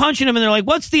 they keep punching him and they're like,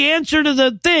 what's the answer to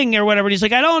the thing or whatever? And he's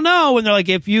like, I don't know. And they're like,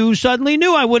 if you suddenly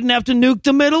knew, I wouldn't have to nuke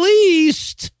the Middle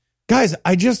East. Guys,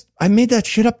 I made that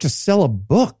shit up to sell a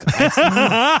book. It's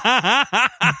not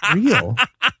real.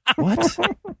 What?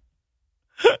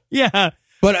 Yeah.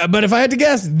 But if I had to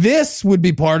guess, this would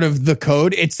be part of the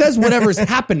code. It says whatever's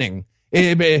happening.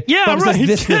 Yeah, Bob says, right.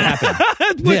 this could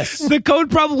happen. This. The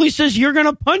code probably says you're going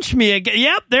to punch me again.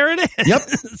 Yep, there it is. Yep.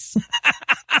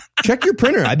 Check your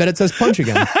printer. I bet it says punch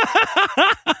again.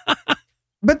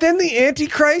 But then the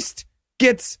Antichrist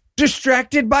gets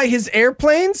distracted by his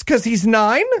airplanes because he's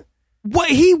 9?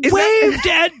 What, he waved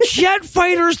at jet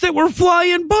fighters that were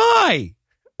flying by.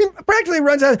 He practically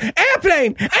runs out.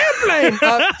 Airplane! Airplane!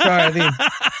 Sorry,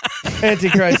 the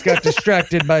Antichrist got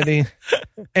distracted by the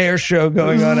air show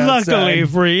going on outside. Luckily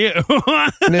for you.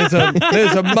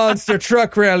 There's a monster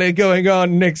truck rally going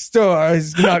on next door.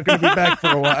 He's not going to be back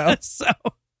for a while.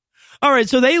 All right,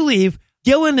 so they leave.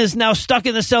 Gillen is now stuck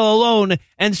in the cell alone,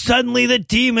 and suddenly the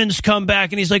demons come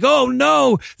back, and he's like, oh,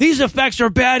 no, these effects are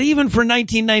bad even for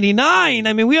 1999.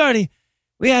 I mean, we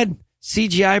had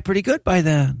CGI pretty good by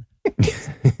then.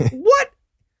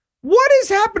 What is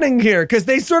happening here? Because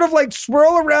they sort of like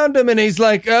swirl around him, and he's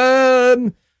like,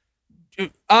 Allah,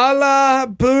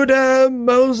 Buddha,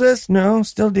 Moses, no,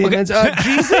 still demons.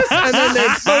 Jesus, and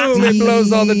then boom, it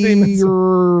blows all the demons.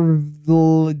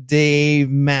 Dave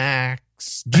Max.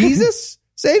 Jesus,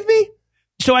 save me.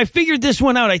 So I figured this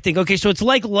one out, I think. Okay, so it's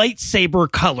like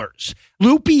lightsaber colors.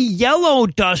 Loopy yellow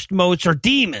dust motes are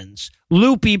demons.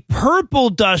 Loopy purple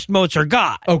dust motes are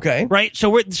God. Okay. Right?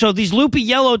 So these loopy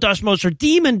yellow dust motes are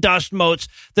demon dust motes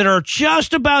that are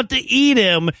just about to eat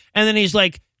him. And then he's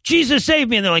like, Jesus, save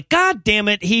me. And they're like, God damn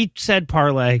it. He said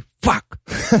parlay. Fuck.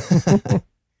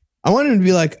 I want him to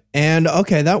be like, and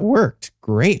okay, that worked.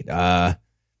 Great.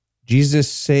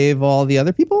 Jesus save all the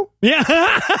other people? Yeah.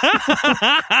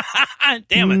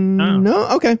 Damn it. No?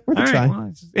 Okay, worth a try.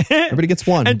 Well, Everybody gets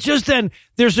one. And just then,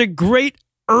 there's a great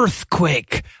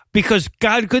earthquake because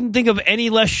God couldn't think of any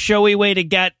less showy way to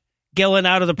get Gillen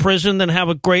out of the prison than have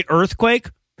a great earthquake.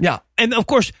 Yeah. And of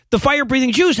course, the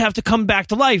fire-breathing Jews have to come back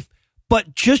to life.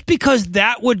 But just because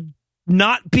that would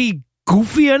not be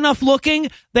goofy enough looking,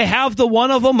 they have the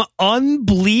one of them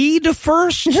unbleed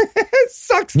first. It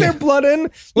sucks their blood in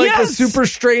like Yes. the super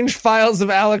strange files of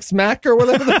Alex Mack or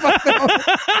whatever the fuck they are.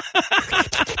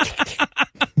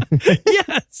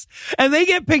 Yes. And they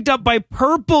get picked up by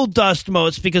purple dust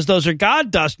motes because those are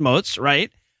God dust motes,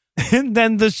 right? And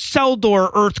then the cell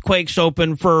door earthquakes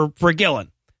open for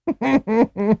Gillen.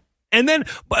 And then,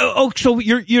 so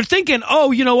you're thinking,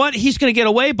 oh, you know what? He's going to get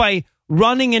away by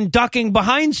running and ducking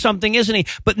behind something, isn't he?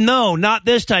 But no, not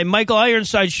this time. Michael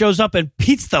Ironside shows up and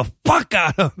beats the fuck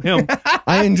out of him.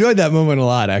 I enjoyed that moment a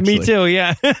lot, actually. Me too,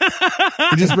 yeah.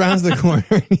 He just rounds the corner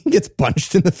and he gets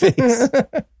punched in the face.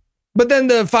 But then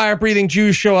the fire-breathing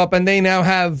Jews show up and they now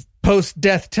have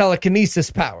post-death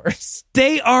telekinesis powers.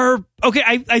 They are, okay,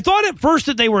 I thought at first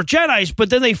that they were Jedis, but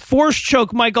then they force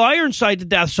choke Michael Ironside to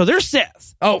death, so they're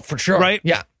Sith. Oh, for sure. Right?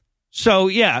 Yeah. So,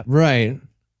 yeah. Right.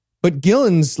 But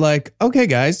Gillen's like, okay,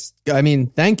 guys, I mean,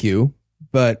 thank you.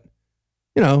 But,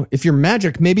 you know, if you're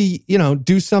magic, maybe, you know,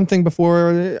 do something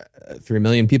before 3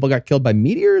 million people got killed by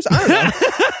meteors. I don't know.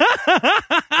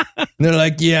 And they're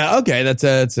like, yeah, okay, that's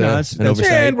an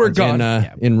oversight. And we're gone.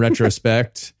 In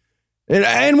retrospect.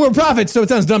 And we're prophets, so it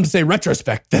sounds dumb to say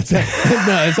retrospect. That's it.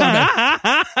 No, it's all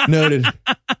bad.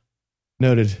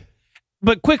 Noted.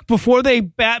 But quick, before they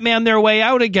Batman their way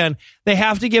out again, they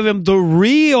have to give him the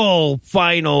real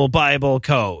final Bible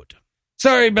code.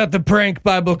 Sorry about the prank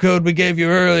Bible code we gave you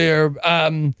earlier.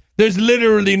 There's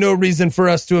literally no reason for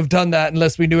us to have done that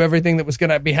unless we knew everything that was going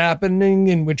to be happening,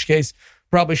 in which case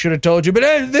probably should have told you.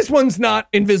 But this one's not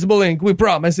invisible ink. We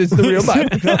promise it's the real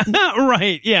Bible code.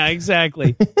 Right. Yeah,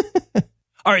 exactly.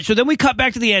 All right, so then we cut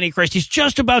back to the Antichrist. He's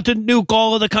just about to nuke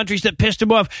all of the countries that pissed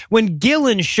him off when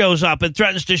Gillen shows up and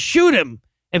threatens to shoot him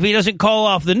if he doesn't call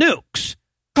off the nukes.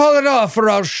 Call it off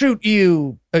or I'll shoot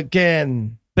you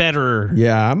again. Better.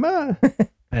 Yeah,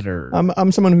 Better.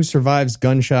 I'm someone who survives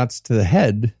gunshots to the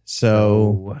head.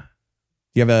 So,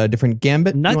 do you have a different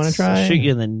gambit nuts? You want to try? Shoot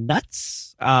you in the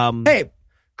nuts? Hey,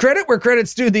 credit where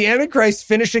credit's due. The Antichrist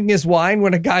finishing his wine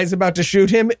when a guy's about to shoot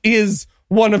him is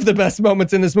one of the best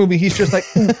moments in this movie. He's just like,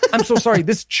 I'm so sorry.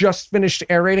 This just finished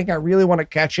aerating. I really want to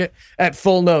catch it at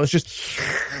full nose. Just,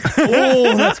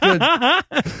 oh, that's good.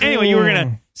 Anyway, you were going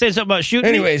to say something about shooting.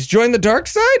 Anyways, join the dark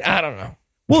side? I don't know.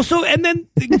 Well, so, and then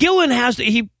Gillen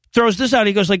he throws this out.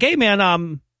 He goes like, hey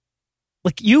man,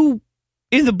 like you,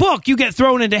 in the book, you get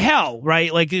thrown into hell,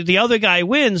 right? Like the other guy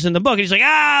wins in the book. And he's like,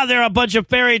 they're a bunch of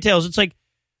fairy tales. It's like,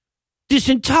 this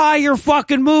entire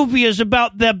fucking movie is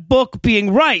about that book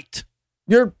being right.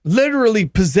 You're literally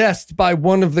possessed by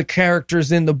one of the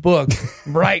characters in the book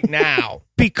right now.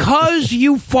 Because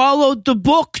you followed the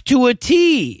book to a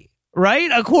T.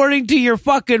 right? According to your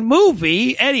fucking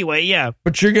movie. Anyway, yeah.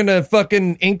 But you're gonna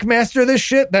fucking ink master this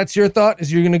shit? That's your thought?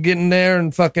 Is you're gonna get in there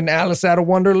and fucking Alice out of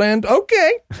Wonderland?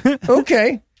 Okay.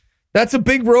 Okay. That's a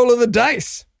big roll of the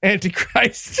dice,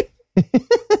 Antichrist.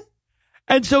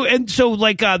 And so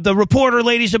like the reporter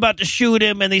lady's about to shoot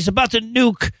him and he's about to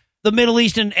nuke the Middle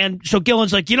East. And so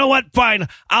Gillen's like, you know what? Fine.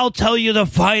 I'll tell you the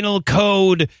final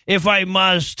code if I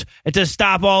must to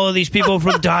stop all of these people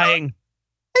from dying.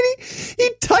 And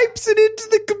he types it into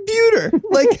the computer.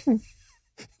 Like,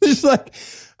 just like,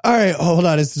 all right, hold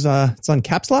on. It's on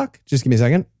caps lock. Just give me a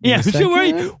second. Yeah. So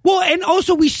right. Well, and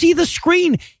also we see the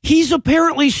screen. He's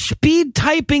apparently speed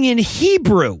typing in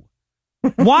Hebrew.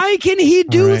 Why can he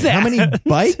do that?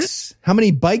 How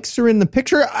many bikes are in the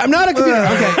picture? I'm not a computer.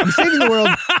 Okay, I'm saving the world.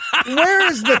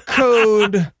 Where is the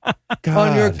code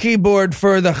on your keyboard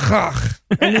for the chach?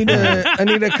 I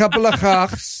need a couple of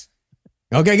chachs.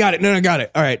 Okay, got it. No, got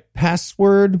it. All right.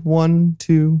 Password 1,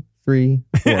 2, 3,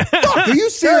 4. Fuck, are you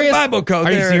serious? Bible code.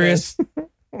 Are you serious?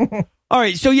 All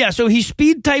right, so he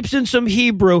speed types in some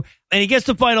Hebrew, and he gets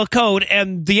the final code,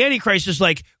 and the Antichrist is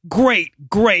like, great,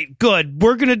 good.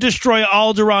 We're going to destroy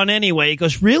Alderaan anyway. He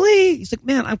goes, really? He's like,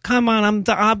 man, I'm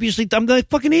the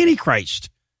fucking Antichrist.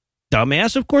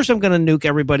 Dumbass, of course I'm going to nuke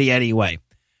everybody anyway.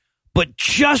 But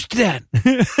just then,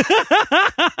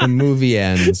 the movie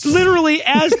ends. Literally,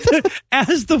 as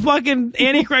the fucking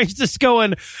Antichrist is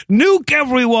going, nuke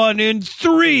everyone in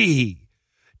 3,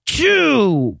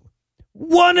 2,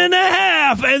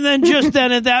 1.5, and then just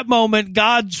then at that moment,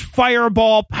 God's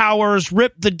fireball powers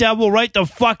rip the devil right the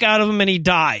fuck out of him, and he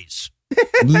dies.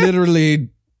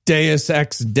 Literally, Deus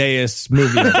Ex Deus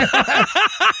movie. What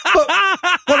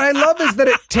I love is that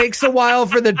it takes a while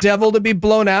for the devil to be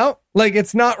blown out. Like,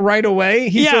 it's not right away.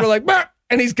 He's sort of like, bah!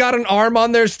 And he's got an arm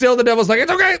on there still. The devil's like,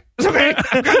 it's okay.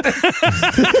 I've got this.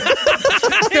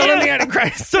 Still in the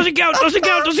Antichrist. Doesn't count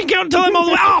until I'm all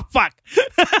the way. Oh, fuck.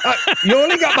 You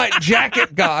only got my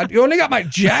jacket, God. You only got my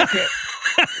jacket.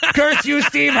 Curse you,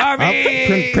 Steve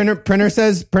Harvey. Printer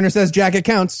says jacket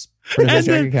counts.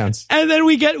 And then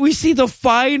we see the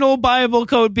final Bible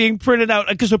code being printed out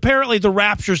because apparently the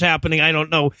rapture's happening. I don't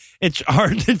know. It's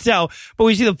hard to tell. But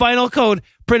we see the final code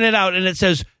printed out and it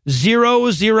says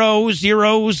 0000,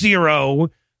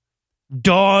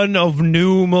 dawn of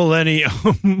new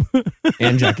millennium.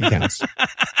 And jacket counts.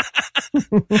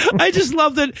 I just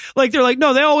love that. Like, they're like,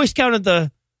 no, they always counted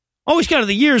the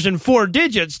years in 4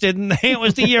 digits, didn't they? It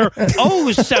was the year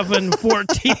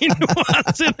 0714,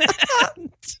 wasn't it?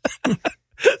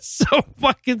 So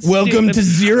fucking stupid. Welcome to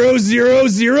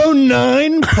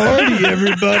 0009 party,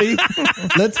 everybody.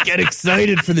 Let's get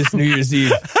excited for this New Year's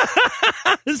Eve.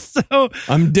 So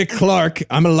I'm Dick Clark.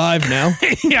 I'm alive now.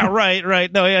 Yeah,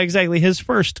 right. No, yeah, exactly. His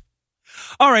first.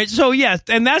 All right, so yeah,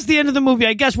 and that's the end of the movie.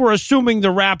 I guess we're assuming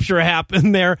the rapture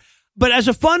happened there. But as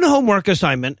a fun homework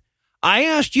assignment, I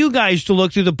asked you guys to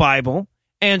look through the Bible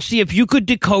and see if you could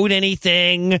decode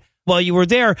anything while you were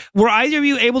there. Were either of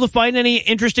you able to find any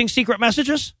interesting secret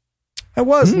messages? I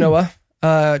was, Noah.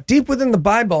 Deep within the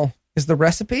Bible is the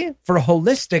recipe for a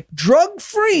holistic,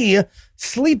 drug-free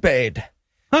sleep aid.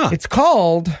 Huh. It's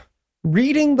called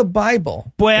Reading the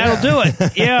Bible. Boy, that'll do it.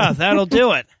 Yeah, that'll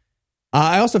do it.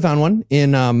 I also found one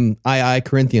in II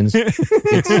Corinthians.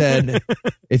 It said,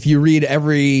 if you read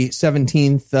every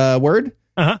 17th word,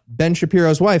 Ben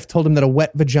Shapiro's wife told him that a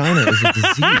wet vagina is a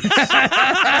disease.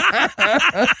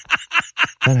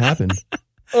 That happened.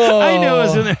 I knew it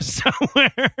was in there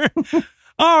somewhere.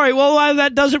 All right, well,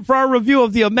 that does it for our review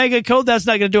of the Omega Code. That's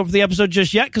not going to do it for the episode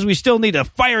just yet because we still need to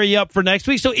fire you up for next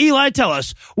week. So, Eli, tell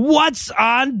us, what's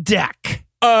on deck?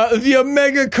 The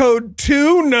Omega Code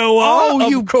 2, Noah.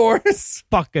 Of course.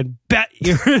 Fucking bet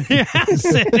you. Yes,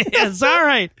 it is. All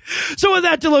right. So with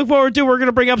that to look forward to, we're going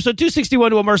to bring episode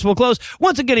 261 to a merciful close.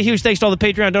 Once again, a huge thanks to all the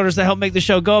Patreon donors that help make the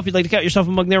show go. If you'd like to count yourself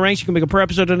among their ranks, you can make a per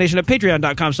episode donation at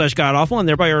patreon.com/godawful and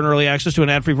thereby earn early access to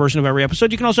an ad-free version of every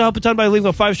episode. You can also help a ton by leaving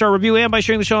a 5-star review and by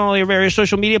sharing the show on all your various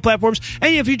social media platforms.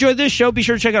 And if you enjoyed this show, be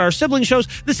sure to check out our sibling shows,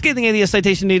 The Scathing Atheist,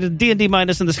 Citation Needed, D&D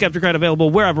Minus, and The Skeptic Ride,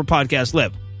 available wherever podcasts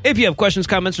live. If you have questions,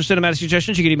 comments, or cinematic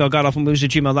suggestions, you can email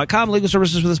godawfulmovies@gmail.com. Legal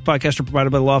services for this podcast are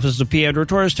provided by the law offices of P. Andrew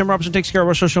Torres. Tim Robertson takes care of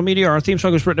our social media. Our theme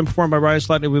song was written and performed by Ryan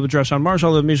Slatney. We will dress on Mars.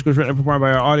 All the music was written and performed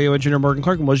by our audio engineer, Morgan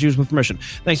Clark, and was used with permission.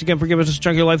 Thanks again for giving us a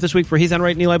chunk of your life this week. For Heath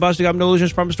Enright and Eli Bostic, I'm No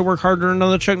Illusions. Promise to work harder and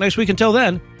another chunk next week. Until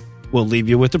then, we'll leave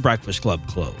you with the Breakfast Club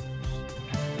close.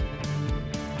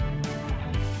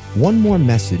 One more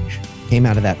message came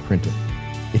out of that printer.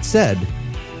 It said,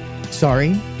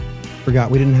 sorry,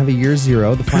 forgot we didn't have a year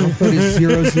 0. The final code is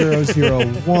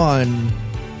 0001,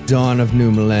 dawn of new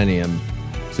millennium.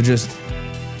 So just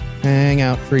hang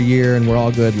out for a year and we're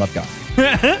all good. Love God.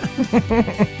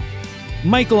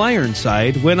 Michael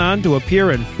Ironside went on to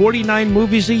appear in 49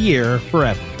 movies a year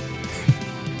forever.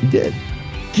 He did.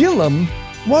 Gillum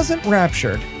wasn't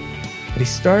raptured, but he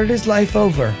started his life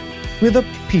over with a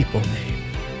people name.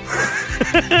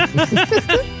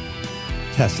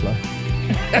 Tesla.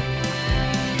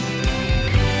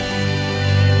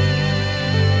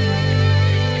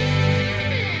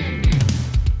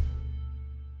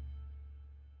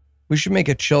 We should make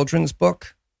a children's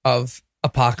book of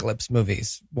apocalypse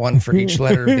movies, one for each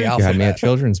letter of the You had alphabet. me a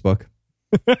children's book.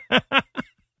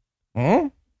 Hmm?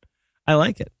 I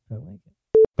like it.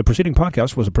 The preceding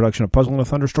podcast was a production of Puzzle and a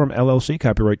Thunderstorm, LLC,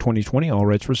 copyright 2020, all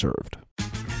rights reserved.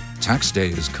 Tax day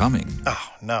is coming. Oh,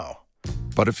 no.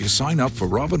 But if you sign up for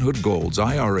Robinhood Gold's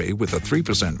IRA with a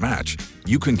 3% match,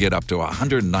 you can get up to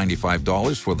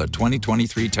 $195 for the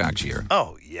 2023 tax year.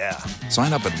 Oh, yeah.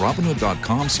 Sign up at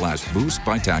Robinhood.com/boost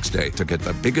by tax day to get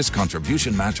the biggest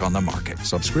contribution match on the market.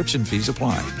 Subscription fees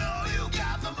apply.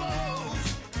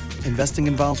 Investing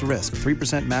involves risk.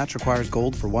 3% match requires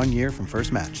gold for 1 year from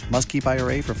first match. Must keep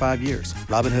IRA for 5 years.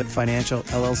 Robinhood Financial,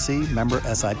 LLC, member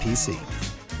SIPC.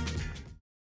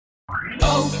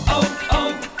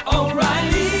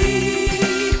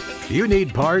 You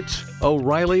need parts?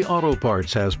 O'Reilly Auto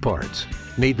Parts has parts.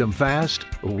 Need them fast?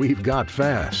 We've got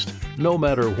fast. No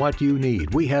matter what you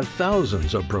need, we have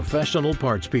thousands of professional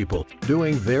parts people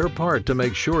doing their part to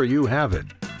make sure you have it.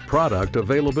 Product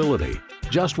availability.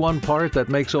 Just one part that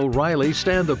makes O'Reilly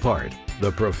stand apart.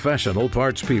 The professional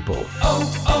parts people.